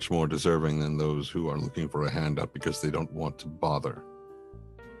 much more deserving than those who are looking for a handout because they don't want to bother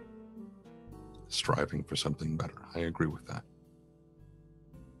striving for something better. I agree with that.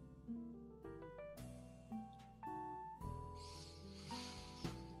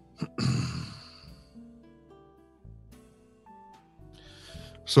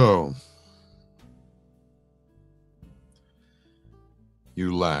 So,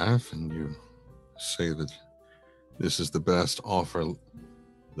 you laugh and you say that this is the best offer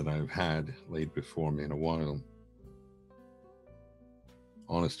that I've had laid before me in a while.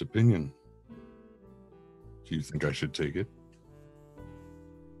 Honest opinion. Do you think I should take it?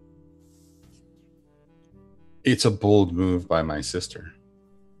 it's a bold move by my sister.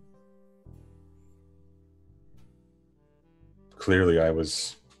 Clearly, I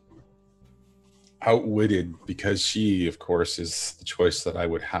was outwitted because she, of course, is the choice that I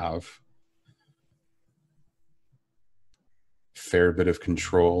would have. Fair bit of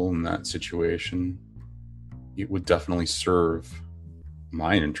control in that situation. It would definitely serve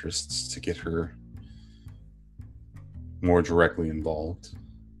my interests to get her more directly involved.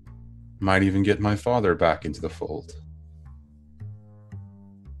 Might even get my father back into the fold.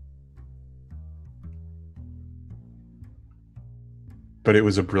 But it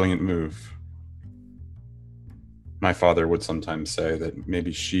was a brilliant move. My father would sometimes say that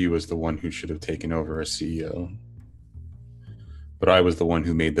maybe she was the one who should have taken over as CEO. But I was the one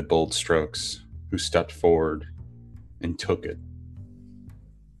who made the bold strokes, who stepped forward and took it.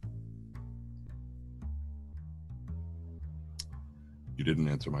 You didn't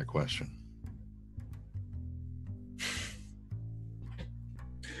answer my question.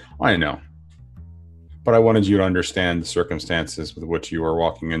 I know. But I wanted you to understand the circumstances with which you are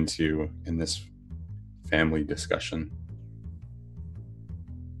walking into in this family discussion.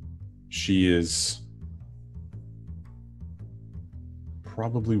 She is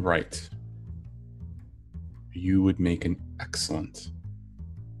probably right. You would make an excellent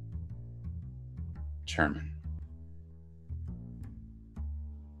chairman.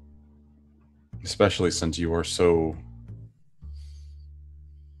 Especially since you are so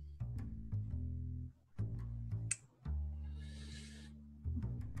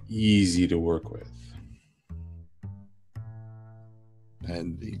easy to work with.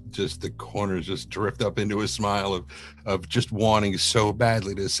 And the corners just drift up into a smile of just wanting so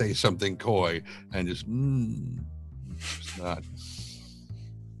badly to say something coy and just not.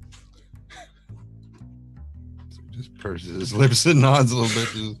 So he just purses his lips and nods a little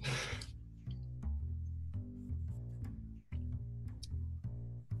bit.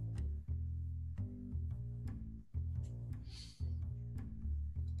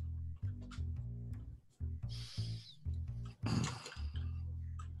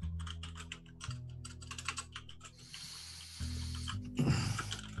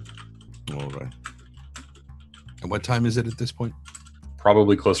 All right. And what time is it at this point?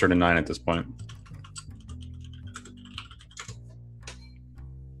 Probably closer to 9 at this point.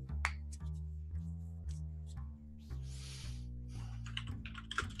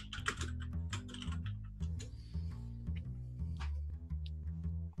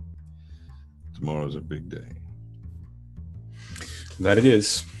 Tomorrow's a big day. That it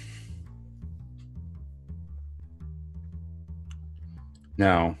is.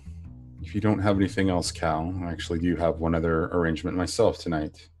 Now, if you don't have anything else, Cal, I actually do have one other arrangement myself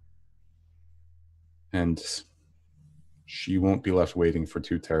tonight. And she won't be left waiting for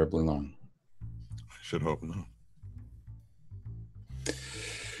too terribly long. I should hope not.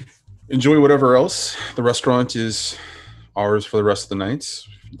 Enjoy whatever else. The restaurant is ours for the rest of the night.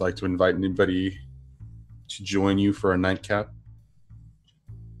 If you'd like to invite anybody to join you for a nightcap,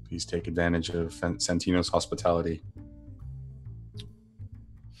 please take advantage of Santino's hospitality.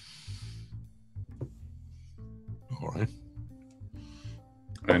 All right.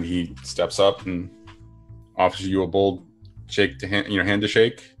 And he steps up and offers you a bold shake to hand, hand to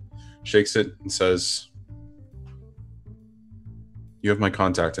shake, shakes it and says, "You have my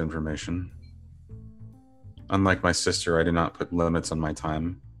contact information. Unlike my sister, I do not put limits on my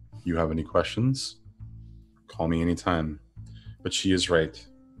time. You have any questions? Call me anytime. But she is right.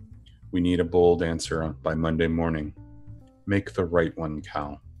 We need a bold answer by Monday morning. Make the right one,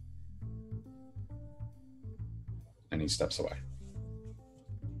 Cal." And he steps away.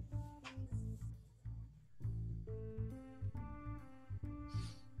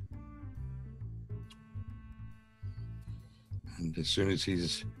 And as soon as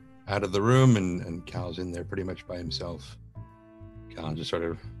he's out of the room and Cal's in there pretty much by himself, Cal just sort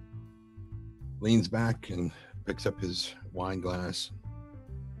of leans back and picks up his wine glass.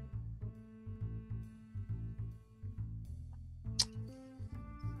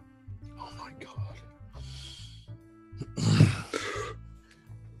 Oh my God.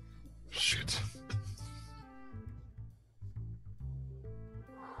 Shit.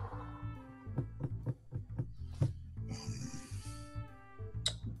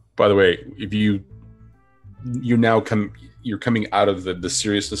 By the way, if you're coming out of the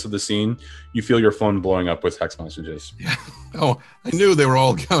seriousness of the scene, you feel your phone blowing up with text messages. Yeah. Oh, I knew they were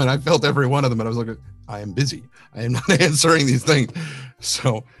all coming. I felt every one of them, and I was like, I am busy. I am not answering these things.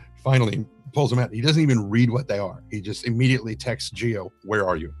 So finally, he pulls them out. He doesn't even read what they are. He just immediately texts Gio, "Where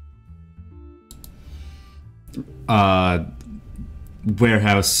are you?"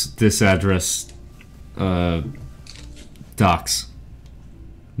 Warehouse, this address, docks.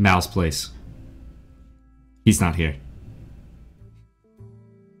 Mal's place. He's not here.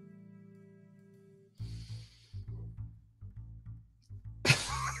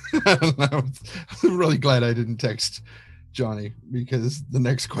 I'm really glad I didn't text Johnny, because the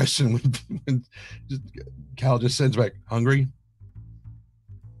next question would be when Cal just sends back, "Hungry?"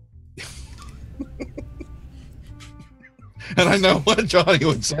 And I know what Johnny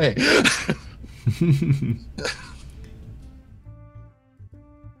would say.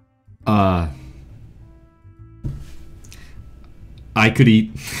 I could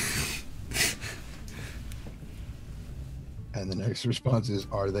eat. And the next response is,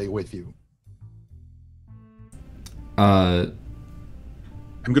 "Are they with you?" I'm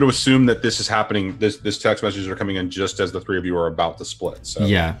going to assume that this is happening. This text messages are coming in just as the three of you are about to split. So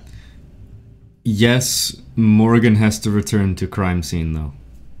Yeah. Yes, Morrigan has to return to crime scene though.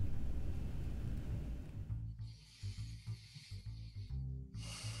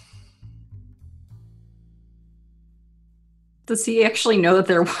 Does he actually know that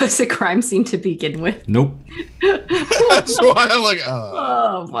there was a crime scene to begin with? Nope. That's why I'm like,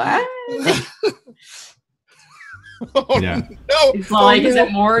 Oh, what? oh, Yeah. no. It's like, is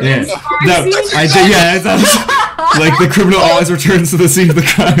it Morrigan's Yeah. crime No, scene? I did. Yeah, that was, like the criminal always returns to the scene of the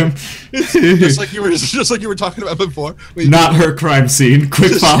crime. just like you were talking about before. Not her crime scene.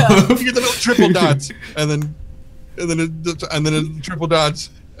 Quick follow. You get the little triple dots, and then triple dots,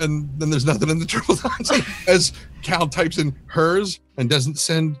 and then there's nothing in the triple dots. As Cal types in hers and doesn't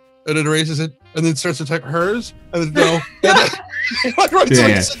send, and it erases it, and then starts to type hers, and then no. Writes Yeah, like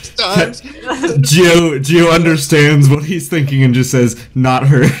yeah. 6 times. Gio understands what he's thinking and just says, "Not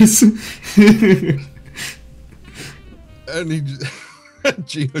hers." And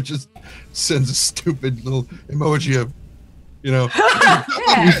Gio just sends a stupid little emoji of, Yeah,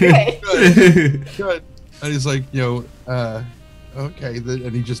 okay. good. And he's like, okay.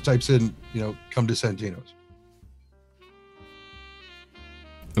 And he just types in, "Come to Santino's."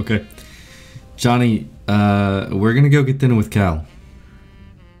 Okay. Johnny, we're gonna go get dinner with Cal.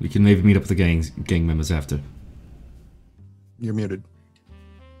 We can maybe meet up with the gang members after. You're muted.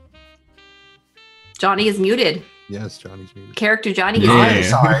 Johnny is muted. Yes, Johnny's muted. Character Johnny is Yeah. muted.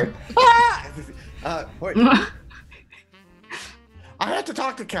 Sorry. Wait. I had to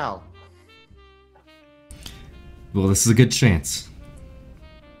talk to Cal. Well, this is a good chance.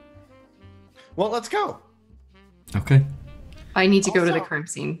 Well, let's go. Okay. I need to go to the Also- crime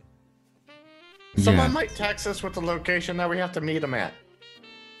scene. Someone Yeah. might text us with the location that we have to meet him at.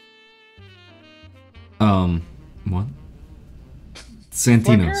 What?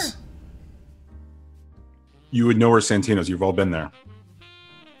 Santino's. You would know where Santino's. You've all been there.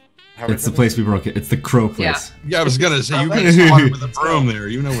 It's the place we broke it. It's the crow place. Yeah, I was gonna say you can start with a broom there.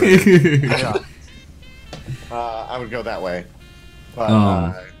 You know where it is. Yeah. I would go that way.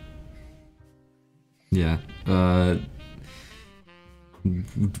 But, Yeah.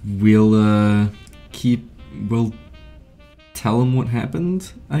 We'll tell him what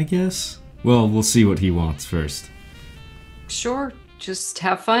happened, I guess. Well, we'll see what he wants first. Sure. Just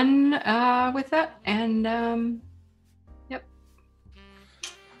have fun with that, and yep.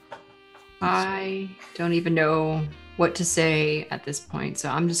 I don't even know what to say at this point, so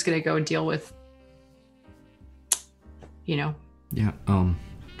I'm just gonna go deal with, Yeah.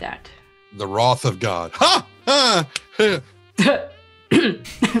 that. The wrath of God. Ha! Ha!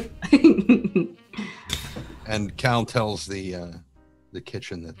 And Cal tells the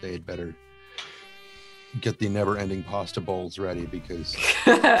kitchen that they had better get the never-ending pasta bowls ready because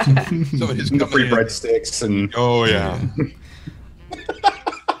somebody's The coming free in. breadsticks and Oh yeah.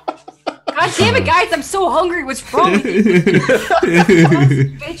 God damn it, guys! I'm so hungry. What's wrong with you?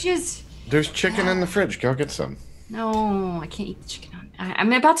 Bitches. there's chicken in the fridge. Go get some. No, I can't eat the chicken.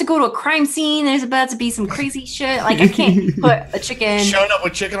 I'm about to go to a crime scene. There's about to be some crazy shit. Like, I can't put a chicken Showing up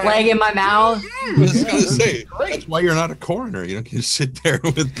with chicken on leg in my mouth. I was gonna say that's why you're not a coroner. You don't just sit there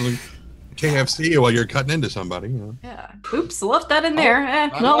with like, KFC while you're cutting into somebody. You know? Yeah. Oops, left that in there.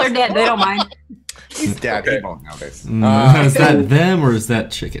 Well, they're dead. They don't mind. He's dead. He won't notice. Is that them or is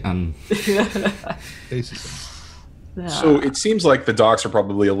that chicken? Tastes So it seems like the docks are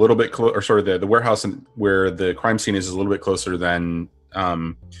probably a little bit close, or sort of the warehouse and where the crime scene is a little bit closer than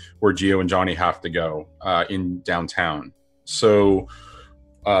where Gio and Johnny have to go in downtown. So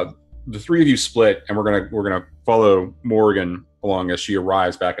the three of you split, and we're gonna follow Morrigan along as she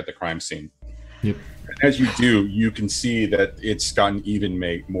arrives back at the crime scene. Yep. And as you do, you can see that it's gotten even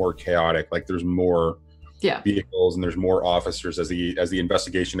more chaotic. Like there's more vehicles and there's more officers as the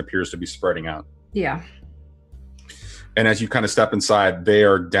investigation appears to be spreading out. Yeah. And as you kind of step inside, they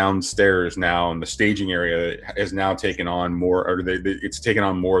are downstairs now, and the staging area has now taken on more, or it's taken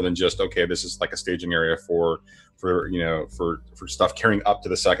on more than just, okay, this is like a staging area for stuff carrying up to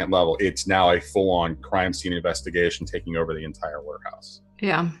the second level. It's now a full-on crime scene investigation taking over the entire warehouse.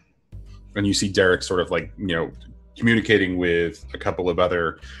 Yeah. And you see Derek sort of like, communicating with a couple of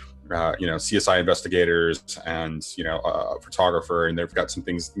other, CSI investigators and, a photographer, and they've got some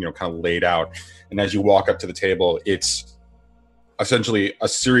things, kind of laid out. And as you walk up to the table, it's essentially a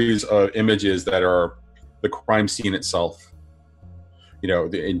series of images that are the crime scene itself,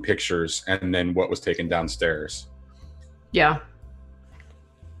 in pictures, and then what was taken downstairs. Yeah.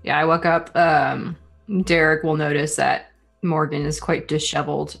 Yeah, I walk up. Derek will notice that Morgan is quite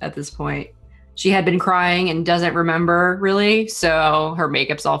disheveled at this point. She had been crying and doesn't remember really, so her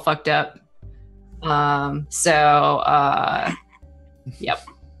makeup's all fucked up. Yep.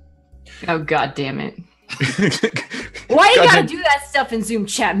 Oh, God damn it. Why you gotta do that stuff in Zoom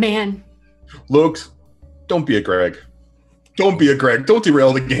chat, man? Look, don't be a Greg. Don't be a Greg. Don't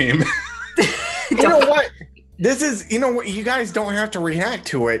derail the game. You know what? This is, you guys don't have to react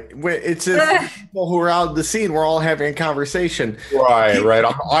to it. It's just people who are out of the scene. We're all having a conversation. Right.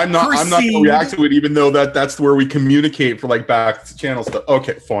 I'm not going to react to it, even though that's where we communicate for like back channel stuff.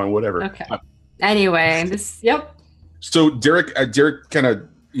 Okay, fine, whatever. Okay. Anyway, yep. So Derek kind of,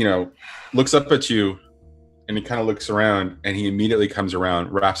 looks up at you, and he kind of looks around, and he immediately comes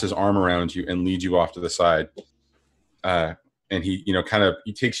around, wraps his arm around you, and leads you off to the side. And he,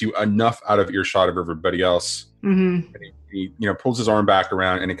 he takes you enough out of earshot of everybody else. Mm-hmm. And he pulls his arm back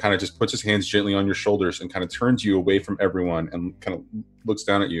around, and he kind of just puts his hands gently on your shoulders and kind of turns you away from everyone and kind of looks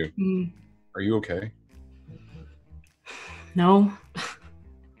down at you. Mm. Are you okay? No.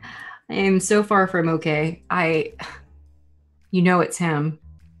 I am so far from okay. It's him.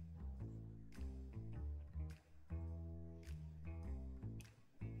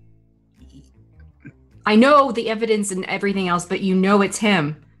 I know the evidence and everything else, but it's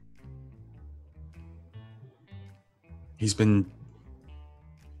him. He's been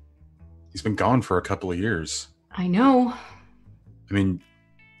gone for a couple of years. I know. I mean,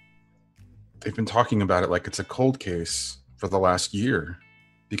 they've been talking about it like it's a cold case for the last year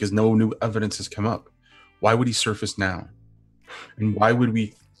because no new evidence has come up. Why would he surface now? And why would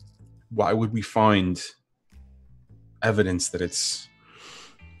we find evidence that it's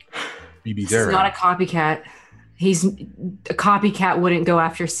BB Derek? He's not a copycat. A copycat wouldn't go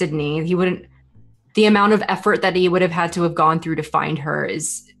after Sydney. He wouldn't. The amount of effort that he would have had to have gone through to find her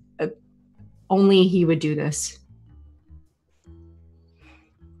is only he would do this.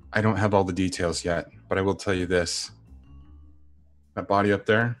 I don't have all the details yet, but I will tell you this. That body up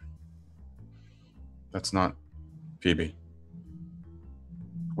there, that's not Phoebe.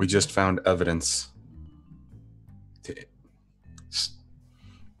 We just found evidence. It's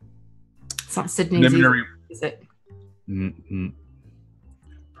not Sydney's, Preliminary, is it?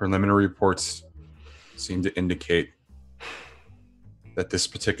 preliminary reports seem to indicate that this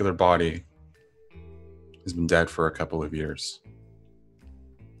particular body has been dead for a couple of years.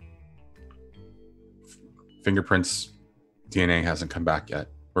 Fingerprints, DNA hasn't come back yet.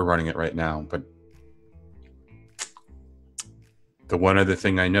 We're running it right now, but the one other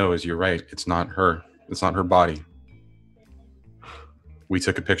thing I know is you're right. It's not her. It's not her body. We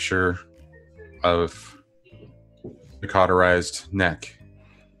took a picture of the cauterized neck,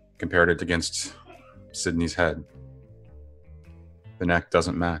 compared it against Sydney's head. The neck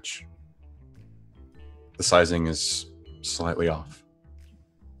doesn't match. The sizing is slightly off.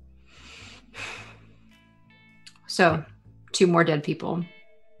 So, 2 more dead people.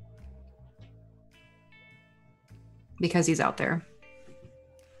 Because he's out there.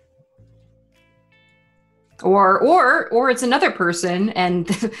 Or it's another person and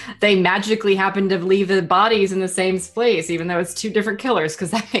they magically happen to leave the bodies in the same place, even though it's 2 different killers,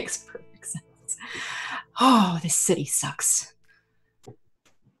 because that makes perfect sense. Oh, this city sucks.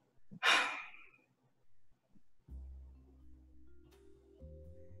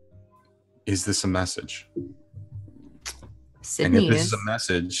 Is this a message? Sydney and if this is a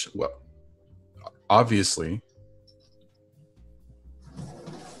message, well, obviously,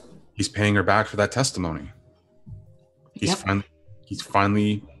 he's paying her back for that testimony. He's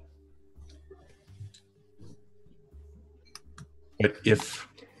finally. But if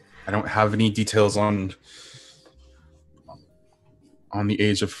I don't have any details on the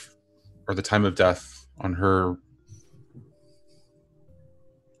age of or the time of death on her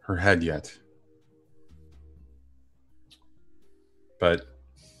head yet. But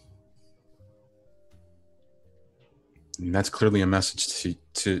I mean, that's clearly a message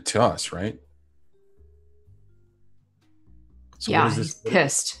to us, right? So yeah, he's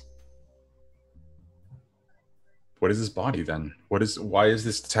pissed. What is this body then? Why is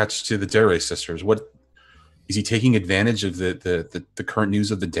this attached to the Dere sisters? What is he taking advantage of the current news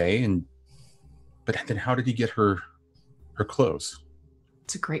of the day? But then how did he get her clothes?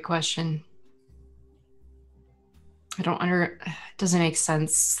 It's a great question. It doesn't make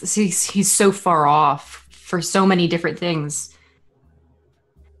sense. He's so far off for so many different things.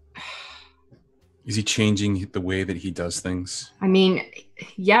 Is he changing the way that he does things? I mean,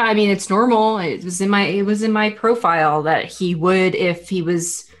 yeah, it's normal. It was in my profile that he would if he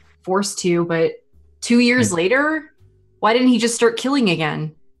was forced to, but 2 years later, why didn't he just start killing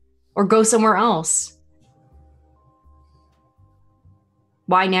again? Or go somewhere else?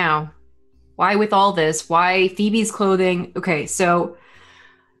 Why now? Why with all this? Why Phoebe's clothing? Okay, so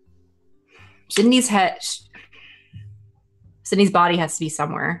Sydney's body has to be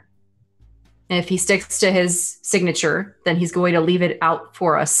somewhere. And if he sticks to his signature, then he's going to leave it out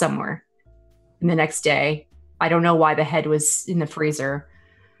for us somewhere. And the next day, I don't know why the head was in the freezer.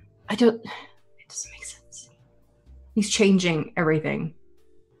 It doesn't make sense. He's changing everything.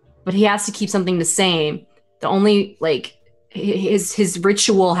 But he has to keep something the same. The only, his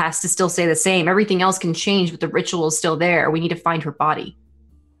ritual has to still stay the same. Everything else can change, but the ritual is still there. We need to find her body.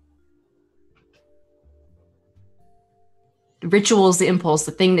 The ritual is the impulse,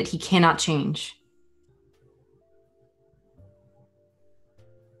 the thing that he cannot change.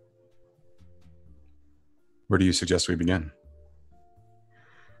 Where do you suggest we begin?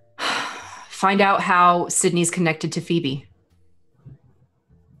 Find out how Sydney's connected to Phoebe.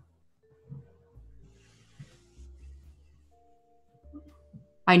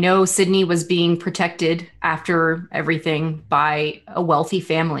 I know Sydney was being protected after everything by a wealthy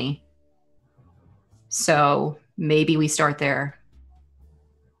family. So maybe we start there.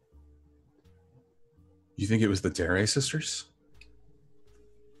 You think it was the Dere sisters?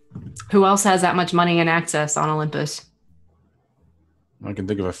 Who else has that much money and access on Olympus? I can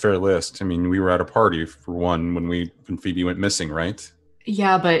think of a fair list. I mean, we were at a party for one when Phoebe went missing, right?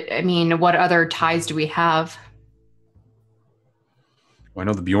 Yeah, but what other ties do we have? Well, I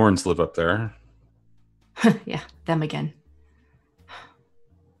know the Bjorns live up there. Yeah, them again.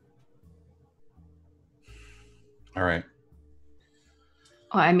 All right.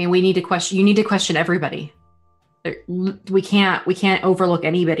 We need to question. You need to question everybody. We can't overlook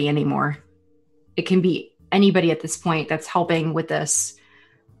anybody anymore. It can be anybody at this point that's helping with this.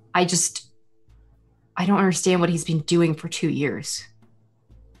 I don't understand what he's been doing for 2 years.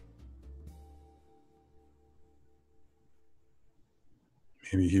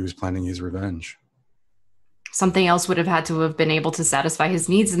 Maybe he was planning his revenge. Something else would have had to have been able to satisfy his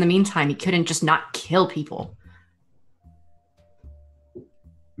needs in the meantime. He couldn't just not kill people.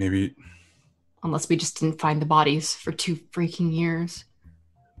 Maybe. Unless we just didn't find the bodies for 2 freaking years.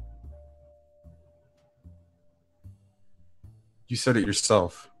 You said it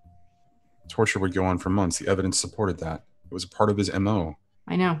yourself. Torture would go on for months. The evidence supported that. It was a part of his MO.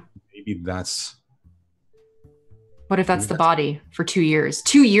 I know. Maybe that's... What if that's the body for 2 years?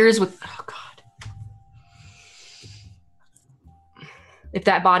 2 years with... Oh, God. If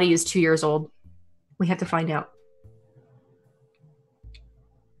that body is 2 years old, we have to find out.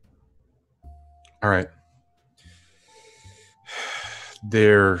 All right.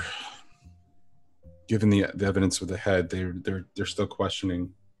 They're... Given the evidence with the head, they're still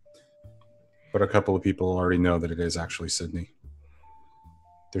questioning. But a couple of people already know that it is actually Sydney.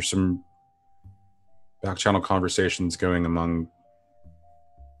 There's some back channel conversations going among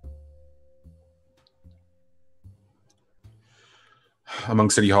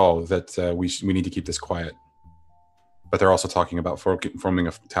City Hall that we need to keep this quiet. But they're also talking about forming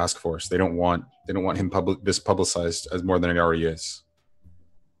a task force. They don't want him this publicized as more than it already is.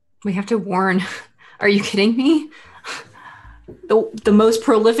 We have to warn. Are you kidding me? The most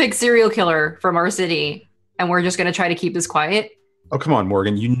prolific serial killer from our city, and we're just going to try to keep this quiet? Oh, come on,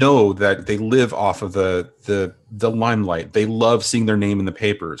 Morgan. You know that they live off of the limelight. They love seeing their name in the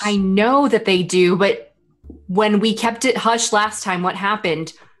papers. I know that they do, but when we kept it hush last time, what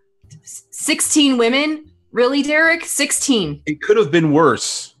happened? 16 women? Really, Derek? 16. It could have been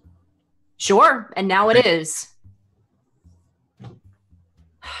worse. Sure, and now it is.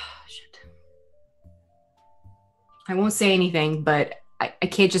 I won't say anything, but I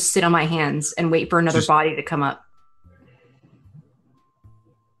can't just sit on my hands and wait for another body to come up.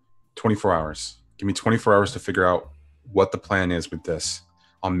 24 hours. Give me 24 hours to figure out what the plan is with this.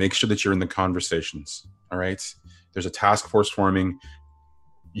 I'll make sure that you're in the conversations. All right? There's a task force forming.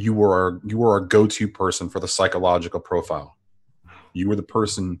 You are our go-to person for the psychological profile. You were the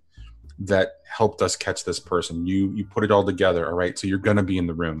person that helped us catch this person. You put it all together, all right? So you're going to be in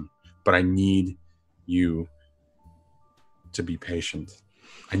the room. But I need you to be patient.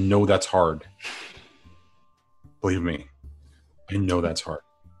 I know that's hard. Believe me, I know that's hard.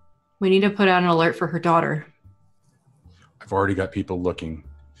 We need to put out an alert for her daughter. I've already got people looking,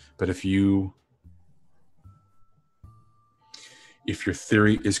 but if your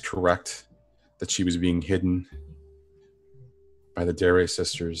theory is correct that she was being hidden by the Dare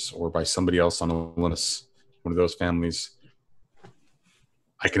sisters or by somebody else on Olympus, one of those families,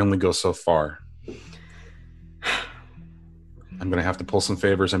 I can only go so far. I'm going to have to pull some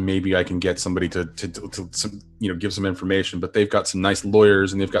favors, and maybe I can get somebody to give some information. But they've got some nice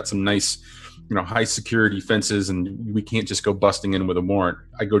lawyers, and they've got some nice, high security fences, and we can't just go busting in with a warrant.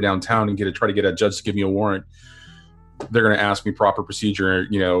 I go downtown and try to get a judge to give me a warrant. They're going to ask me proper procedure,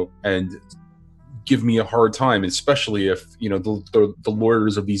 and give me a hard time, especially if the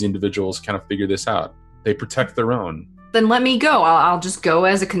lawyers of these individuals kind of figure this out. They protect their own. Then let me go. I'll just go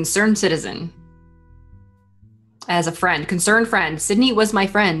as a concerned citizen. As a friend, concerned friend. Sydney was my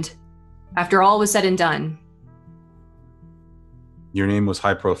friend. After all was said and done. Your name was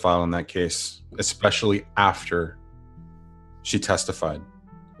high profile in that case, especially after she testified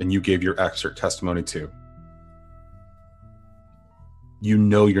and you gave your excerpt testimony too. You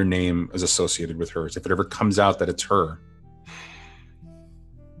know your name is associated with hers. If it ever comes out that it's her.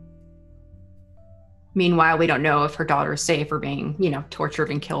 Meanwhile, we don't know if her daughter is safe or being,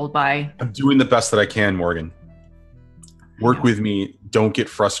 tortured and killed by... I'm doing the best that I can, Morgan. Work with me. Don't get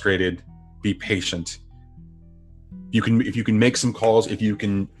frustrated. Be patient. If you can make some calls,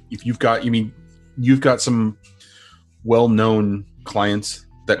 you've got some well-known clients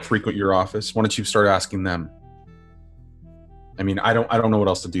that frequent your office. Why don't you start asking them? I mean, I don't know what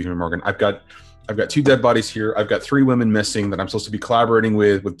else to do here, Morgan. I've got 2 dead bodies here. I've got 3 women missing that I'm supposed to be collaborating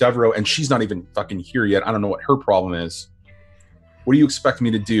with Devereaux, and she's not even fucking here yet. I don't know what her problem is. What do you expect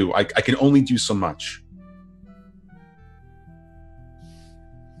me to do? I can only do so much.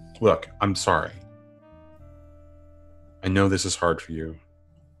 Look, I'm sorry. I know this is hard for you.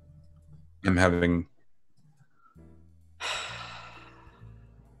 I'm having...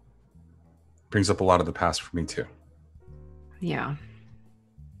 brings up a lot of the past for me too. Yeah.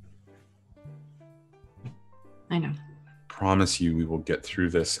 I know. Promise you we will get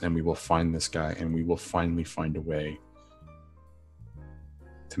through this and we will find this guy and we will finally find a way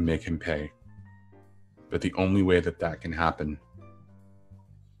to make him pay. But the only way that can happen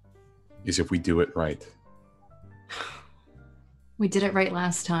is if we do it right. We did it right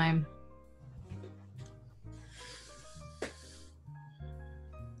last time.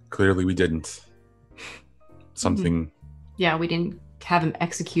 Clearly we didn't. something. Yeah, we didn't have him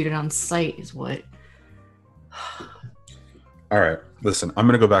executed on site, is what. All right, listen, I'm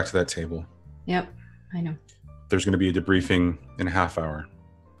going to go back to that table. Yep, I know. There's going to be a debriefing in a half hour.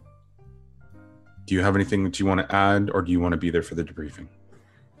 Do you have anything that you want to add, or do you want to be there for the debriefing?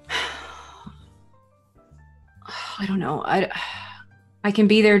 I don't know. I can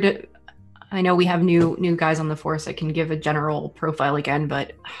be there to. I know we have new guys on the force. I can give a general profile again,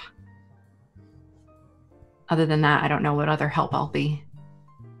 but other than that, I don't know what other help I'll be.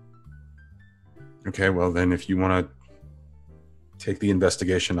 Okay, well then, if you want to take the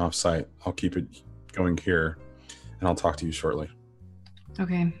investigation off site, I'll keep it going here, and I'll talk to you shortly.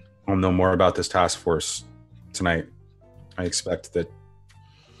 Okay. I'll know more about this task force tonight. I expect that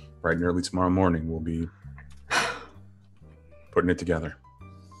bright and early tomorrow morning we'll be putting it together.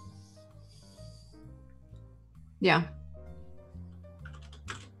 Yeah.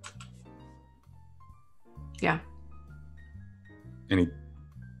 Yeah. And he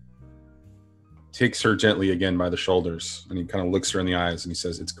takes her gently again by the shoulders, and he kind of looks her in the eyes, and he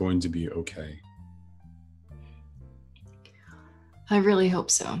says, "It's going to be okay." I really hope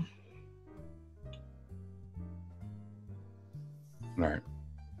so. All right.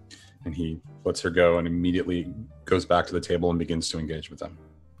 And he lets her go and immediately goes back to the table and begins to engage with them.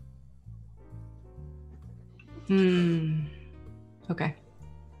 Okay.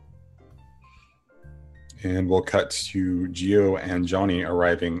 And we'll cut to Gio and Johnny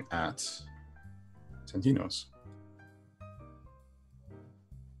arriving at Santino's.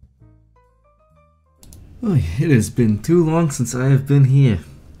 Oh, it has been too long since I have been here.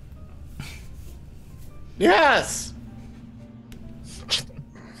 Yes!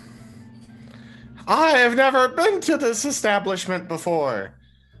 I have never been to this establishment before.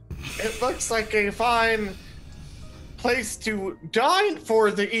 It looks like a fine place to dine for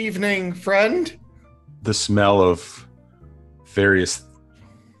the evening, friend. The smell of various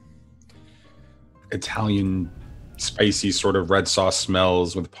Italian spicy sort of red sauce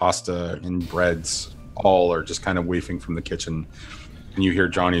smells with pasta and breads all are just kind of wafting from the kitchen, and you hear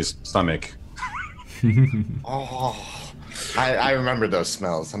Johnny's stomach. Oh, I remember those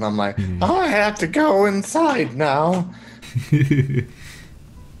smells, and I'm like, oh, I have to go inside now.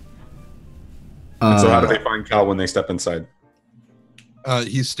 So how do they find Cal when they step inside?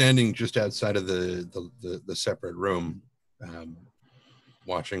 He's standing just outside of the separate room,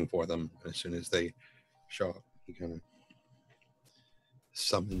 watching for them. As soon as they show up, he kind of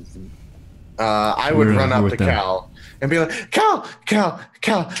summons them. I would run up to Cal and be like, Cal,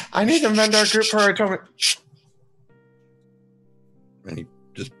 I need to mend our group for a moment. And he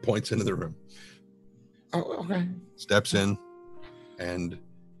just points into the room. Oh, okay. Steps in, and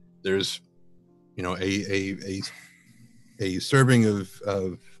there's, a serving of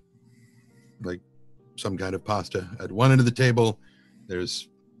like some kind of pasta at one end of the table. There's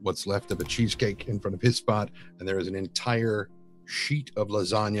what's left of a cheesecake in front of his spot, and there is an entire sheet of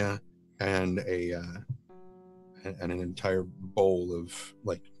lasagna and an entire bowl of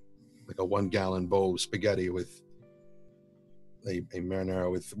like a 1 gallon bowl of spaghetti with a marinara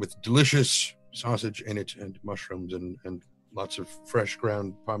with delicious sausage in it and mushrooms and lots of fresh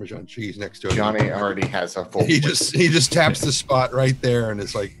ground Parmesan cheese next to it. Johnny already has a full. He just taps the spot right there, and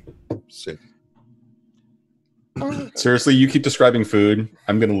it's like, sit. Seriously, you keep describing food.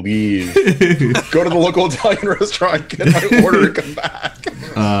 I'm gonna leave. Go to the local Italian restaurant, get my order, and come back.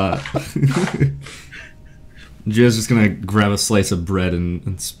 Gio's just gonna grab a slice of bread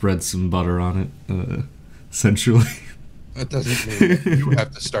and spread some butter on it, essentially. That doesn't mean that you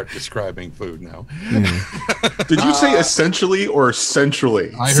have to start describing food now. Yeah. Did you say essentially or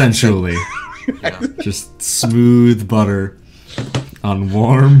centrally? Essentially. Yeah. Just smooth butter on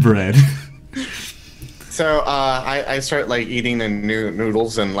warm bread. So I start like eating the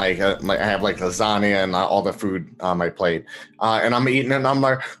noodles and like I have like lasagna and all the food on my plate, and I'm eating it and I'm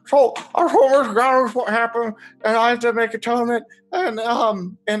like, so our homework got what happened, and I have to make atonement, and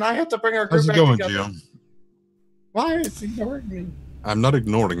I have to bring our group How's it back going, together. Gio? Why is he ignoring me? I'm not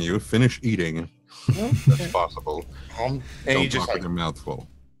ignoring you. Finish eating. That's possible. And Don't he just talk like, with your mouth full.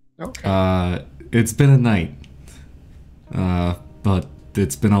 okay. It's been a night. But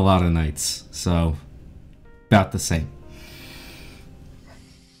it's been a lot of nights, so about the same.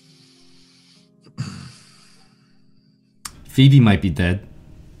 Phoebe might be dead.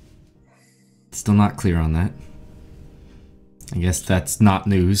 Still not clear on that. I guess that's not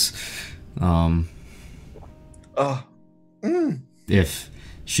news. If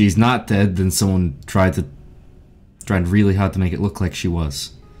she's not dead, then someone tried really hard to make it look like she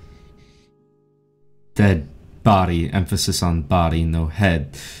was. Dead body, emphasis on body, no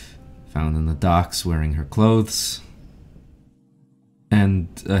head. found in the docks wearing her clothes, and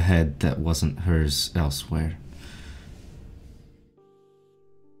a head that wasn't hers elsewhere.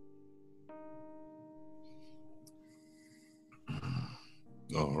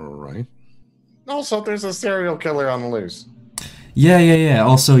 All right. Also, there's a serial killer on the loose. Yeah.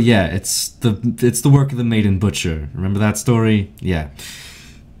 Also, yeah, it's the work of the maiden butcher. Remember that story? Yeah.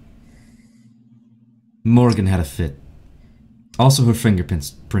 Morrigan had a fit. Also, her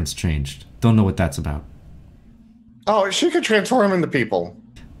fingerprints changed. Don't know what that's about. Oh, she could transform into people.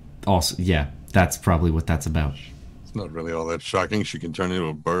 Also, yeah, that's probably what that's about. It's not really all that shocking. She can turn into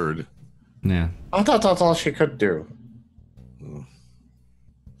a bird. Yeah. I thought that's all she could do.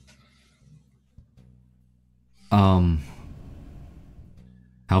 How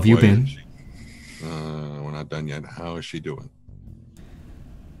have you Why been? is she- we're not done yet. How is she doing?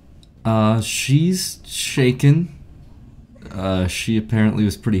 She's shaken. She apparently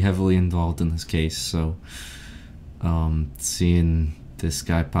was pretty heavily involved in this case, so seeing this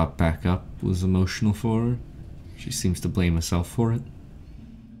guy pop back up was emotional for her. She seems to blame herself for it.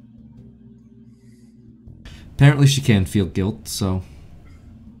 Apparently she can feel guilt, so...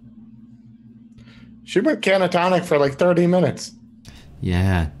 She went catatonic for like 30 minutes.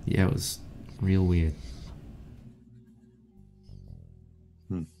 Yeah, it was real weird.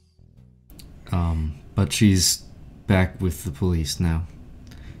 But she's back with the police now.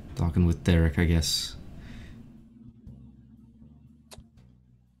 Talking with Derek, I guess.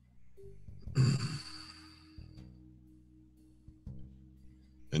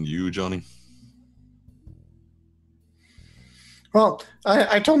 And you, Johnny? Well,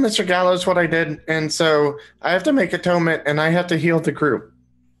 I told Mr. Gallows what I did, and so I have to make atonement, and I have to heal the group.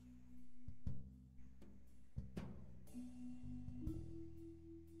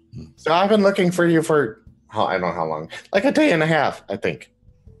 So I've been looking for you for, I don't know how long, like a day and a half, I think.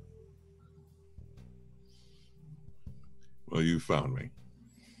 Well, you found me.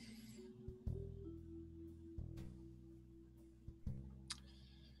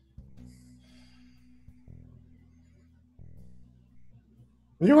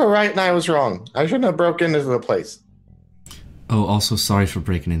 You were right and I was wrong. I shouldn't have broken into the place. Oh, also sorry for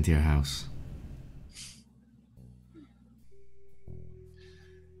breaking into your house.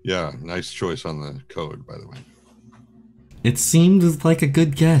 Yeah, nice choice on the code, by the way. It seemed like a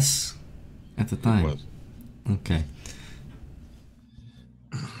good guess at the time. It was. Okay.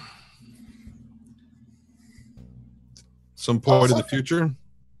 Some point in the future,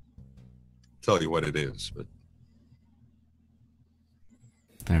 tell you what it is, but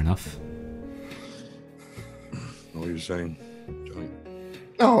Fair enough. what are you saying, Johnny?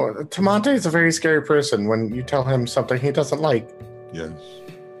 No, Tamante is a very scary person when you tell him something he doesn't like. Yes.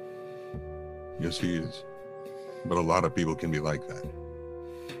 Yes, he is. But a lot of people can be like that.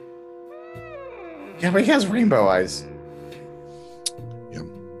 Yeah, but he has rainbow eyes. Yeah.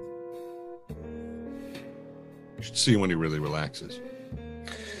 You should see when he really relaxes.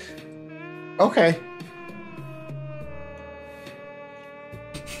 Okay.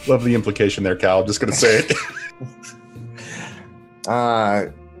 Love the implication there, Cal. I'm just going to say it.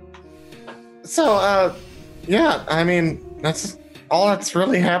 Yeah, I mean, that's all that's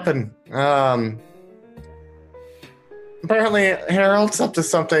really happened. Apparently, Harold's up to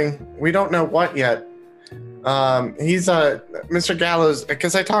something. We don't know what yet. He's Mr. Gallows,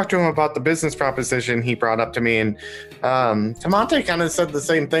 because I talked to him about the business proposition he brought up to me, and Tamante kind of said the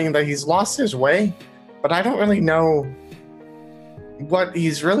same thing, that he's lost his way, but I don't really know what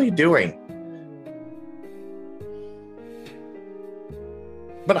he's really doing.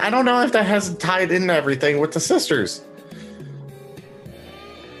 But I don't know if that hasn't tied into everything with the sisters.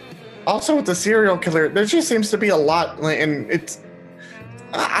 Also with the serial killer, there just seems to be a lot, and it's,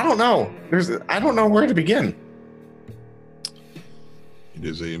 I don't know. I don't know where to begin. It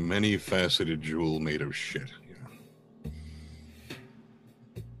is a many-faceted jewel made of shit. Yeah.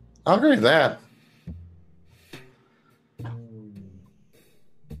 I'll agree with that.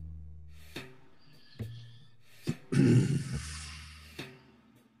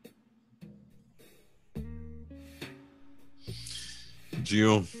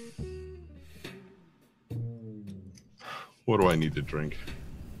 Gio, what do I need to drink?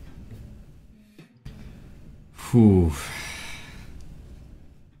 Whew.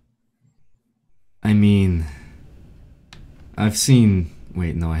 I mean, I've seen...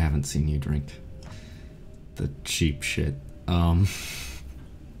 Wait, no, I haven't seen you drink the cheap shit.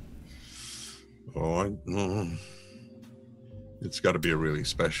 It's got to be a really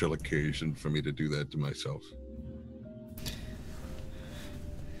special occasion for me to do that to myself.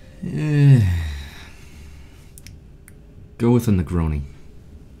 Go with a Negroni.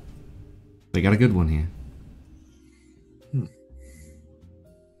 They got a good one here.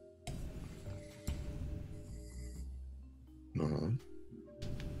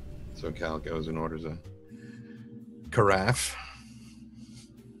 So Cal goes and orders a carafe.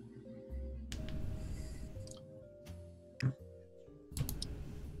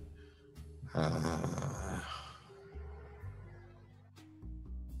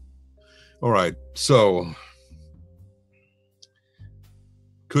 All right, so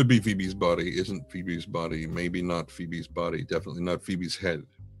could be Phoebe's body, isn't Phoebe's body, maybe not Phoebe's body, definitely not Phoebe's head.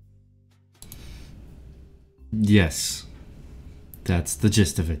 Yes. That's the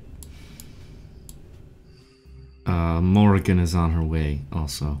gist of it. Morrigan is on her way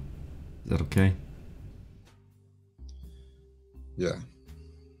also. Is that okay? Yeah.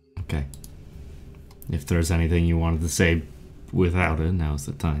 Okay. If there's anything you wanted to say without it, now's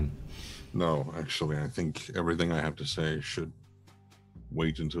the time. No, actually, I think everything I have to say should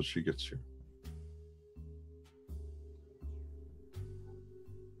wait until she gets here.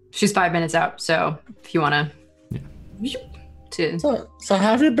 She's 5 minutes out, so if you want to So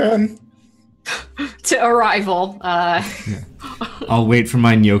how have you been? to arrival, Yeah. I'll wait for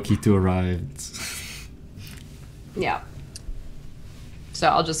my gnocchi to arrive. yeah. So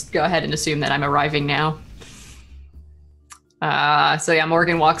I'll just go ahead and assume that I'm arriving now. So yeah,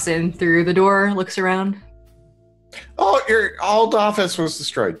 Morgan walks in through the door, looks around. Oh, your old office was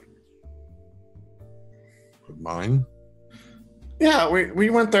destroyed. Mine? Yeah, we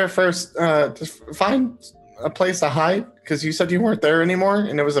went there first to find a place to hide because you said you weren't there anymore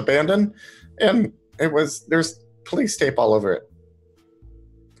and it was abandoned, and there's police tape all over it.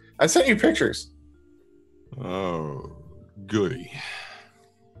 I sent you pictures. Oh, goody.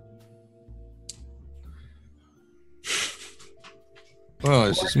 Well,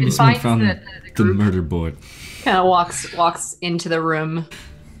 it's just Morgan Someone finds found the the group. murder board. Kind of walks into the room.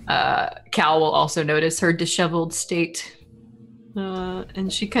 Cal will also notice her disheveled state.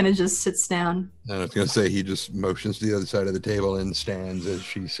 And she kind of just sits down. I was going to say, he just motions to the other side of the table and stands as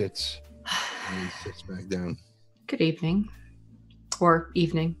she sits. And he sits back down. Good evening. Or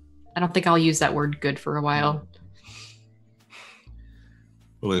evening. I don't think I'll use that word good for a while.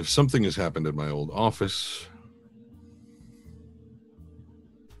 Well, if something has happened at my old office,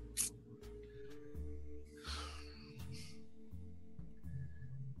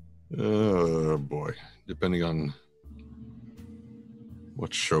 oh boy, depending on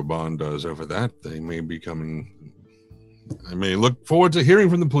what Chauvin does over that, they may be coming. I may look forward to hearing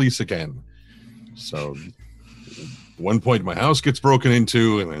from the police again. So, at one point, my house gets broken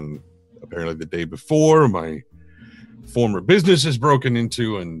into, and then apparently the day before, my former business is broken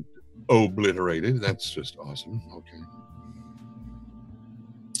into and obliterated. That's just awesome. Okay.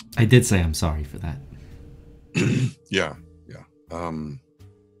 I did say I'm sorry for that. Yeah.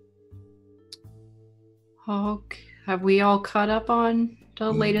 Okay. Have we all caught up on the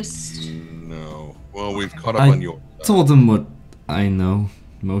latest? No. Well, we've caught up I on your. told him what I know,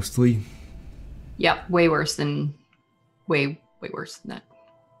 mostly. Yep, way worse than that.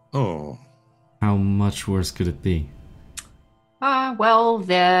 Oh. How much worse could it be? Well,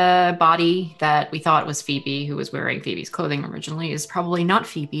 the body that we thought was Phoebe, who was wearing Phoebe's clothing originally, is probably not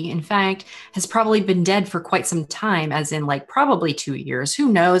Phoebe. In fact, has probably been dead for quite some time, as in like probably 2 years.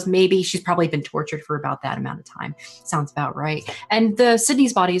 Who knows? Maybe she's probably been tortured for about that amount of time. Sounds about right. And the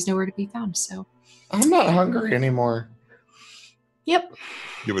Sydney's body is nowhere to be found, so. I'm not hungry anymore. Yep.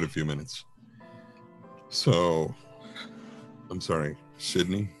 Give it a few minutes. So, I'm sorry,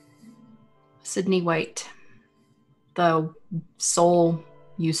 Sydney? Sydney White. The soul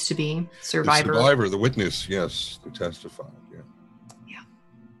used to be survivor. The survivor, the witness, yes, who testified, yeah.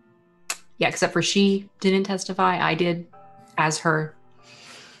 Yeah, except for she didn't testify. I did as her.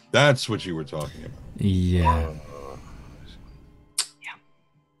 That's what you were talking about. Yeah.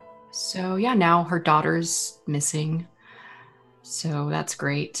 So yeah, now her daughter's missing. So that's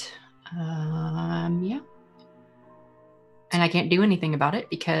great. Yeah. And I can't do anything about it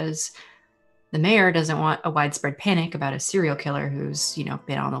because the mayor doesn't want a widespread panic about a serial killer who's,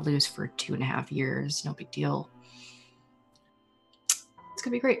 been on the loose for 2.5 years. No big deal. It's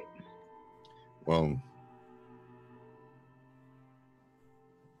gonna be great. Well,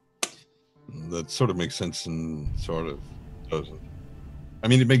 that sort of makes sense and sort of doesn't. I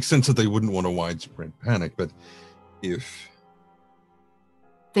mean, it makes sense that they wouldn't want a widespread panic, but if...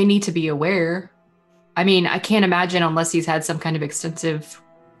 They need to be aware. I mean, I can't imagine unless he's had some kind of extensive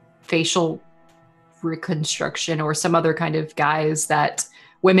facial reconstruction or some other kind of guise that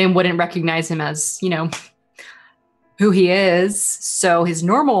women wouldn't recognize him as, who he is. So his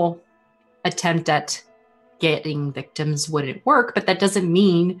normal attempt at getting victims wouldn't work, but that doesn't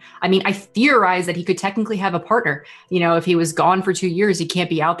mean, I mean, I theorize that he could technically have a partner. You know, if he was gone for 2 years, he can't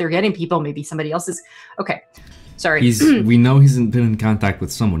be out there getting people. Maybe somebody else is. Okay. Sorry. We know he's been in contact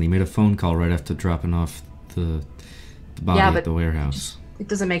with someone. He made a phone call right after dropping off the body at the warehouse. It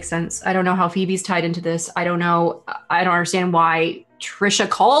doesn't make sense. I don't know how Phoebe's tied into this. I don't know. I don't understand why Trisha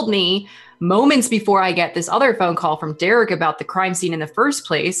called me moments before I get this other phone call from Derek about the crime scene in the first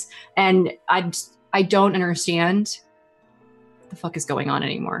place. And I don't understand what the fuck is going on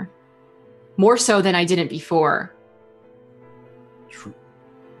anymore. More so than I didn't before.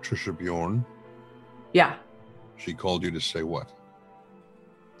 Trisha Bjorn? Yeah. She called you to say what?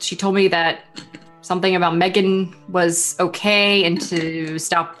 She told me that something about Megan was okay and to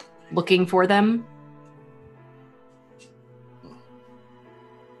stop looking for them.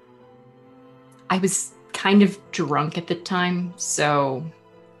 I was kind of drunk at the time, so...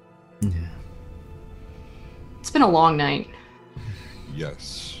 Yeah. It's been a long night.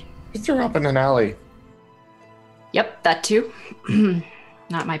 Yes. You threw up in an alley. Yep, that too.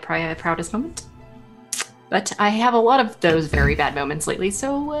 Not my proudest moment. But I have a lot of those very bad moments lately,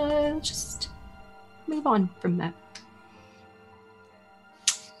 so just move on from that.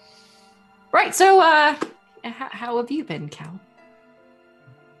 Right, so how have you been, Cal?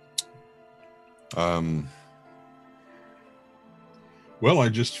 Well, I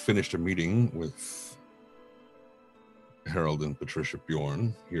just finished a meeting with Harold and Patricia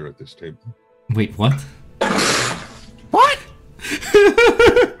Bjorn here at this table. Wait, what? What?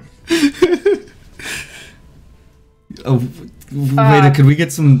 Oh, wait, could we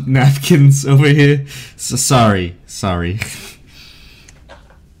get some napkins over here? Sorry.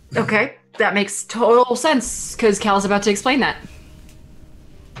 Okay, that makes total sense, because Cal's about to explain that.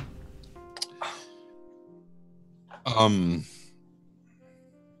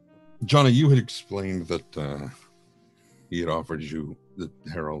 Johnny, you had explained that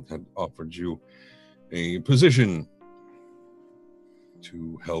Harold had offered you a position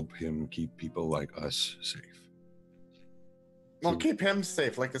to help him keep people like us safe. Well, keep him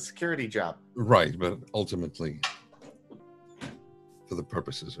safe, like a security job. Right, but ultimately, for the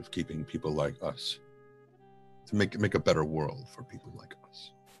purposes of keeping people like us, to make a better world for people like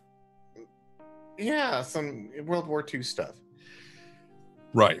us. Yeah, some World War II stuff.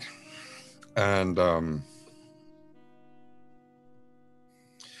 Right. And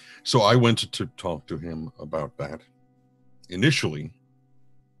so I went to talk to him about that initially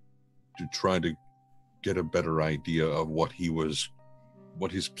to try to get a better idea of what his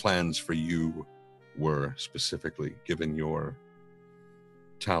plans for you were specifically, given your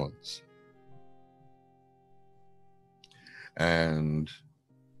talents. And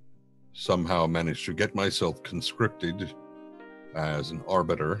somehow managed to get myself conscripted as an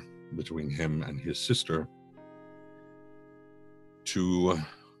arbiter between him and his sister to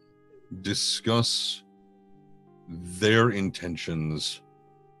discuss their intentions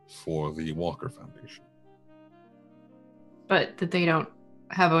for the Walker Foundation. But that they don't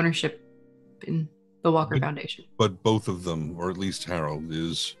have ownership in the Walker Foundation. But both of them, or at least Harold,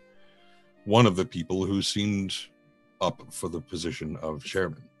 is one of the people who seemed up for the position of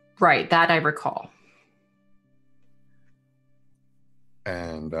chairman. Right, that I recall.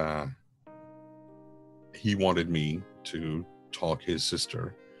 And he wanted me to talk his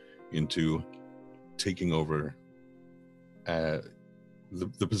sister into taking over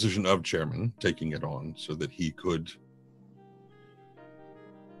the position of chairman, taking it on so that he could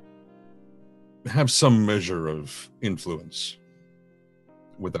have some measure of influence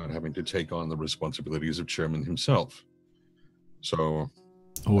without having to take on the responsibilities of chairman himself. So...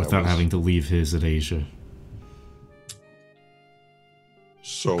 Or without having to leave his at Asia.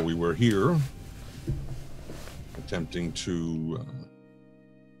 So we were here attempting to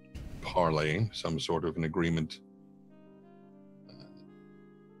parlay some sort of an agreement.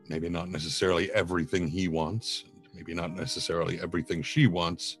 Maybe not necessarily everything he wants, maybe not necessarily everything she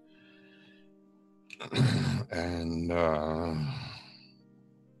wants. And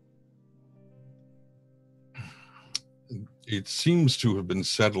it seems to have been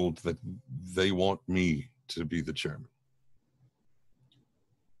settled that they want me to be the chairman.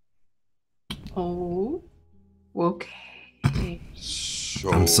 Oh, okay.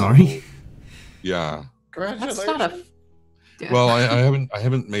 So I'm sorry? Yeah. Congratulations. That's not a... Well, I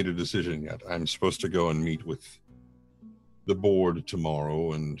haven't made a decision yet. I'm supposed to go and meet with the board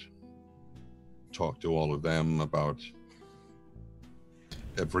tomorrow and talk to all of them about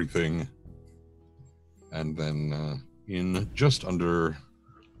everything. And then in just under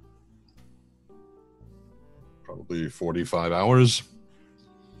probably 45 hours,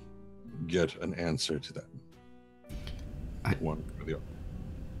 get an answer to that. one or the other.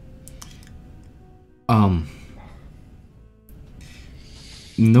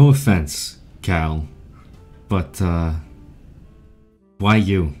 No offense, Cal, but why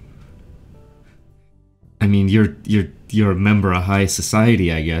you? I mean, you're a member of high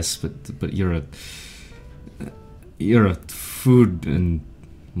society, I guess, but you're a food and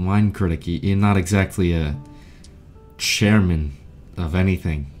wine critic. You're not exactly a chairman of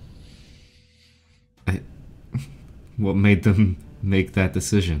anything. What made them make that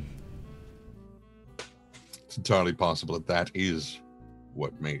decision? It's entirely possible that is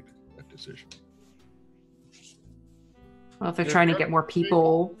what made that decision. Well, if they're trying to get more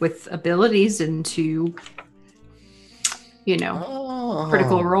people with abilities into,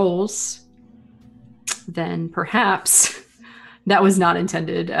 critical roles, then perhaps that was not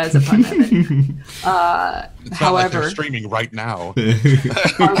intended as a pun. It's not like However, they're streaming right now.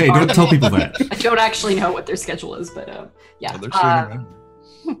 Hey, don't tell people that. I don't actually know what their schedule is, but yeah. Well, they're streaming right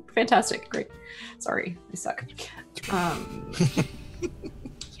now. Fantastic, great. Sorry, I suck. Yeah.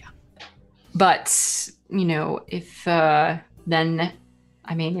 But if then,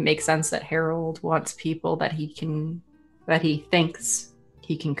 I mean, it makes sense that Harold wants people that he thinks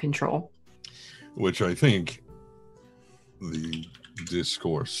he can control. Which I think the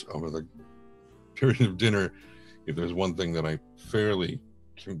discourse over the period of dinner, if there's one thing that I fairly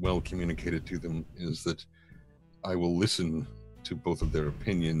well communicated to them, is that I will listen to both of their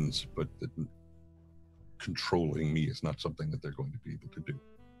opinions, but that controlling me is not something that they're going to be able to do.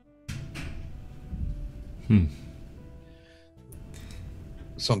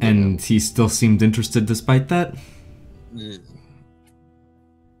 And he still seemed interested despite that?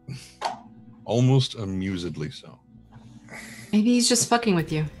 Almost amusedly so. Maybe he's just fucking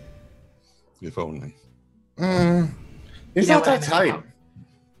with you. If only. He's not that type.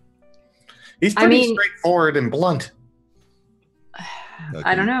 He's pretty straightforward and blunt.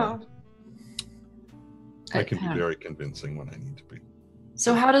 I don't know. I can be very convincing when I need to be.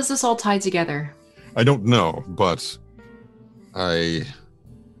 So how does this all tie together? I don't know, but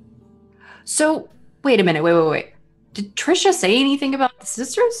So, wait a minute, wait. Did Trisha say anything about the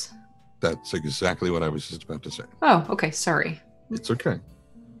sisters? That's exactly what I was just about to say. Oh, okay, sorry. It's okay.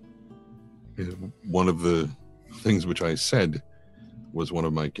 One of the things which I said was one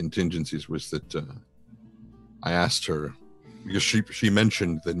of my contingencies was that I asked her, because she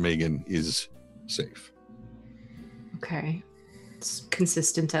mentioned that Megan is safe. Okay. It's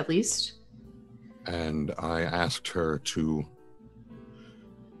consistent at least. And I asked her to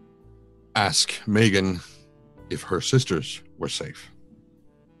ask Megan if her sisters were safe,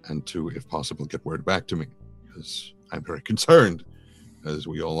 and to, if possible, get word back to me, because I'm very concerned, as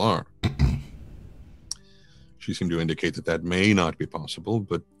we all are. She seemed to indicate that that may not be possible,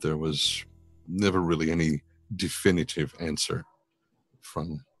 but there was never really any definitive answer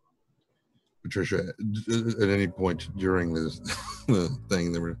from Patricia at any point during the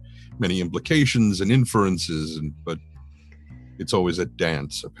thing. There were many implications and inferences, but it's always a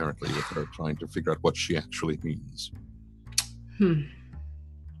dance, apparently, with her trying to figure out what she actually means.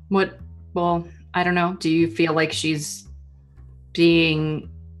 What? Well, I don't know. Do you feel like she's being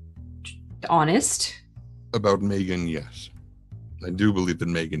honest? About Megan, yes. I do believe that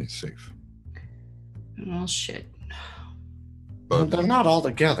Megan is safe. Well, shit. But they're not all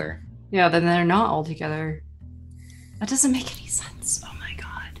together. Yeah, then they're not all together. That doesn't make any sense. Oh my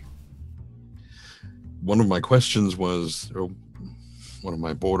god. One of my questions was, or one of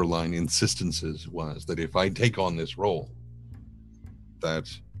my borderline insistences was, that if I take on this role, that,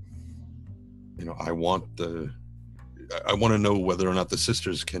 I want to know whether or not the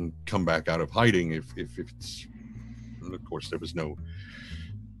sisters can come back out of hiding if it's, and of course there was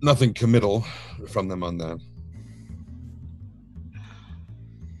nothing committal from them on that.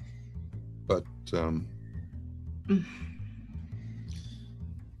 But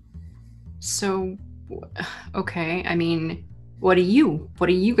so, okay, I mean, what are you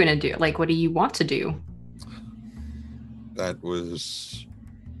gonna do? Like, what do you want to do? That was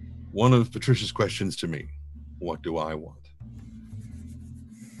one of Patricia's questions to me. What do I want?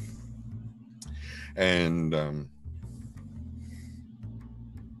 And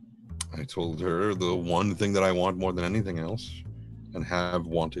I told her the one thing that I want more than anything else, and have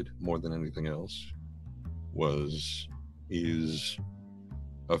wanted more than anything else, is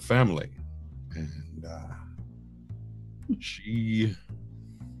a family. And she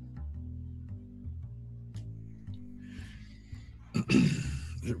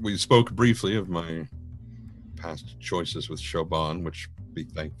we spoke briefly of my past choices with Shoban, which, be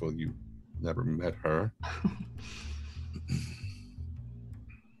thankful you never met her.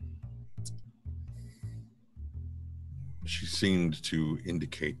 She seemed to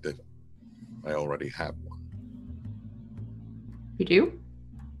indicate that I already have one. You do?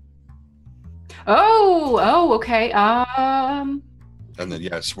 Oh, okay. And then,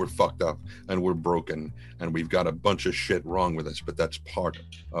 yes, we're fucked up and we're broken and we've got a bunch of shit wrong with us, but that's part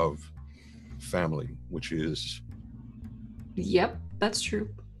of family, which is... Yep, that's true.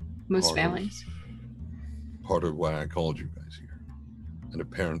 Most families. Part of why I called you guys here. And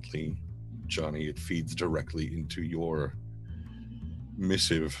apparently, Johnny, it feeds directly into your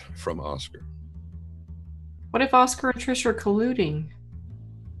missive from Oscar. What if Oscar and Trish are colluding?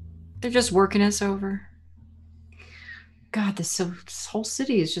 They're just working us over. God, this whole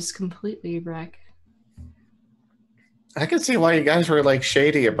city is just completely wrecked. I can see why you guys were like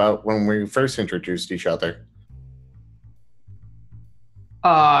shady about when we first introduced each other.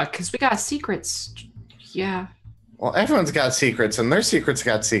 Because we got secrets. Yeah. Well, everyone's got secrets, and their secrets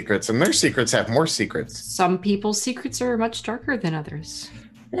got secrets, and their secrets have more secrets. Some people's secrets are much darker than others.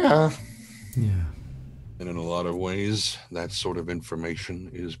 Yeah. Yeah. And in a lot of ways, that sort of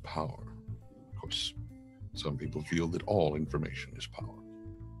information is power. Of course, some people feel that all information is power.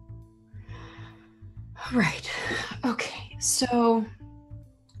 Right. Okay. So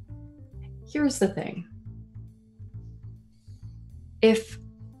here's the thing. If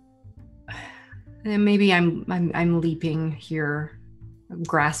and maybe I'm leaping here, I'm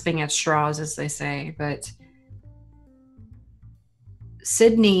grasping at straws, as they say, but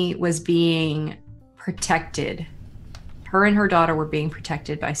Sydney was being protected. Her and her daughter were being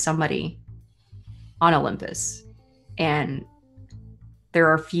protected by somebody on Olympus. And there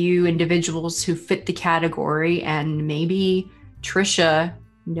are a few individuals who fit the category, and maybe Trisha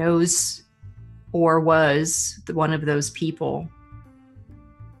knows or was one of those people.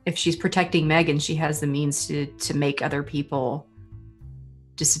 If she's protecting Megan, she has the means to make other people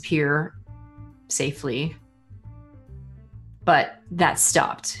disappear safely. But that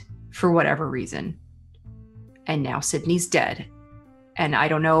stopped for whatever reason. And now Sydney's dead. And I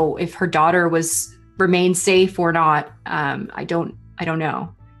don't know if her daughter remained safe or not. I don't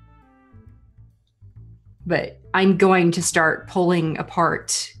know. But I'm going to start pulling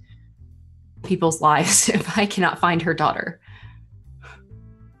apart people's lives if I cannot find her daughter.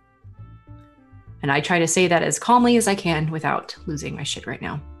 And I try to say that as calmly as I can without losing my shit right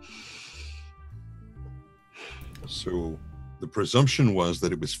now. So the presumption was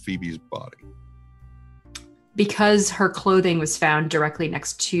that it was Phoebe's body. Because her clothing was found directly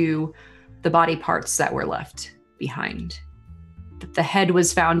next to the body parts that were left behind. The head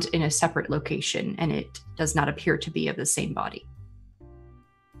was found in a separate location, and it does not appear to be of the same body.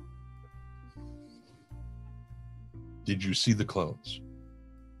 Did you see the clothes?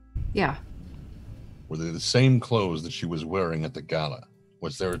 Yeah. Were they the same clothes that she was wearing at the gala?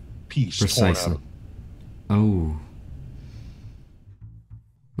 Was there a piece Precisely. torn out? Oh.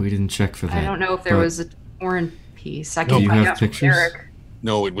 We didn't check for that. I don't know if there was a torn piece. I Do can you find have out from pictures? Eric.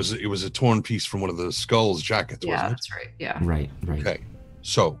 No, it was a torn piece from one of the Skull's jackets, Yeah, wasn't it? that's right. Yeah. Right. Okay,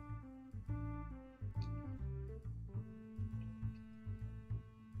 so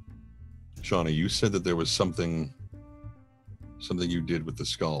Shauna, you said that there was something you did with the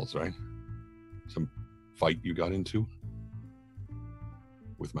Skulls, right? Some fight you got into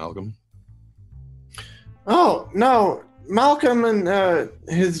with Malcolm? Oh, no. Malcolm and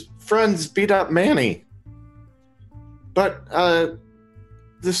his friends beat up Manny. But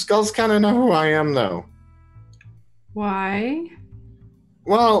the Skulls kind of know who I am, though. Why?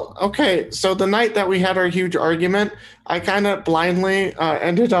 Well, okay, so the night that we had our huge argument, I kind of blindly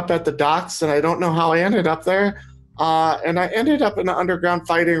ended up at the docks, and I don't know how I ended up there. And I ended up in an underground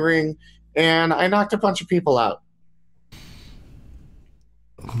fighting ring, and I knocked a bunch of people out.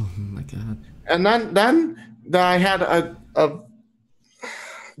 Oh my god. And then I had a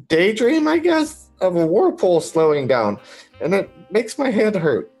daydream, I guess, of a whirlpool slowing down. And it makes my head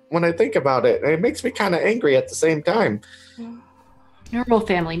hurt when I think about it. And it makes me kind of angry at the same time. Normal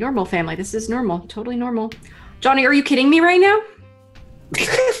family. This is normal. Totally normal. Johnny, are you kidding me right now?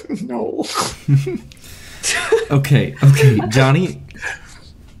 No. Okay, Johnny,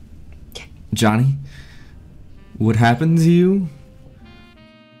 what happened to you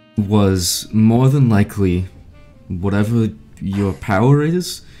was more than likely whatever your power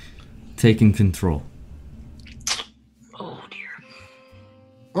is taking control. Oh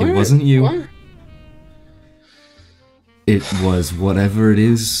dear. It wasn't you. What? It was whatever it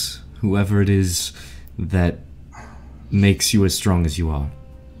is, whoever it is that makes you as strong as you are.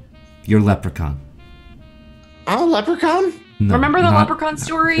 You're Leprechaun. I'm a leprechaun? No, Remember the not- leprechaun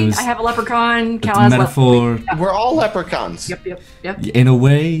story? it was- I have a leprechaun. It's Cal a has metaphor. We're all leprechauns. Yep. In a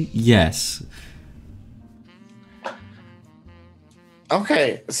way, yes.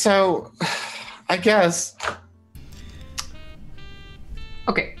 Okay, so I guess.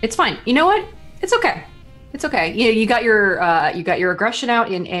 Okay, it's fine. You know what? It's okay. It's okay. You got your aggression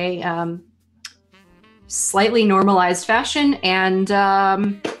out in a slightly normalized fashion, and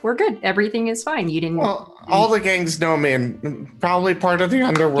we're good. Everything is fine. You didn't. Well, all the gangs know me, and probably part of the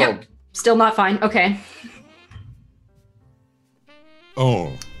underworld. Yep. Still not fine. Okay.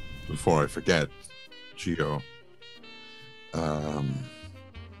 Oh, before I forget, Gio.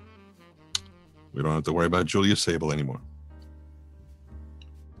 We don't have to worry about Julia Sable anymore.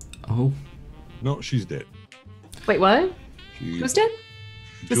 Oh. No, she's dead. Wait, what? Who's dead?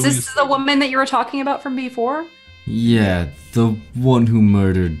 Is this the woman that you were talking about from before? Yeah, the one who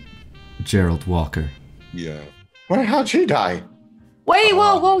murdered Gerald Walker. Yeah. Well, how'd she die? Wait,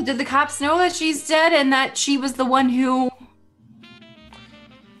 whoa. Did the cops know that she's dead and that she was the one who...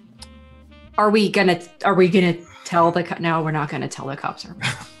 Are we gonna tell the No, we're not gonna tell the cops, are we?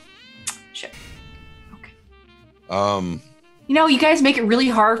 Shit. Okay. You know, you guys make it really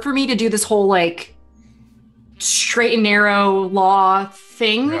hard for me to do this whole, like, straight and narrow law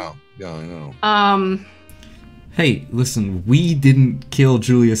thing. Yeah, I know. Hey, listen, we didn't kill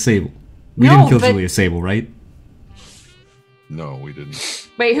Julia Sable. We didn't kill Julia Sable, right? No, we didn't.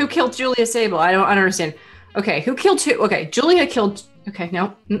 Wait, who killed Julia Sable? I don't understand. Okay, who killed two? Okay, Julia killed... Okay,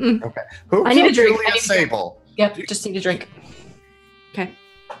 no. Mm-mm. Okay. Who I need a drink. Julia Sable? Yep, just need a drink. Okay.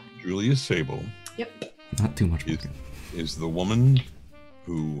 Julia Sable. Yep. Not too much. Is the woman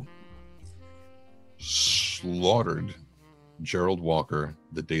who slaughtered Gerald Walker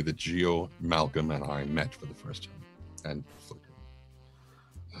the day that Gio, Malcolm, and I met for the first time. And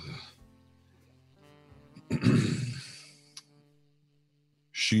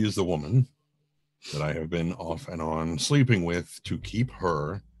she is the woman that I have been off and on sleeping with to keep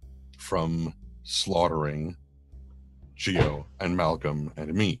her from slaughtering Gio and Malcolm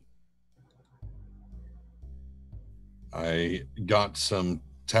and me. I got some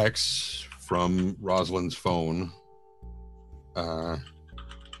texts from Rosalind's phone.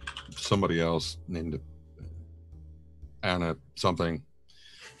 Somebody else named Anna something.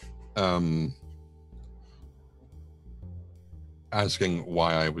 Asking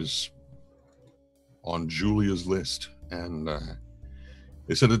why I was on Julia's list, and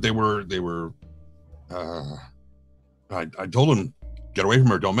they said that they were. I told them, get away from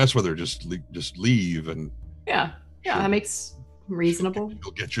her, don't mess with her, just leave, and yeah, that makes reasonable.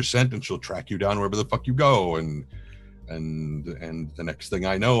 You'll get your scent, and she'll track you down wherever the fuck you go, and the next thing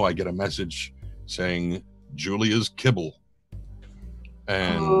I know, I get a message saying Julia's kibble,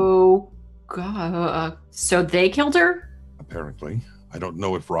 and oh god, so they killed her. Apparently. I don't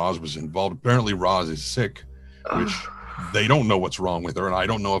know if Roz was involved. Apparently Roz is sick, which they don't know what's wrong with her, and I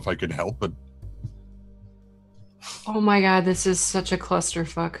don't know if I could help, but... Oh my god, this is such a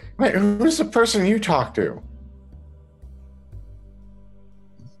clusterfuck. Wait, who's the person you talked to?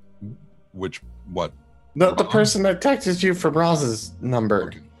 What? The person that texted you from Roz's number.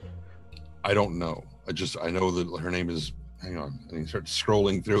 Okay. I don't know. I know that her name is... Hang on. And he starts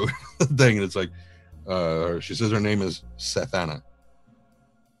scrolling through the thing, and it's like... she says her name is Sethana.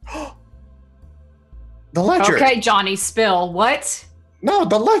 The ledger. Okay, Johnny, spill. What? No,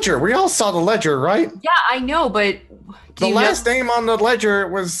 the ledger. We all saw the ledger, right? Yeah, I know, but the last name on the ledger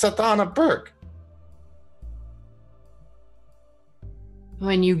was Sethana Burke.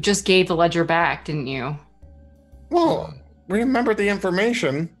 When you just gave the ledger back, didn't you? Well, remember the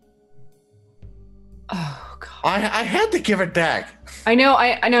information. Oh god. I had to give it back. I know.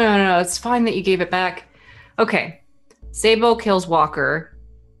 No. It's fine that you gave it back. Okay. Sable kills Walker.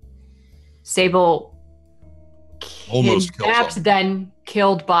 Sable almost kidnapped, then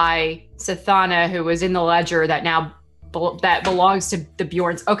killed by Sethana, who was in the ledger that now that belongs to the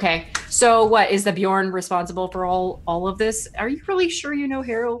Bjorns. Okay, so what is the Bjorn responsible for all of this? Are you really sure you know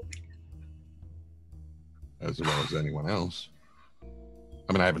Harold? As well as anyone else.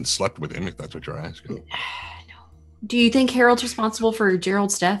 I mean, I haven't slept with him, if that's what you're asking. No. Do you think Harold's responsible for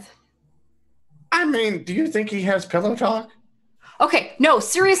Gerald's death? I mean, do you think he has pillow talk? Okay, no,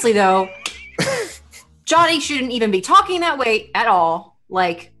 seriously though, Johnny shouldn't even be talking that way at all.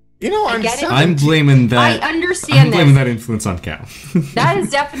 Like, you know, I'm blaming that. I understand. I'm blaming that influence on Cal. That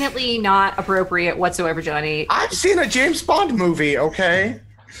is definitely not appropriate whatsoever, Johnny. I've seen a James Bond movie, okay?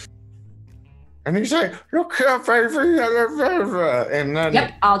 And he's like, look, and then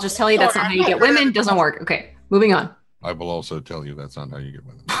yep, I'll just tell you that's not how you get women. Doesn't work. Okay, moving on. I will also tell you that's not how you get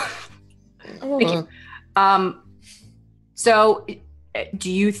women. Thank you. So,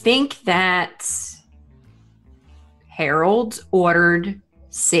 do you think that Harold ordered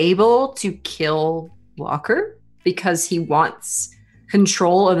Sable to kill Walker because he wants?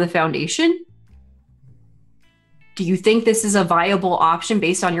 control of the Foundation? Do you think this is a viable option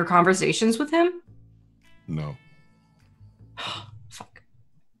based on your conversations with him? No. Fuck.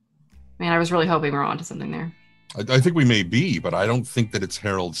 Man, I was really hoping we were onto something there. I think we may be, but I don't think that it's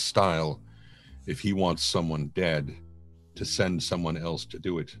Harold's style, if he wants someone dead, to send someone else to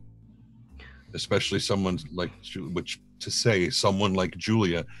do it. Especially someone like, someone like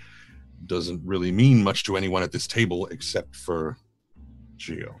Julia doesn't really mean much to anyone at this table except for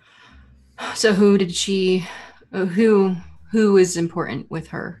Gio. So who did she, who is important with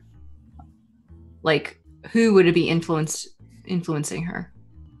her? Like, who would it be influencing her?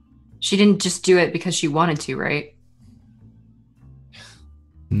 She didn't just do it because she wanted to, right?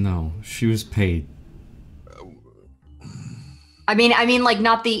 No, she was paid. I mean, like,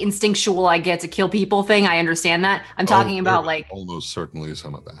 not the instinctual I get to kill people thing. I understand that. I'm talking about, like, almost certainly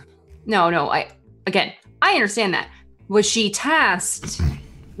some of that. No, I understand that. Was she tasked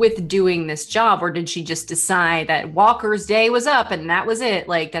with doing this job, or did she just decide that Walker's day was up and that was it?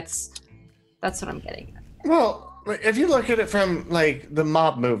 Like, that's what I'm getting at. Well, if you look at it from like the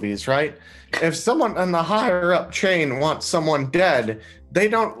mob movies, right? If someone on the higher up chain wants someone dead, they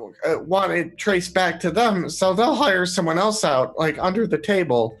don't want it traced back to them, so they'll hire someone else out, like under the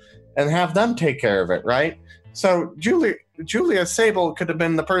table, and have them take care of it, right? So Julia Sable could have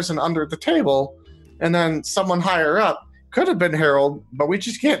been the person under the table, and then someone higher up could have been Harold, but we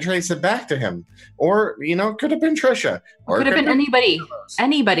just can't trace it back to him. Or, could have been Trisha. Or could have been anybody.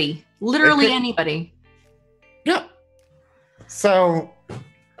 Literally anybody. Yeah. So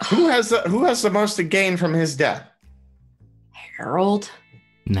who has the most to gain from his death? Harold.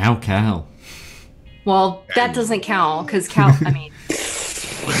 Now Cal. Well, that doesn't count, because Cal, I mean...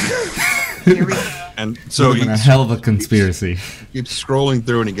 Here we go. And so he's a hell of a conspiracy. Keeps scrolling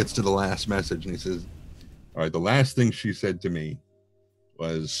through and he gets to the last message and he says, all right, the last thing she said to me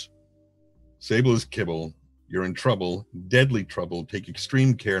was, Sable is kibble. You're in trouble, deadly trouble. Take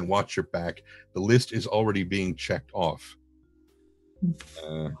extreme care and watch your back. The list is already being checked off.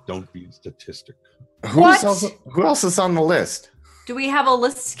 Don't be a statistic. Who else is on the list? Do we have a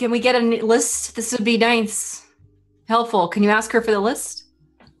list? Can we get a list? This would be nice. Helpful. Can you ask her for the list?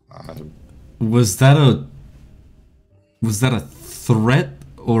 Was that a threat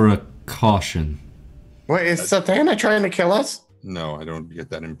or a caution? Wait, is Satana trying to kill us? No, I don't get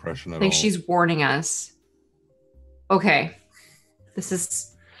that impression at all. I think she's warning us. Okay.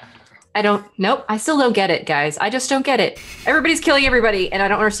 Nope, I still don't get it, guys. I just don't get it. Everybody's killing everybody, and I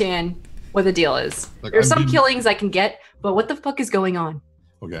don't understand what the deal is. There's some killings I can get, but what the fuck is going on?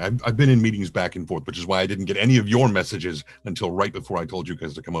 Okay, I've been in meetings back and forth, which is why I didn't get any of your messages until right before I told you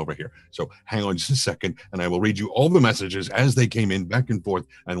guys to come over here. So hang on just a second, and I will read you all the messages as they came in back and forth,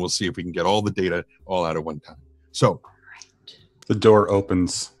 and we'll see if we can get all the data all out at one time. So the door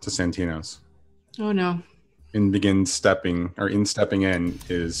opens to Santino's. Oh no. And begins stepping in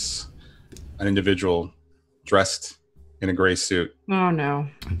is an individual dressed in a gray suit. Oh no.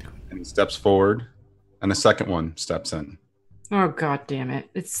 And he steps forward, and a second one steps in. Oh god damn it.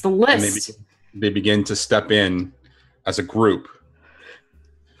 It's the list. And they begin to step in as a group.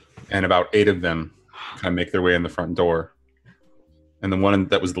 And about 8 of them kind of make their way in the front door. And the one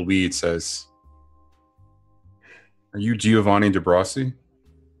that was the lead says, "Are you Giovanni DeBrossi?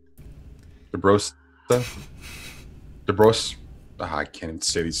 DeBros? I can't even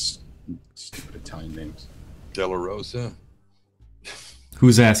say these stupid Italian names. Della Rosa."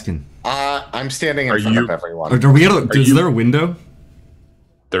 Who's asking? I'm standing in front of everyone. Is there a window?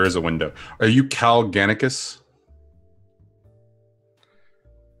 There is a window. Are you Cal Gannicus?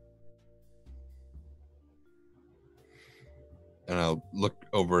 And I'll look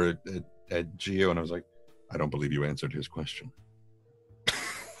over at Gio and I was like, I don't believe you answered his question.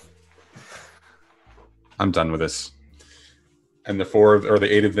 I'm done with this. And the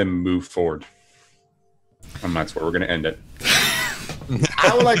 8 of them move forward. And that's where we're going to end it.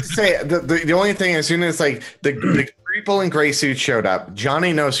 I would like to say the only thing, as soon as like the people in gray suits showed up,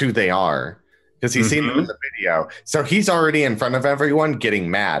 Johnny knows who they are because he's seen them in the video. So he's already in front of everyone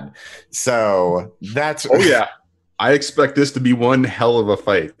getting mad. So that's oh yeah. I expect this to be one hell of a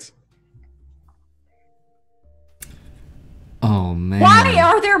fight. Oh man. Why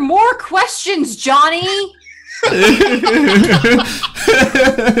are there more questions, Johnny?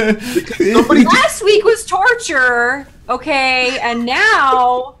 Last week was torture, okay, and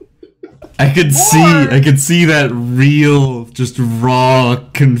now I could see that real, just raw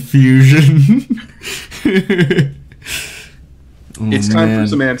confusion. It's time for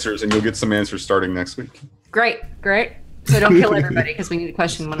some answers, and you'll get some answers starting next week. Great. So don't kill everybody because we need to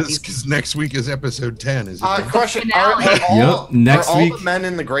question one of these. Because next week is episode 10. Is it? Question: Finale. Are Next all week. the men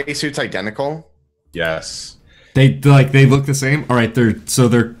in the gray suits identical? Yes. They look the same. All right, they're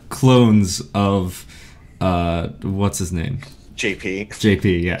clones of what's his name? JP.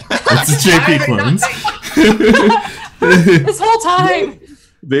 JP, yeah. It's JP clones. This whole time.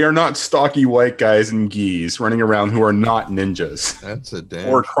 They are not stocky white guys in geese running around who are not ninjas That's a damn.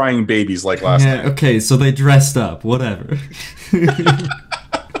 or crying babies like last Yeah, night. okay, so they dressed up, whatever.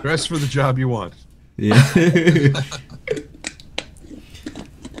 Dress for the job you want. Yeah.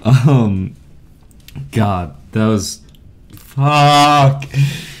 God, that was fuck.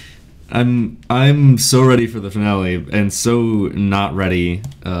 I'm so ready for the finale and so not ready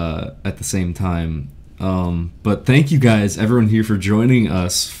at the same time. But thank you guys, everyone here, for joining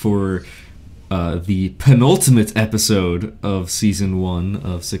us for the penultimate episode of season 1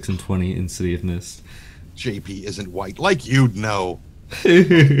 of 6 and 20 in City of Mist. JP isn't white, like you'd know.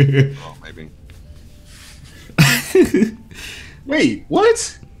 Oh, maybe. Wait,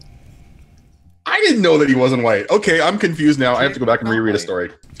 what? I didn't know that he wasn't white. Okay, I'm confused now. I have to go back and reread a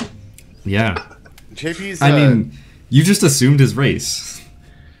story. Yeah. JP's. I mean, you just assumed his race.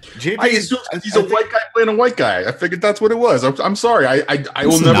 JP I assumed he's a white guy playing a white guy. I figured that's what it was. I'm sorry. I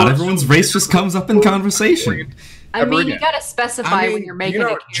will Listen, never. not everyone's race just comes up in conversation. I mean, you gotta specify when you're making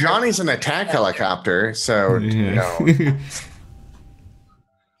it. Johnny's an attack helicopter, so you know.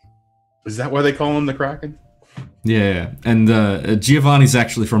 Is that why they call him the Kraken? Yeah, and Giovanni's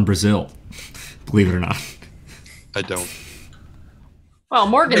actually from Brazil, believe it or not. I don't. Well,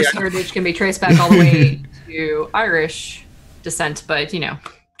 Morgan's heritage can be traced back all the way to Irish descent, but, you know,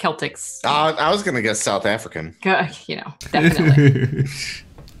 Celtics. I was going to guess South African. You know, definitely.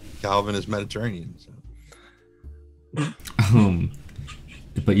 Calvin is Mediterranean. So.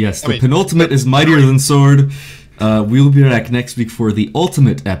 But yes, the penultimate is mightier than sword. We'll be back next week for the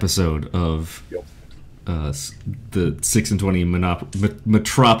ultimate episode of the 6 and 20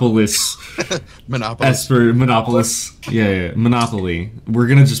 Metropolis. Monopolis. Monopolis. Yeah, Monopoly. We're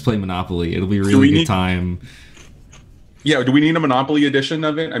gonna just play Monopoly. It'll be a really good time. Yeah, do we need a Monopoly edition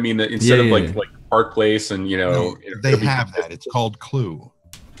of it? I mean, instead of like Park Place and No, they have that. It's called Clue.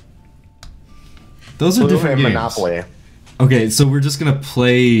 Those are different games. Monopoly. Okay, so we're just gonna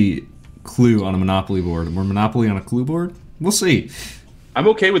play Clue on a Monopoly board, and we're Monopoly on a Clue board. We'll see. I'm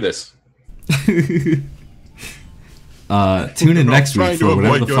okay with this. Tune in next week for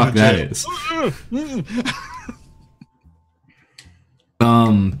whatever the fuck that is.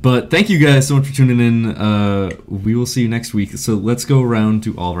 But thank you guys so much for tuning in. We will see you next week. So let's go around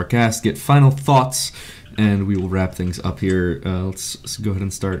to all of our cast, get final thoughts, and we will wrap things up here. Let's go ahead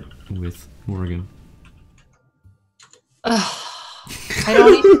and start with Morrigan. I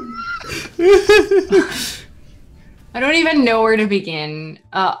don't even know where to begin.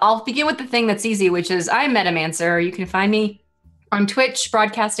 I'll begin with the thing that's easy, which is I'm Metamancer. You can find me on Twitch,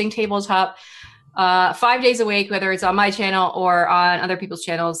 broadcasting tabletop 5 days a week, whether it's on my channel or on other people's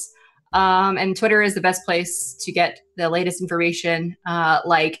channels. And Twitter is the best place to get the latest information.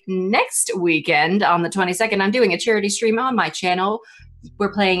 Like next weekend on the 22nd, I'm doing a charity stream on my channel.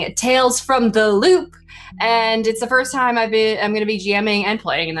 We're playing Tales from the Loop, and it's the first time I'm going to be GMing and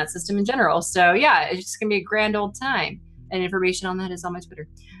playing in that system in general. So yeah, it's just going to be a grand old time, and information on that is on my Twitter.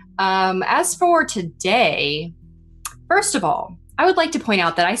 As for today, first of all, I would like to point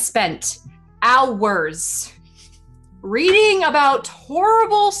out that I spent hours reading about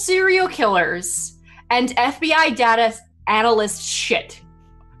horrible serial killers and FBI data analyst shit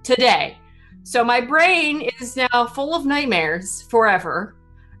today. So my brain is now full of nightmares forever.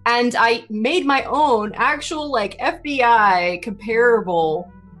 And I made my own actual FBI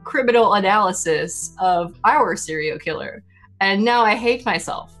comparable criminal analysis of our serial killer. And now I hate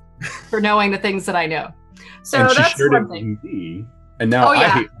myself for knowing the things that I know. So and that's she shared one it thing. with me, and now I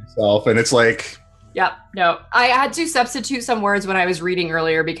hate myself, and it's like... Yep, no. I had to substitute some words when I was reading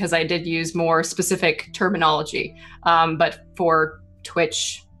earlier because I did use more specific terminology. But for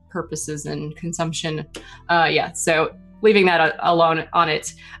Twitch purposes and consumption, so leaving that alone on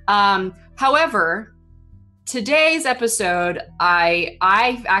it. However, today's episode, I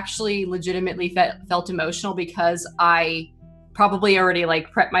actually legitimately felt emotional because I probably already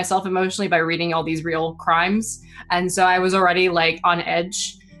prepped myself emotionally by reading all these real crimes. And so I was already on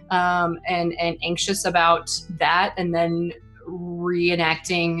edge and anxious about that. And then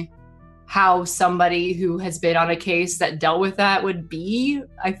reenacting how somebody who has been on a case that dealt with that would be,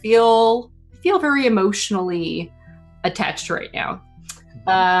 I feel very emotionally attached right now.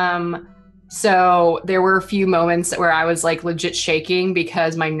 So there were a few moments where I was legit shaking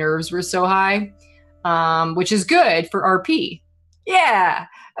because my nerves were so high. which is good for RP. Yeah.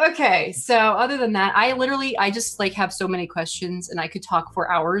 Okay. So other than that, I just like have so many questions, and I could talk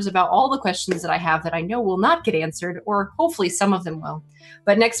for hours about all the questions that I have that I know will not get answered, or hopefully some of them will.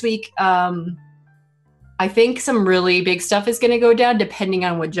 But next week, I think some really big stuff is going to go down depending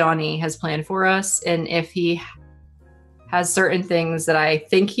on what Johnny has planned for us. And if he has certain things that I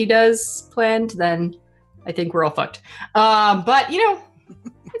think he does planned, then I think we're all fucked. But, you know,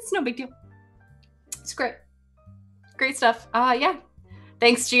 it's no big deal. It's great. Great stuff. Yeah.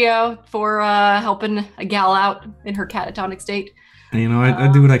 Thanks, Gio, for helping a gal out in her catatonic state. You know,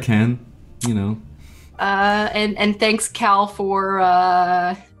 I do what I can, you know. And thanks, Cal, for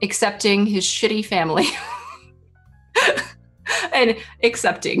accepting his shitty family. And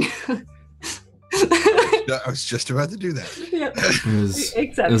accepting. I was just about to do that. Yeah.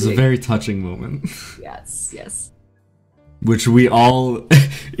 It was a very touching moment. Yes, yes. Which we all,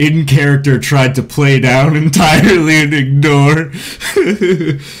 in character, tried to play down entirely and ignore.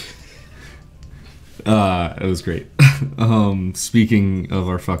 It was great. Speaking of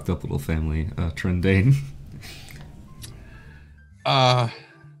our fucked up little family, Trendane.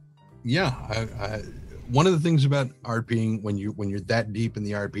 Yeah, one of the things about RPing, when you're that deep in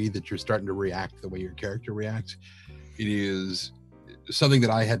the RP that you're starting to react the way your character reacts, it is something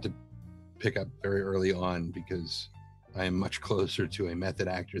that I had to pick up very early on, because I am much closer to a method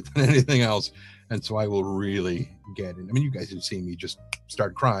actor than anything else, and so I will really get it. I mean, you guys have seen me just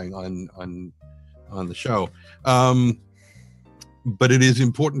start crying on the show, but it is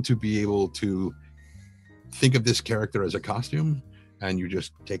important to be able to think of this character as a costume, and you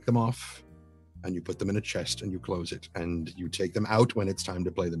just take them off and you put them in a chest and you close it, and you take them out when it's time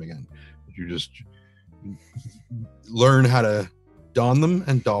to play them again. You just learn how to don them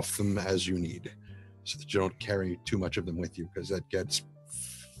and doff them as you need, so that you don't carry too much of them with you, because that gets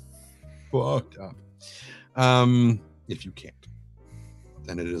fucked up. If you can't,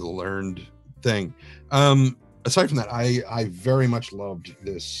 then it is a learned thing. Aside from that, I very much loved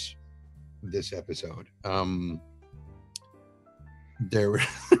this episode. There were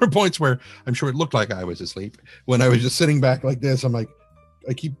points where I'm sure it looked like I was asleep when I was just sitting back like this. I'm like,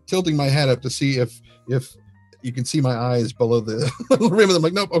 I keep tilting my head up to see if you can see my eyes below the rim, and I'm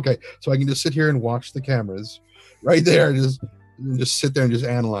like, nope, okay. So I can just sit here and watch the cameras right there, just sit there and just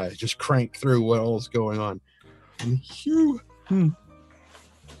analyze, just crank through what all's going on. And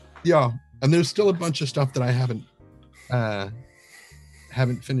yeah, and there's still a bunch of stuff that I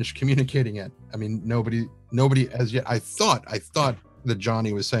haven't finished communicating yet. I mean, nobody as yet. I thought that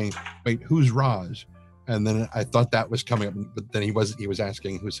Johnny was saying, wait, who's Roz? And then I thought that was coming up, but then he was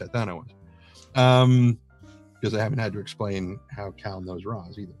asking who Sethana was. Because I haven't had to explain how Cal knows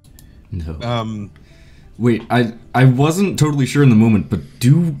Roz either. No. Wait, I wasn't totally sure in the moment, but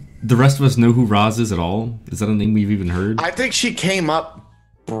do the rest of us know who Roz is at all? Is that a name we've even heard? I think she came up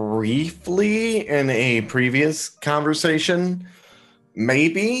briefly in a previous conversation,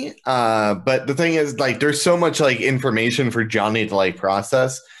 maybe. But the thing is, like, there's so much like information for Johnny to like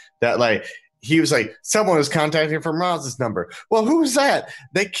process that like he was like, someone was contacting from Roz's number. Well, who's that?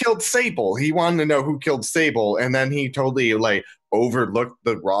 They killed Sable. He wanted to know who killed Sable, and then he totally like overlooked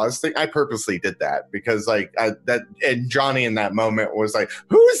the Roz thing. I purposely did that because like and Johnny in that moment was like,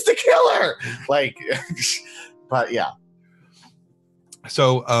 who's the killer? Like, but yeah.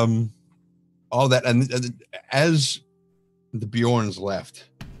 So all that, and as the Bjorns left,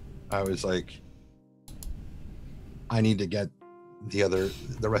 I was like, I need to get the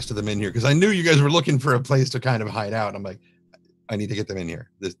rest of them in here, because I knew you guys were looking for a place to kind of hide out. I'm like, I need to get them in here.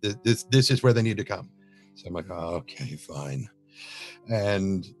 This is where they need to come. So I'm like, oh, okay, fine.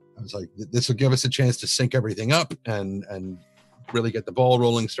 And I was like, this will give us a chance to sync everything up and really get the ball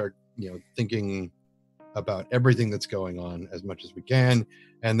rolling, start, thinking about everything that's going on as much as we can.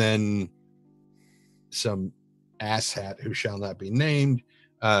 And then some asshat who shall not be named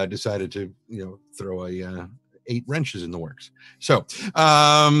decided to, throw 8 wrenches in the works. So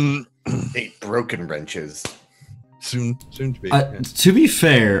 8 broken wrenches. Soon to be. To be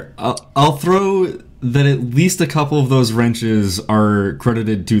fair, I'll throw that at least a couple of those wrenches are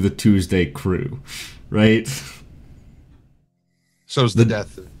credited to the Tuesday crew, right? So's the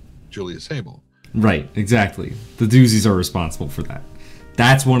death of Julius Sable. Right, exactly. The doozies are responsible for that.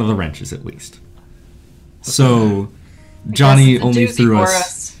 That's one of the wrenches, at least. So, Johnny only threw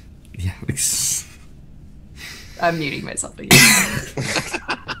us. Yeah. I'm muting myself again.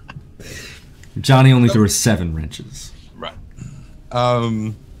 Johnny only threw us 7 wrenches. Right.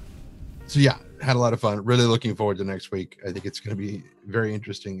 So yeah, had a lot of fun. Really looking forward to next week. I think it's going to be very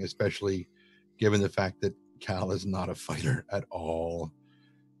interesting, especially given the fact that Cal is not a fighter at all.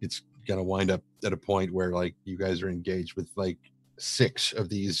 It's gonna wind up at a point where like you guys are engaged with like 6 of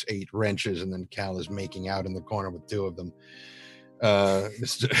these 8 wrenches, and then Cal is making out in the corner with 2 of them.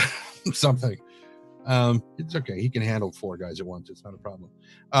 Something. It's okay. He can handle 4 guys at once. It's not a problem.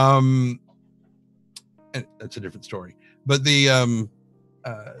 And that's a different story. But the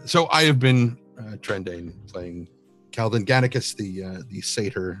so I have been Trendane playing Calvin Gannicus, the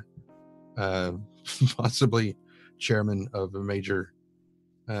satyr, possibly chairman of a major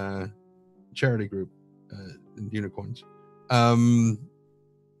charity group, Unicorns. And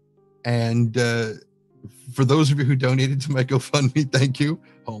for those of you who donated to my GoFundMe, thank you.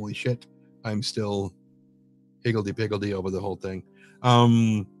 Holy shit, I'm still higgledy-piggledy over the whole thing.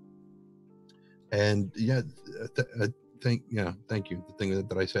 And yeah, thank you. The thing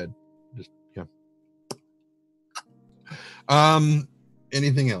that I said, just yeah.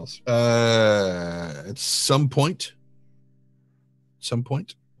 Anything else? At some point,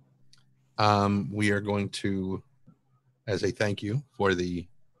 we are going to, as a thank you for the.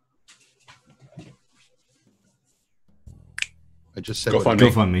 I just said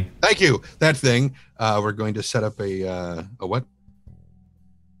GoFundMe. Thank you. That thing. We're going to set up a what?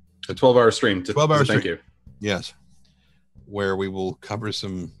 A 12-hour stream. 12-hour thank stream. you. Yes. Where we will cover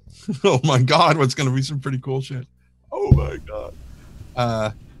some. Oh my God! What's going to be some pretty cool shit. Oh my God.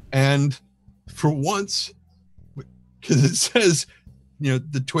 And for once, because it says,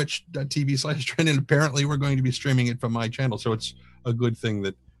 the twitch.tv/trend, and apparently we're going to be streaming it from my channel, so it's a good thing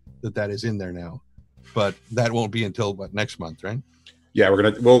that is in there now. But that won't be until next month, right? Yeah,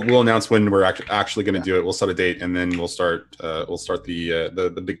 we'll announce when we're actually gonna do it. We'll set a date, and then we'll start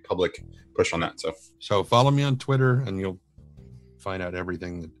the big public push on that. So follow me on Twitter, and you'll find out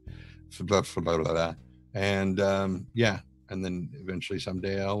everything that and yeah, and then eventually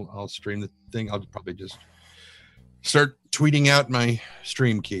someday I'll stream the thing. I'll probably just start tweeting out my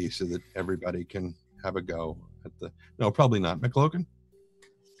stream key so that everybody can have a go at the. No, probably not. McLoken?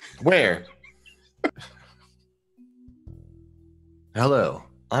 Where? Hello,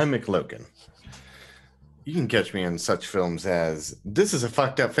 I'm McLoken. You can catch me in such films as This Is a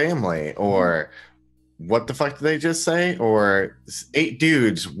Fucked Up Family, or What the Fuck Did They Just Say? Or 8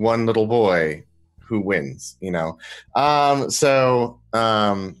 Dudes, 1 Little Boy Who Wins, I saw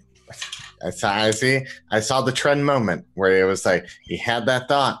the trend moment where it was like he had that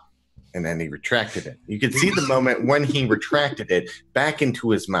thought and then he retracted it. You could see the moment when he retracted it back into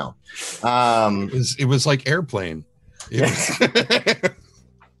his mouth. It was like Airplane. I'm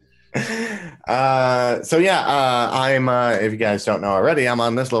if you guys don't know already, I'm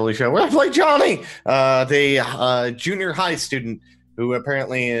on this lovely show where I play Johnny, the junior high student who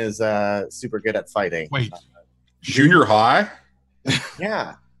apparently is super good at fighting. Wait, junior high?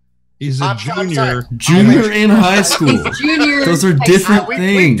 Yeah. He's a junior. Junior in high school. He's junior. Those are different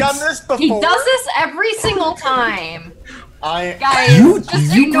things. We've done this before. He does this every single time. Guys,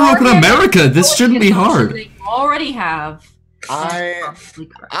 you grew up in America. This shouldn't be hard. They already have.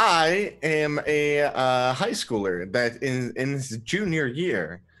 I am a high schooler that in his junior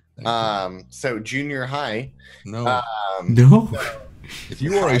year. So junior high. No. No. If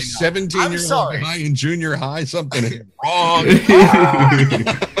you are a 17-year-old guy in junior high, something is wrong.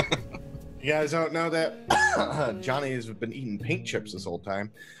 You guys don't know that Johnny has been eating paint chips this whole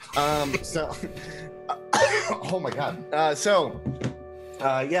time. Oh my God.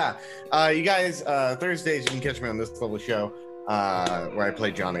 You guys, Thursdays you can catch me on this little show where I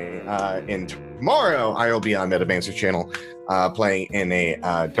play Johnny. And tomorrow I will be on Metamancer channel playing in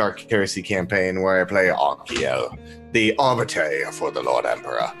a Dark Heresy campaign where I play Archeo, the Arbiter for the Lord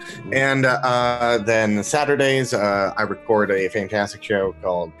Emperor. And then Saturdays I record a fantastic show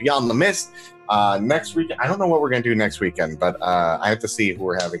called Beyond the Mist. Next week, I don't know what we're going to do next weekend, but I have to see who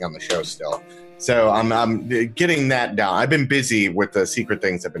we're having on the show still. So I'm getting that down. I've been busy with the secret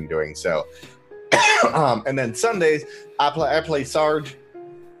things I've been doing. So, and then Sundays, I play Sergeant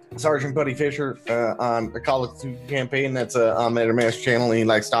Buddy Fisher on a Call of Duty campaign that's on Metamancer channel. And he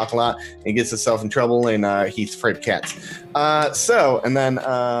likes to talk a lot. And he gets himself in trouble, and he's afraid of cats. And then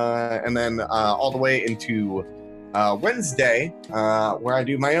all the way into Wednesday, where I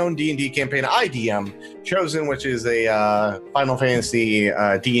do my own D&D campaign, IDM Chosen, which is a Final Fantasy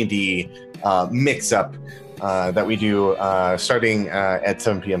D&D mix-up that we do starting at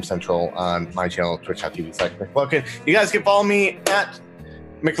 7 p.m. Central on my channel, twitch.tv/McLoken. You guys can follow me at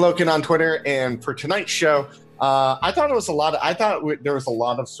McLoken on Twitter. And for tonight's show, I thought there was a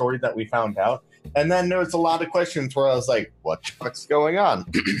lot of story that we found out. And then there was a lot of questions where I was like, what the fuck's going on?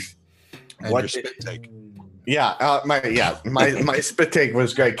 Your spit take. Yeah, my spit take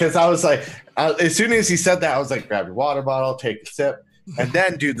was great because I was like, as soon as he said that, I was like, grab your water bottle, take a sip. and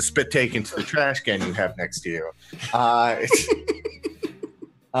then do the spit take into the trash can you have next to you.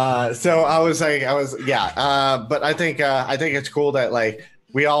 So I was but I think it's cool that like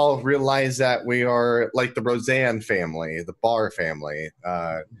we all realize that we are like the Roseanne family, the Barr family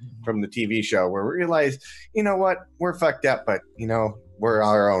from the TV show, where we realize, you know what, we're fucked up, but you know, we're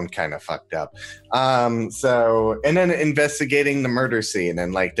our own kind of fucked up. So, and then investigating the murder scene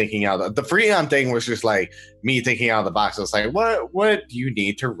and like thinking out the Freon thing was just like me thinking out of the box. I was like, what do you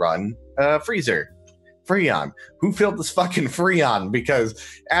need to run a freezer? Freon. Who filled this fucking Freon? Because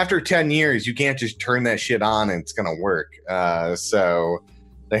after 10 years, you can't just turn that shit on and it's gonna work. So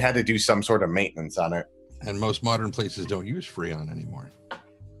they had to do some sort of maintenance on it. And most modern places don't use Freon anymore.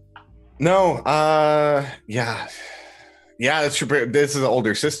 No, yeah, that's true. This is an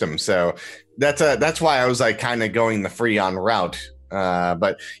older system, so that's why I was like kind of going the Freon route.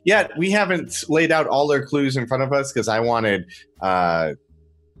 But yeah, we haven't laid out all their clues in front of us because I wanted Cal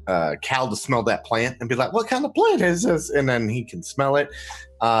to smell that plant and be like, what kind of plant is this? And then he can smell it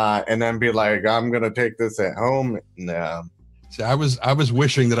and then be like, I'm gonna take this at home. No. See, I was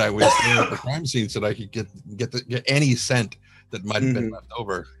wishing that I was there at the crime scene so that I could get any scent that might have been left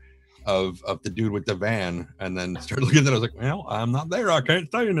over of the dude with the van, and then start looking at it. I was like, well, I'm not there, I can't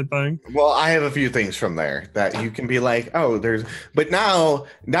say anything. Well, I have a few things from there that you can be like, oh, but now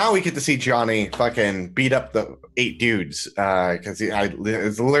we get to see Johnny fucking beat up the 8 dudes because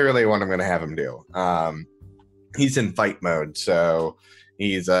it's literally what I'm gonna have him do. He's in fight mode, so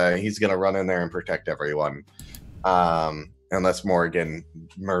he's gonna run in there and protect everyone, unless Morrigan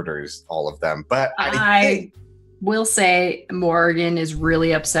murders all of them. But I will say Morrigan is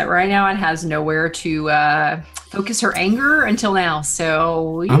really upset right now and has nowhere to focus her anger until now.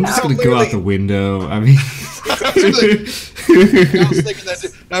 So yeah. I'm just gonna go out the window. I mean,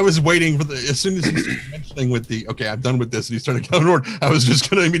 I was waiting for as soon as he started mentioning with the okay, I'm done with this, and he started coming forward, I was just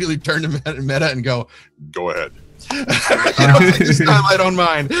gonna immediately turn to Meta and go ahead. Just highlight on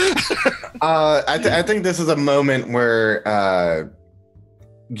mine. I think this is a moment where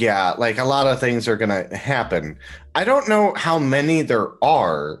yeah, like a lot of things are gonna happen. I don't know how many there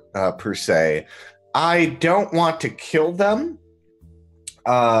are per se. I don't want to kill them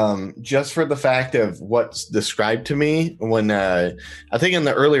just for the fact of what's described to me when I think in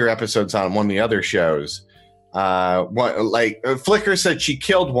the earlier episodes on one of the other shows, Flicker said she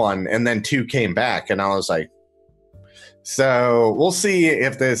killed one and then 2 came back, and I was like, so we'll see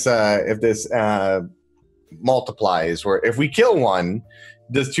if this multiplies, where if we kill one,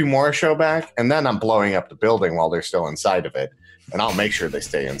 does 2 more show back? And then I'm blowing up the building while they're still inside of it, and I'll make sure they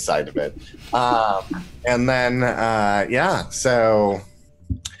stay inside of it. And then yeah, so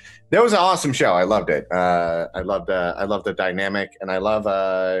that was an awesome show. I loved it. I love the dynamic, and I love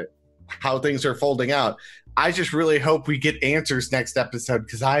how things are folding out. I just really hope we get answers next episode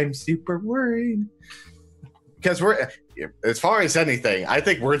because I'm super worried. Because we're, as far as anything, I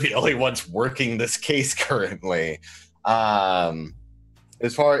think we're the only ones working this case currently.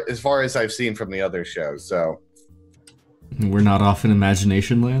 As far as I've seen from the other shows, so we're not off in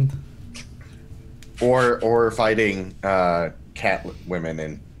imagination land, or fighting cat women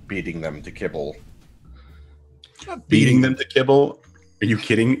and beating them to kibble. Beating them to kibble? Are you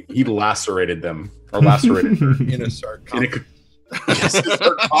kidding? He lacerated them or lacerated her in a sarcophagus.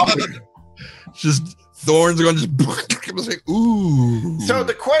 Just thorns are going to just like, ooh. So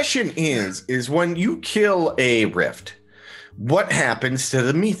the question is when you kill a rift, what happens to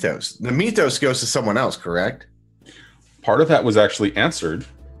the mythos? The mythos goes to someone else, correct? Part of that was actually answered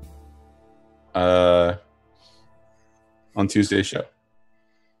on Tuesday's show.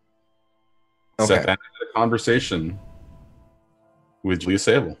 Okay. Seth had a conversation with Julia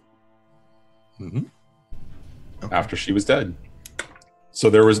Sable after she was dead. So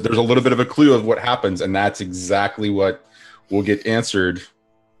there's a little bit of a clue of what happens, and that's exactly what will get answered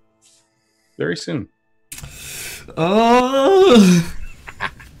very soon. Oh,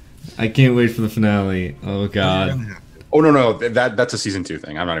 I can't wait for the finale. Oh God. Oh no, that's a season 2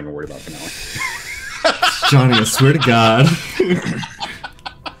 thing. I'm not even worried about finale. Johnny, I swear to God.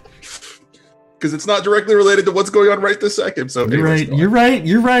 Because it's not directly related to what's going on right this second. So You're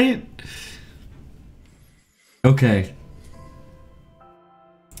right. Okay.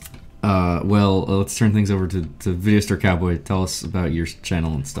 Well, let's turn things over to VideoStoreCowboy. Tell us about your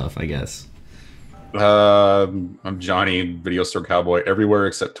channel and stuff, I guess. I'm Johnny, VideoStoreCowboy, everywhere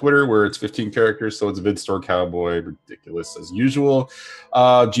except Twitter, where it's 15 characters, so it's VidStoreCowboy, ridiculous as usual.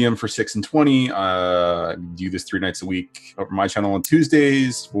 GM for 6 and 20. I do this 3 nights a week over my channel on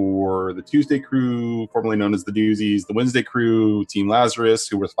Tuesdays for the Tuesday crew, formerly known as the Doozies, the Wednesday crew, Team Lazarus,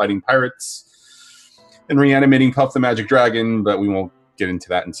 who were fighting pirates. and reanimating Puff the Magic Dragon, but we won't get into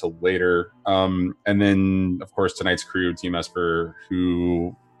that until later. And then, of course, tonight's crew, Team Esper,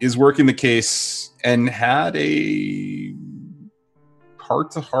 who is working the case and had a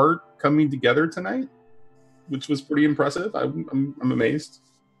heart-to-heart coming together tonight, which was pretty impressive. I'm amazed.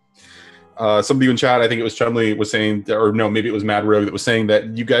 Somebody in chat, I think it was Chumley, was saying, or no, maybe it was Mad Rogue that was saying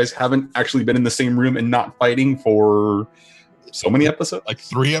that you guys haven't actually been in the same room and not fighting for so many episodes, like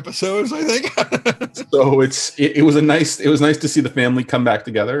 3 episodes, I think. So it was nice to see the family come back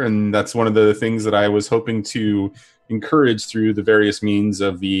together, and that's one of the things that I was hoping to encourage through the various means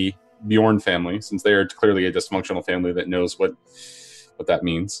of the Bjorn family, since they are clearly a dysfunctional family that knows what that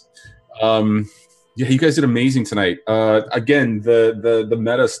means. Yeah, you guys did amazing tonight. Again, the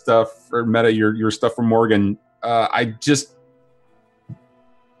meta stuff, or meta your stuff from Morgan.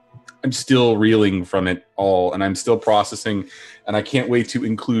 I'm still reeling from it all, and I'm still processing, and I can't wait to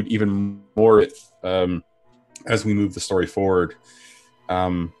include even more of it as we move the story forward.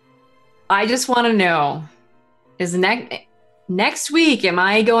 I just want to know, is next week, am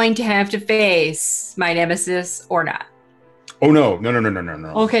I going to have to face my nemesis or not? Oh, no.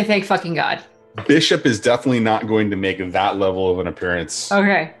 Okay, thank fucking God. Bishop is definitely not going to make that level of an appearance.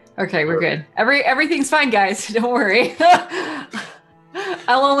 Okay, we're good. Everything's fine, guys. Don't worry.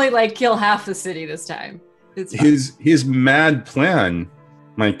 I'll only kill half the city this time. It's fine. His mad plan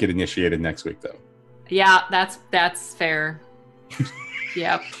might get initiated next week, though. Yeah, that's fair.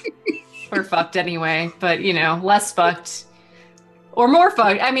 Yep. We're fucked anyway, but less fucked or more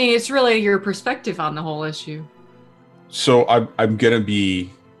fucked. I mean, it's really your perspective on the whole issue. So I'm gonna be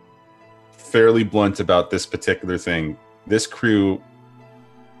fairly blunt about this particular thing. This crew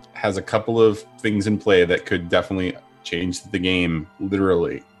has a couple of things in play that could definitely change the game,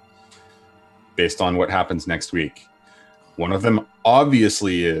 literally, based on what happens next week. One of them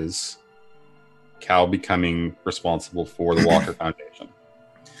obviously is Cal becoming responsible for the Walker Foundation.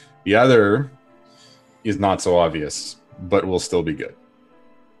 The other is not so obvious, but will still be good.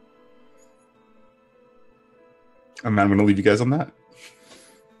 And I'm going to leave you guys on that.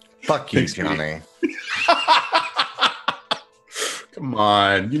 Fuck you, Johnny. Come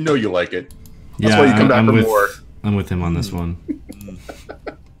on, you like it. That's why you come back for more. I'm with him on this one.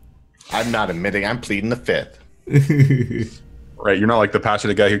 I'm not admitting. I'm pleading the fifth. Right, you're not like the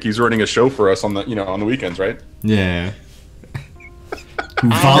passionate guy who keeps running a show for us on the on the weekends, right? Yeah. Who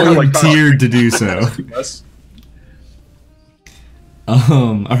volunteered to do so.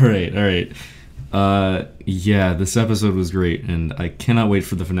 All right. Yeah, this episode was great, and I cannot wait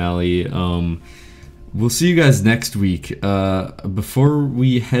for the finale. We'll see you guys next week. Before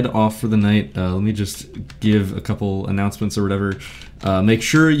we head off for the night, let me just give a couple announcements or whatever. Make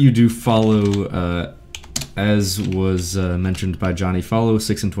sure you do follow, as was mentioned by Johnny, follow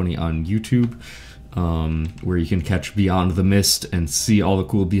 6 and 20 on YouTube, where you can catch Beyond the Mist and see all the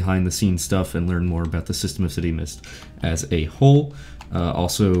cool behind-the-scenes stuff and learn more about the System of City Mist as a whole.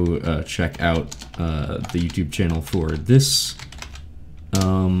 Also, check out the YouTube channel for this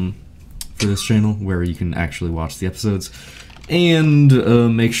channel, where you can actually watch the episodes,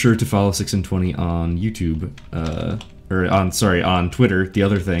 and make sure to follow 6 and 20 on YouTube, on Twitter. The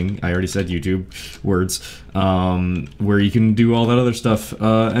other thing, I already said YouTube, words, where you can do all that other stuff.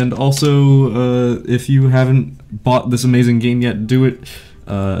 And also, if you haven't bought this amazing game yet, do it.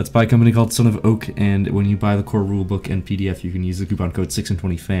 It's by a company called Son of Oak, and when you buy the core rulebook and PDF, you can use the coupon code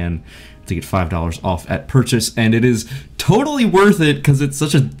 6and20FAN to get $5 off at purchase, and it is totally worth it because it's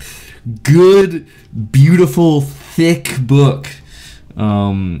such a good, beautiful, thick book,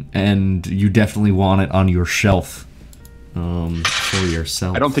 and you definitely want it on your shelf for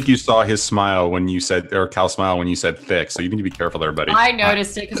yourself. I don't think you saw his smile when you said, or Cal's smile when you said thick, so you need to be careful there, buddy. I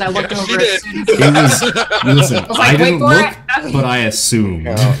noticed it because I looked over as soon as listen, I didn't look, but I assumed.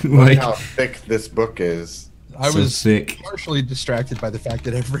 Look how thick this book is. I was thick. partially distracted by the fact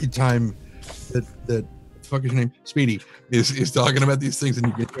that every time that fuck is your name, Speedy, is talking about these things, and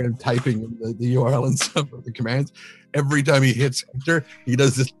you get him typing the URL and stuff of the commands. Every time he hits enter, he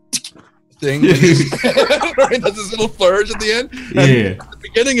does this thing. He does this little flourish at the end. And at the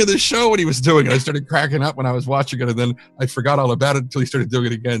beginning of the show, when he was doing it, I started cracking up when I was watching it, and then I forgot all about it until he started doing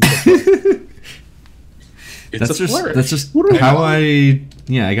it again. That's just how I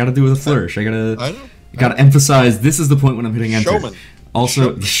gotta do with a flourish. I gotta emphasize this is the point when I'm hitting enter. Showman.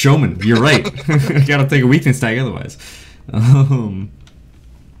 Also, showman, you're right. I gotta take a weakness tag otherwise.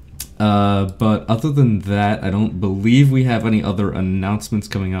 But other than that, I don't believe we have any other announcements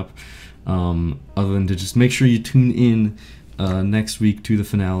coming up, other than to just make sure you tune in next week to the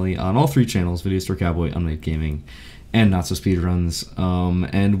finale on all 3 channels, Video Store Cowboy, Unmade Gaming, and NotSoSpeedRuns.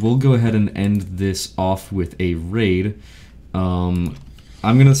 And we'll go ahead and end this off with a raid. I'm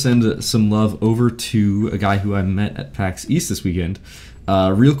going to send some love over to a guy who I met at PAX East this weekend.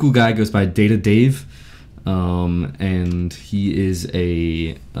 Real cool guy, goes by Data Dave. And he is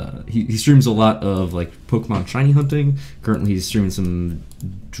a he streams a lot of like Pokemon shiny hunting. Currently he's streaming some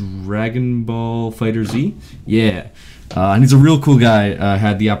Dragon Ball Fighter Z. Yeah. And he's a real cool guy. I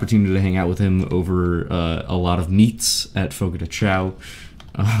had the opportunity to hang out with him over a lot of meets at Fogo de Chao.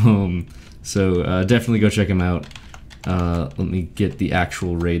 So definitely go check him out. Let me get the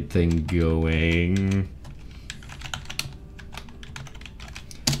actual raid thing going.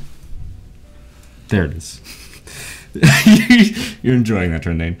 There it is. You're enjoying that,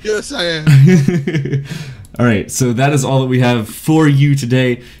 Trendane. Yes, I am. Alright, so that is all that we have for you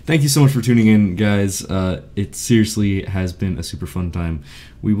today. Thank you so much for tuning in, guys. It seriously has been a super fun time.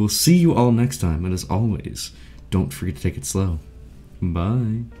 We will see you all next time, and as always, don't forget to take it slow.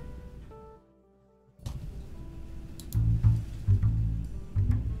 Bye.